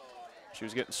 She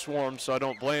was getting swarmed, so I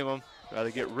don't blame him.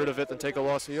 Rather get rid of it than take a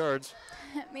loss of yards.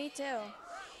 Me too.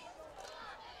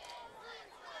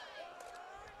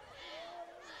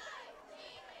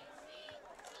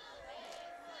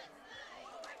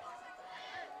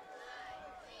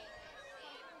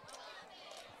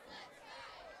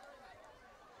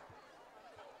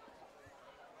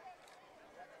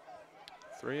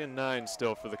 Three and 9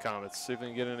 still for the Comets. See if we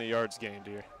can get any yards gained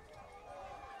here.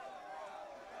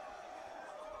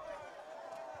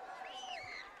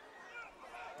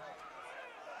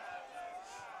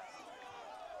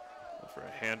 For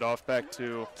a handoff back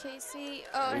to Casey.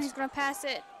 Oh, and he's going to pass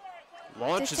it.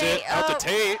 Launches it out to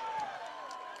Tate.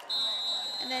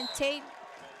 And then Tate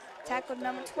tackled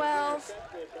number 12.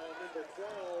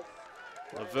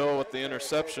 LaVille with the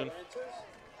interception.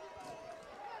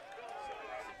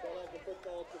 Ball at the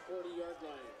football at the 40-yard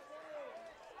line.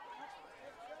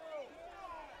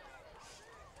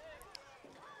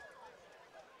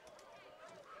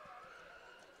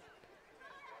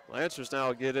 Lancers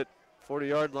now get it,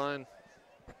 40-yard line,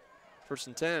 1st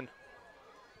and 10.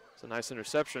 It's a nice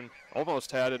interception.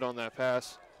 Almost had it on that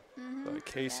pass. By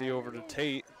Casey over to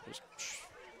Tate.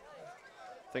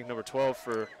 I think number 12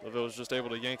 for LaVille was just able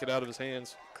to yank it out of his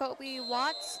hands. Kobe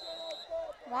Watts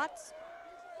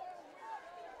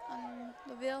on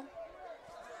LaVille.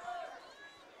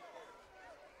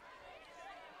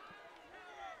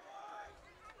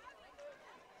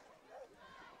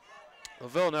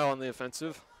 LaVille now on the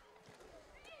offensive.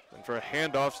 And for a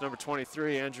handoff to number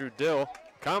 23, Andrew Dill.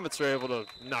 Comets are able to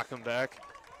knock him back.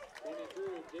 23,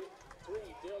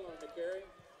 Dill on the carry.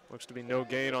 Looks to be no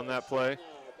gain on that play.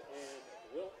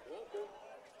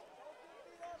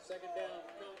 Second down,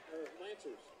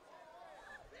 Lancers.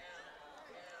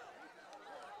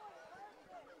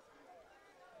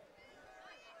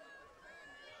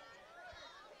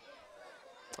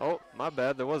 Oh, my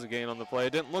bad. There was a gain on the play.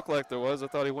 It didn't look like there was. I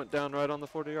thought he went down right on the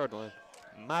 40-yard line.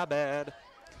 My bad.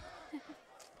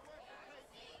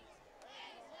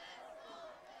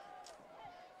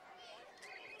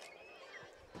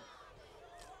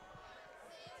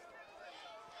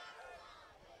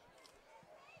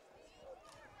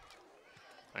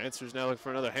 Lancers now looking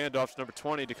for another handoff to number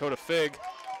 20, Dakota Fig.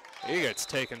 He gets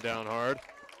taken down hard.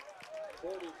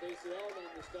 40, Casey Allen on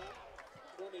the stop.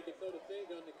 20, Dakota Fig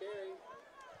on the carry.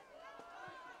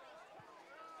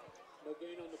 No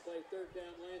gain on the play. 3rd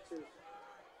down, Lancers.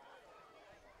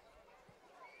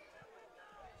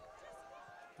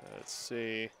 Let's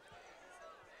see.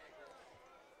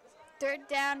 3rd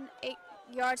down, 8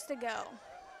 yards to go.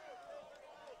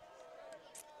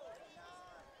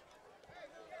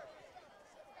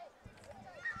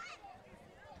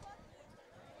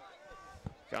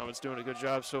 Comet's doing a good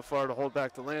job so far to hold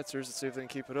back the Lancers. Let's see if they can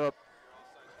keep it up.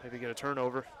 Maybe get a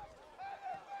turnover.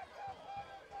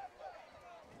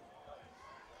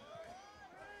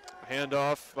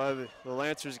 Handoff by the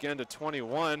Lancers again to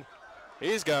 21.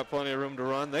 He's got plenty of room to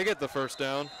run. They get the 1st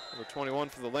down. Number 21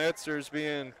 for the Lancers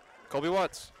being Colby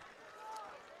Watts.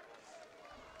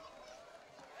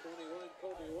 21,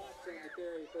 Kobe Watts on the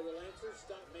carry for the Lancers.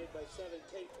 Stop made by 7,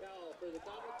 Tate Powell for the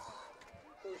Comets.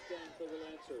 1st down for the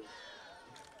Lancers.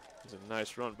 It's a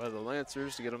nice run by the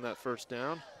Lancers to get them that 1st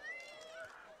down.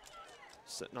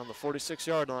 Sitting on the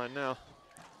 46-yard line now.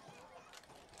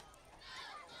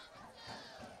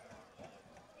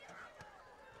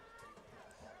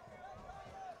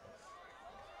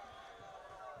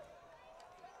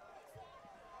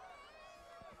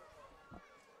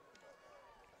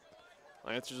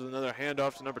 Lancers with another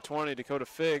handoff to number 20, Dakota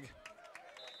Fig.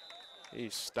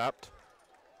 He's stopped.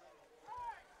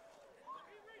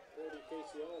 40,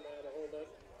 Casey Allen had a hold up.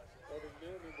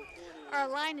 Our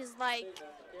line is like,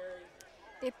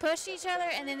 they push each other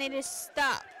and then they just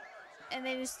stop. And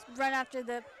they just run after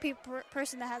the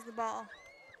person that has the ball.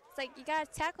 It's like, you gotta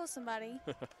tackle somebody.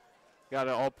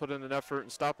 Gotta all put in an effort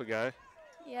and stop a guy.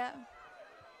 Yeah.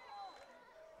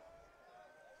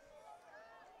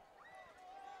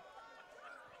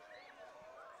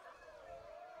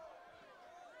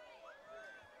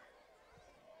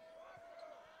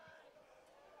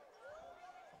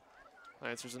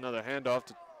 Lancers another handoff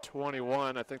to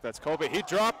 21. I think that's Kobe. He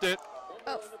dropped it.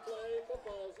 Oh.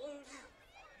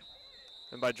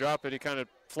 And by drop it, he kind of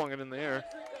flung it in the air.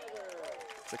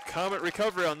 It's a Comet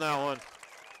recovery on that one.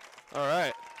 All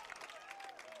right.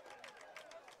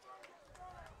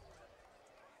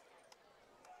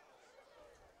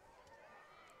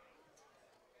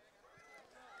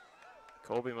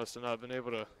 Colby must have not been able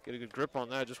to get a good grip on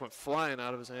that. Just went flying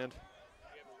out of his hand.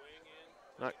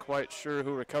 Not quite sure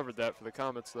who recovered that for the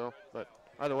Comets, though. But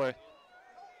either way.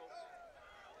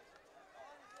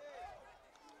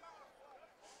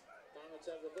 Comets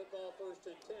have the football, 1st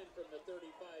and 10 from the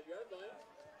 35-yard line.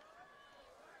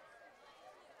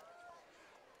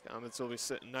 Comets will be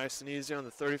sitting nice and easy on the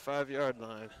 35-yard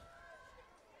line.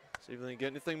 See if they can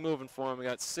get anything moving for them. We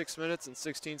got 6 minutes and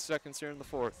 16 seconds here in the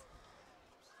 4th.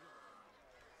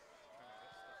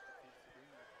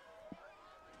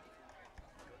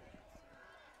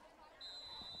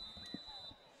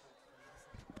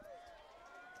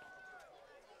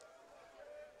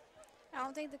 I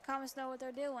don't think the Comets know what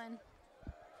they're doing.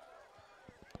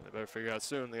 They better figure out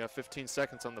soon. They got 15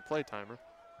 seconds on the play timer.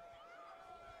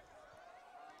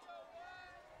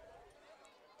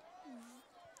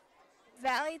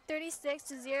 Valley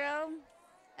 36-0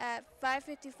 at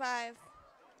 5:55,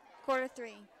 quarter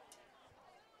 3.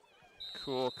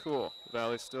 Cool, cool.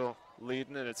 Valley still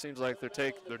leading, and it seems like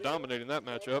they're dominating that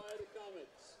matchup.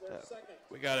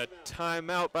 We got a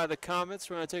timeout by the Comets.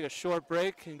 We're going to take a short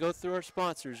break and go through our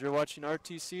sponsors. You're watching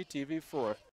RTC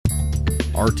TV4.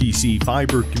 RTC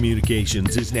Fiber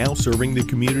Communications is now serving the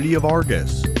community of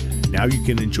Argus. Now you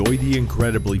can enjoy the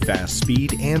incredibly fast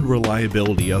speed and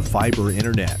reliability of fiber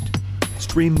internet.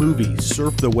 Stream movies,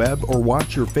 surf the web, or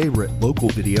watch your favorite local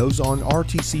videos on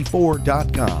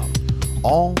rtc4.com.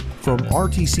 All from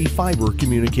RTC Fiber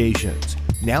Communications,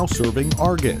 now serving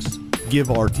Argus. Give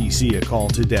RTC a call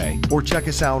today or check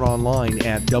us out online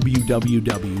at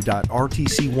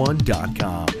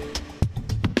www.rtc1.com.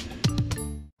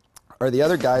 Are the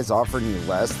other guys offering you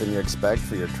less than you expect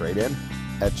for your trade-in?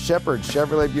 At Shepherd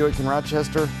Chevrolet Buick in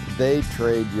Rochester, they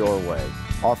trade your way,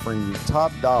 offering you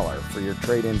top dollar for your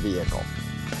trade-in vehicle.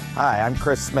 Hi, I'm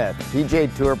Chris Smith,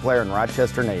 PGA Tour player and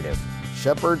Rochester native.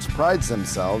 Shepherd's prides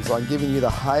themselves on giving you the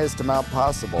highest amount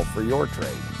possible for your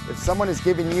trade. If someone is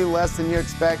giving you less than you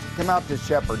expect, come out to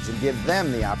Shepherd's and give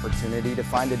them the opportunity to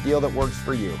find a deal that works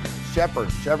for you.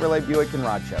 Shepherd's Chevrolet Buick in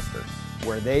Rochester,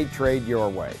 where they trade your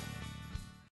way.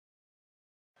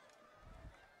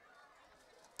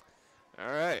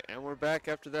 All right, and we're back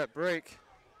after that break.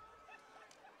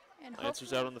 And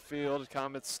Lancers out on the field.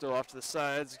 Comets still off to the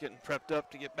sides, getting prepped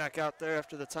up to get back out there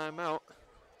after the timeout.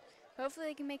 Hopefully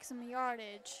they can make some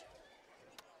yardage.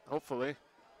 Hopefully.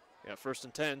 Yeah, 1st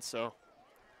and 10, so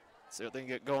see what they can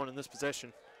get going in this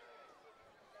possession.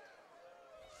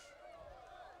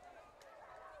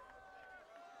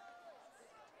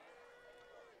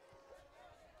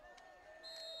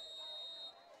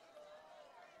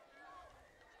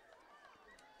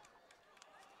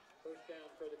 First down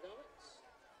for the Comets.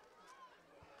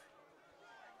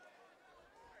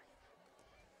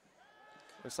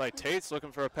 Looks like Tate's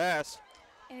looking for a pass.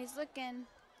 And he's looking.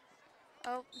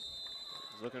 Oh.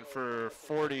 He's looking for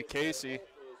 40, Casey.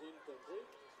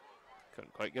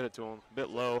 Couldn't quite get it to him. A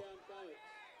bit low.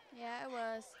 Yeah, it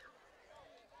was.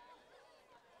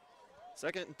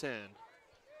 2nd and 10.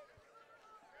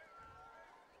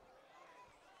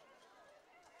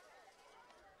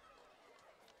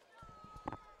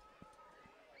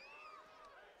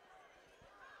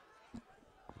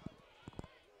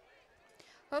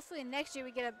 Hopefully next year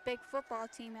we get a big football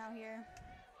team out here.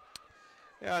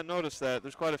 Yeah, I noticed that.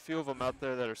 There's quite a few of them out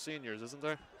there that are seniors, isn't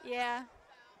there? Yeah.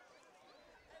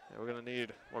 Yeah, we're going to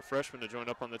need more freshmen to join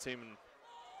up on the team and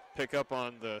pick up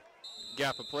on the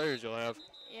gap of players you'll have.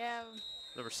 Yeah.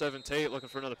 Number 7, Tate, looking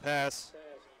for another pass.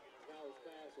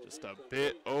 Just a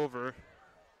bit over.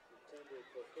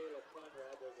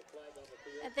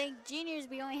 I think juniors,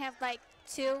 we only have like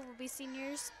 2 will be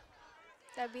seniors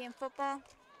that will be in football.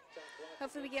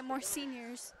 Hopefully we get more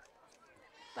seniors,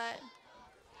 but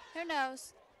who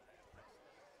knows?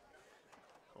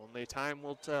 Only time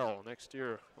will tell. Next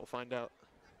year, we'll find out.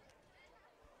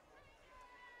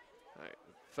 All right,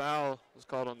 foul was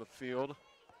called on the field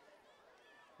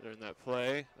during that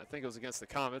play. I think it was against the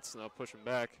Comets, and I'll push them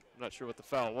back. I'm not sure what the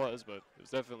foul was, but it was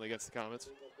definitely against the Comets.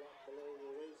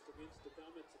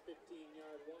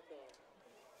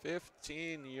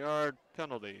 15-yard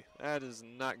penalty. That is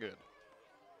not good.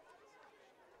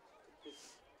 The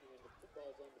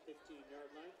ball's on the 15-yard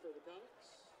line for the Comets.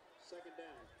 2nd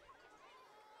down.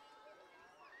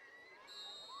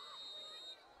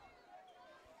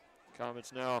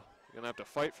 Comets now going to have to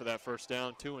fight for that 1st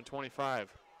down, 2 and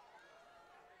 25.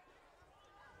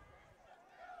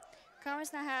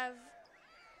 Comets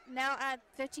now at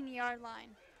 15-yard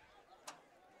line.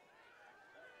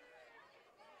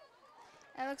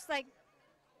 It looks like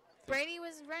Brady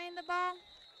was running the ball.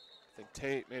 I think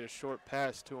Tate made a short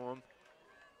pass to him.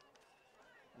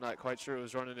 I'm not quite sure who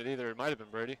was running it either. It might have been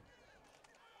Brady.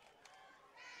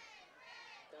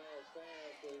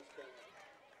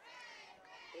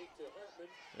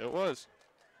 It was.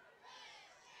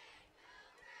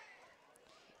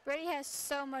 Brady has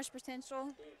so much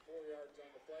potential.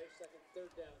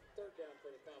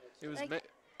 He was I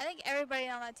think everybody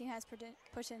on that team has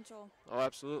potential. Oh,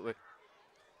 absolutely.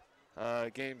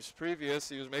 Games previous,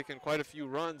 he was making quite a few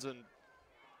runs and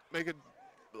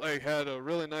had a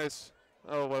really nice.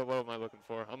 Oh, what am I looking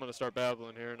for? I'm going to start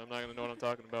babbling here, and I'm not going to know what I'm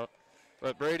talking about.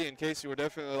 But Brady and Casey were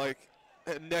definitely like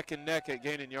neck and neck at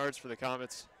gaining yards for the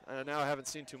Comets. Now I haven't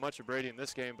seen too much of Brady in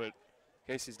this game, but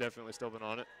Casey's definitely still been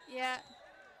on it. Yeah.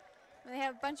 When they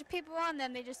have a bunch of people on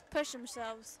them, they just push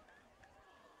themselves.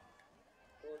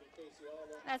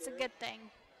 That's a good thing.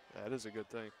 That is a good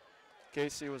thing.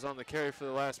 Casey was on the carry for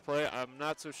the last play. I'm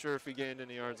not so sure if he gained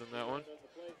any yards on that one.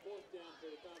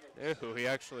 Ew, he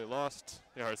actually lost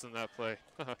yards in that play.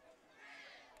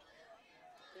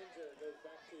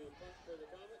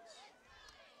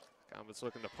 Comet's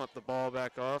looking to punt the ball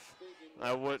back off.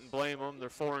 I wouldn't blame them. They're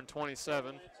 4 and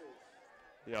 27.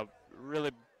 Yeah,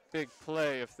 really big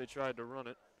play if they tried to run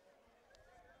it.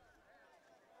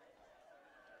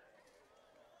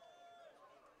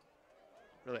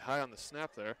 Really high on the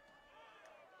snap there.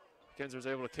 Kinzer's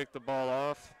able to kick the ball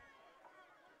off.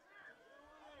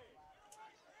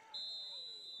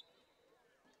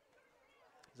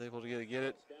 He's able to get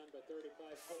it.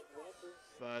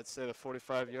 I'd say the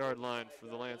 45-yard line for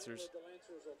the Lancers.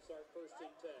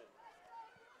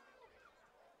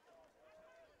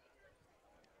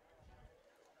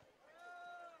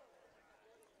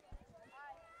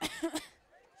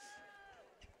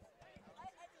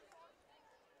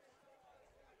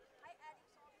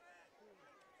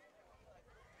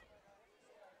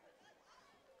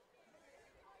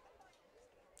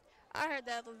 I heard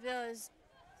that LaVille is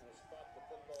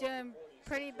doing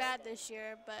pretty bad this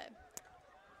year, but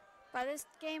by this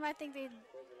game, I think they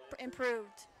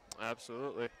improved.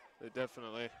 Absolutely. They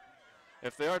definitely.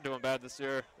 If they are doing bad this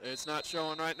year, it's not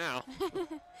showing right now.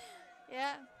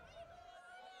 Yeah.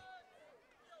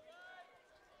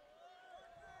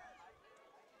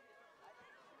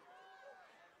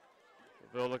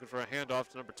 LaVille looking for a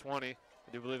handoff to number 20. I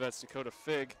do believe that's Dakota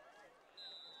Fig.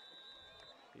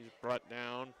 He's brought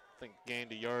down, I think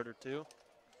gained a yard or two.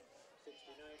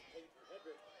 69, Peyton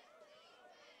Hedrick.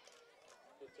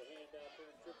 It's a handoff here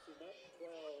and trips him up.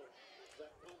 12,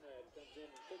 Zach Conrad comes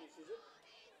in and finishes it.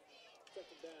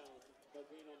 Second down, no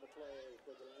gain on the play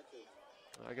for the Lancers.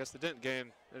 I guess they didn't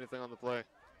gain anything on the play.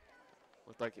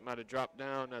 Looked like he might have dropped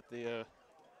down at the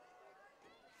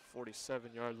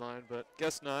 47-yard line, but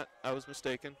guess not. I was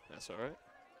mistaken. That's all right.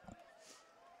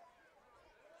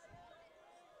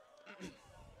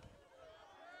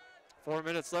 Four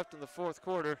minutes left in the fourth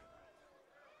quarter.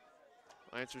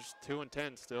 Lancers 2 and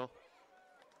 10 still.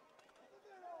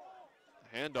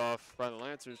 Handoff by the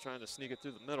Lancers trying to sneak it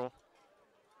through the middle.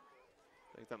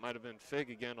 I think that might have been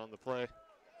Fig again on the play.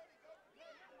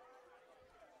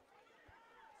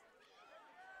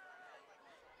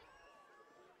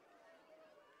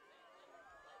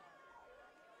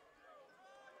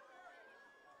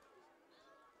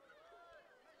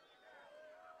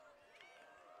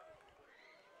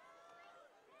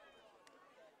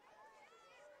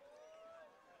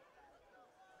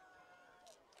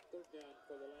 Third down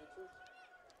for the Lancers.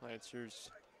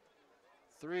 Lancers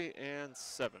 3 and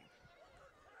 7.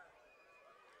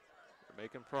 They're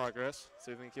making progress.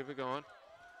 See if they can keep it going.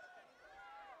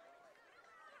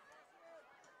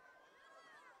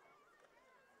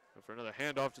 And for another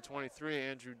handoff to 23,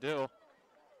 Andrew Dill.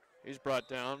 He's brought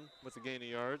down with a gain of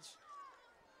yards.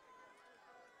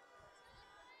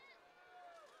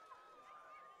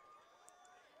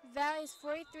 Valley's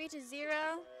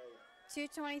 43-0,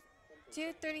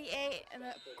 238 in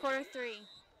the quarter 3.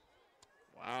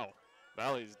 Wow,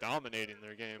 Valley's dominating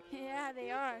their game. Yeah,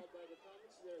 they are.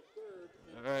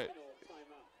 All right,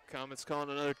 Comet's calling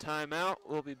another timeout.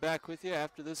 We'll be back with you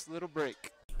after this little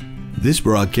break. This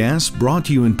broadcast brought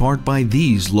to you in part by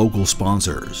these local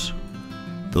sponsors.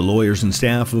 The lawyers and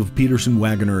staff of Peterson,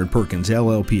 Wagoner & Perkins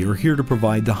LLP are here to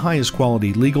provide the highest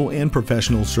quality legal and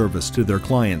professional service to their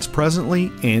clients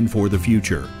presently and for the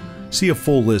future. See a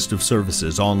full list of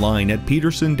services online at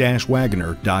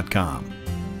peterson-wagoner.com.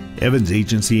 Evans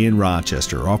Agency in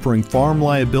Rochester, offering farm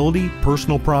liability,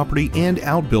 personal property, and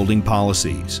outbuilding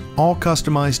policies, all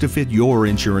customized to fit your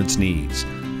insurance needs.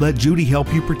 Let Judy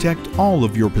help you protect all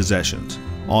of your possessions.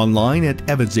 Online at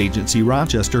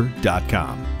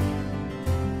evansagencyrochester.com.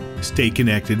 Stay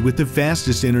connected with the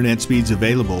fastest internet speeds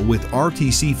available with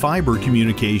RTC Fiber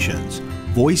Communications.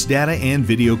 Voice data and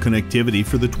video connectivity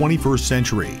for the 21st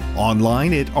century.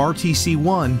 Online at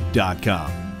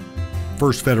rtc1.com.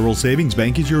 First Federal Savings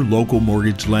Bank is your local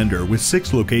mortgage lender with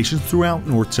 6 locations throughout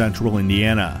North Central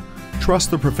Indiana. Trust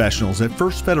the professionals at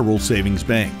First Federal Savings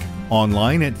Bank.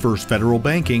 Online at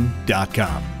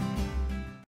firstfederalbanking.com.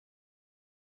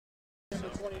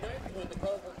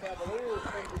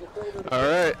 All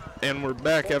right, and we're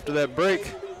back after that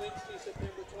break.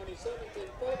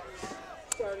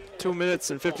 2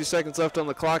 minutes and 50 seconds left on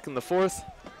the clock in the fourth.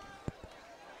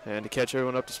 And to catch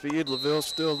everyone up to speed, LaVille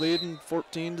still leading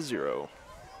 14-0.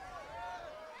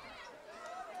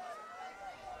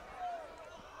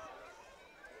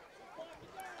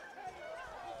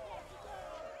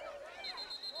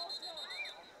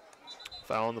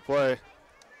 Foul on the play.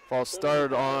 False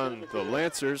start on the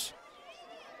Lancers.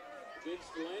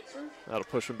 That'll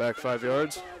push them back 5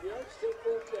 yards.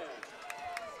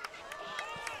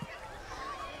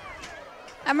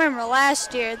 remember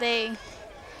last year they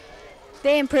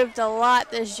improved a lot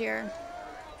this year.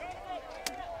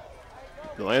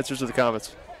 The Lancers or the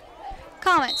Comets?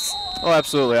 Comets. Oh,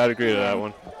 absolutely. I'd agree to that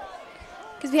one.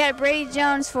 Because we had Brady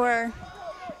Jones for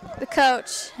the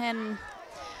coach, and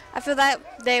I feel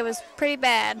that day was pretty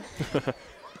bad.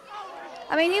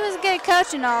 I mean, he was a good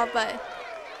coach and all, but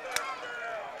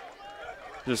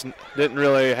just didn't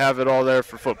really have it all there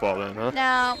for football then, huh?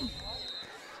 no.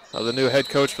 The new head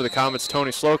coach for the Comets,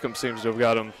 Tony Slocum, seems to have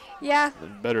got him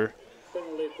in better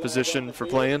position for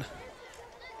playing.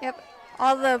 Yep.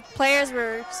 All the players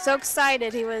were so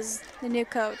excited he was the new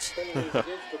coach.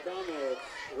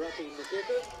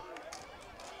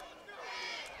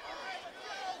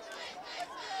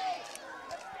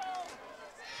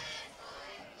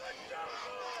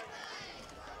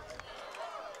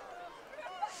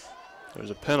 There's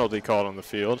a penalty called on the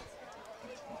field.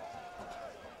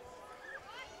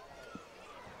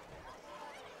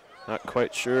 Not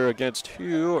quite sure against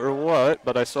who or what,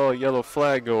 but I saw a yellow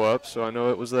flag go up, so I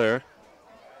know it was there.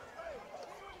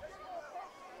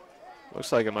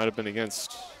 Looks like it might have been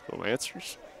against the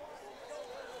Lancers.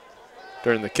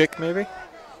 During the kick, maybe?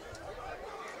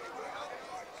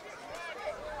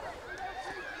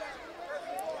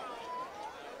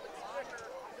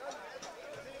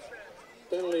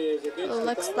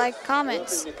 Looks like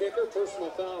Comets.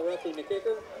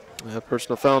 Yeah,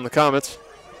 personal foul on the Comets.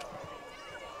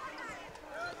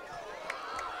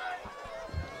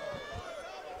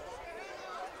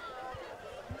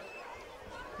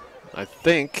 I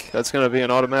think that's going to be an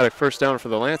automatic first down for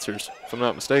the Lancers, if I'm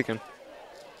not mistaken.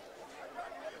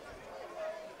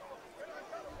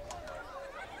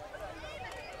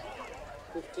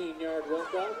 Yard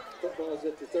walk-off. Football is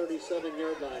at the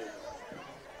 37-yard line.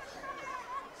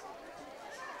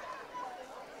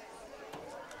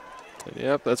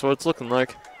 Yep, that's what it's looking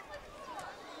like.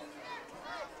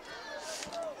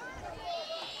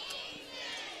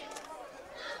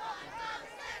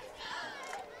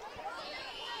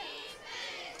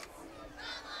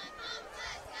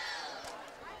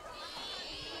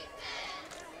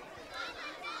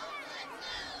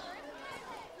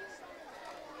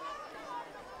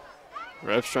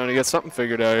 Ref's trying to get something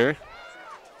figured out here.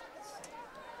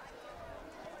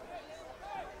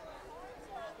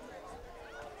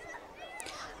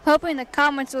 Hoping the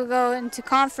Comets will go into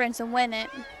conference and win it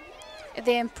if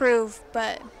they improve,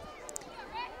 but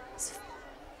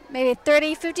maybe a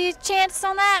 30-50 chance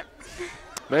on that.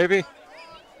 Maybe.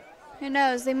 Who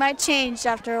knows? They might change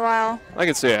after a while. I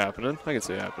can see it happening. I can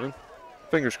see it happening.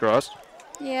 Fingers crossed.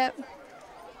 Yep.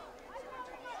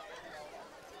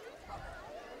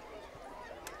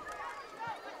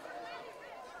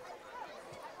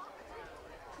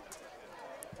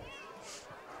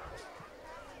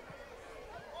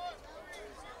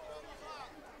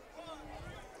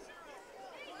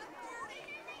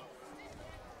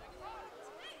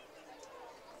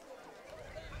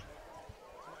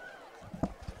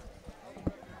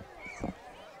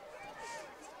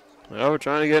 Well, we're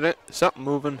trying to get it, something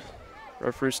moving.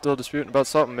 Referee's still disputing about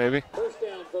something, maybe. First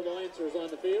down for the Lancers on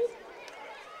the field.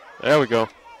 There we go.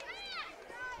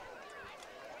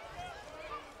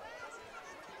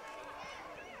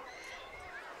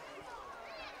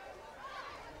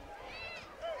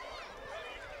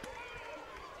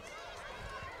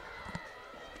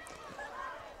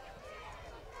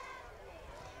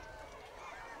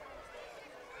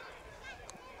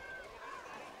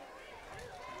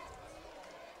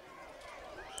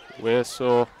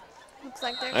 Whistle. Looks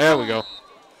like they're there we go.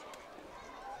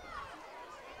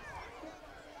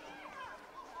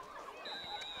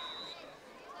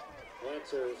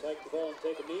 Lancers hike the ball and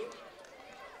take a knee.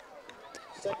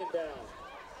 Second down.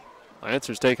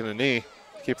 Lancers taking a knee.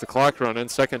 Keep the clock running.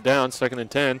 Second down, 2nd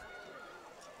and 10.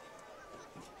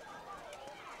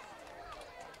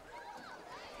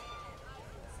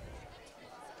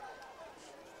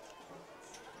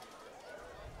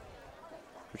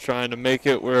 Trying to make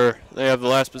it where they have the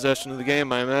last possession of the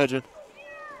game, I imagine.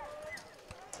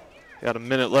 Got a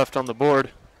minute left on the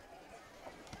board.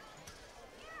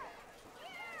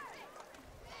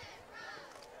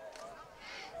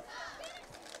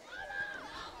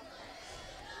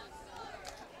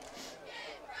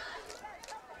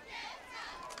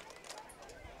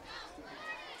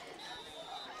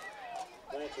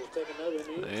 Lancers take another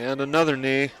knee. And another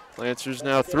knee. Lancers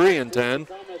now 3 and 10.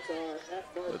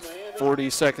 With 40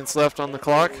 seconds left on the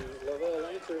clock. LaVille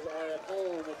Lancers are at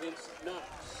home against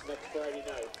Knox next Friday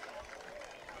night.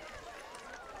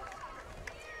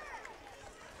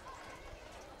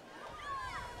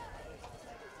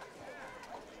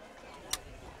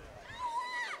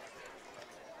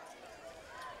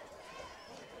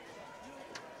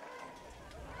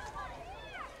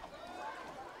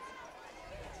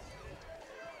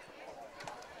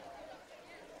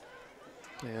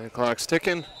 And the clock's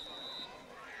ticking.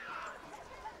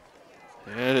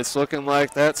 And it's looking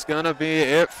like that's going to be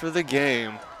it for the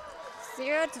game.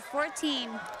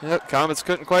 0-14. Yep, Comets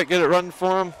couldn't quite get it running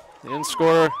for them. The end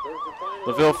score,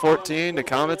 LaVille 14 to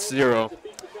Comets 0.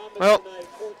 Well,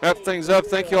 wrap things up.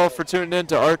 Thank you all for tuning in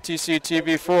to RTC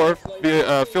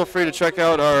TV4. Feel free to check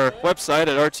out our website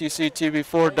at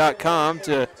rtctv4.com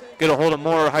to get a hold of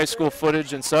more high school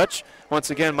footage and such.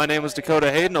 Once again, my name is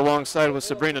Dakota Hayden alongside with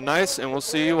Sabrina Nice, and we'll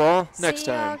see you all next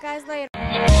time. See you all guys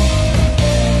later.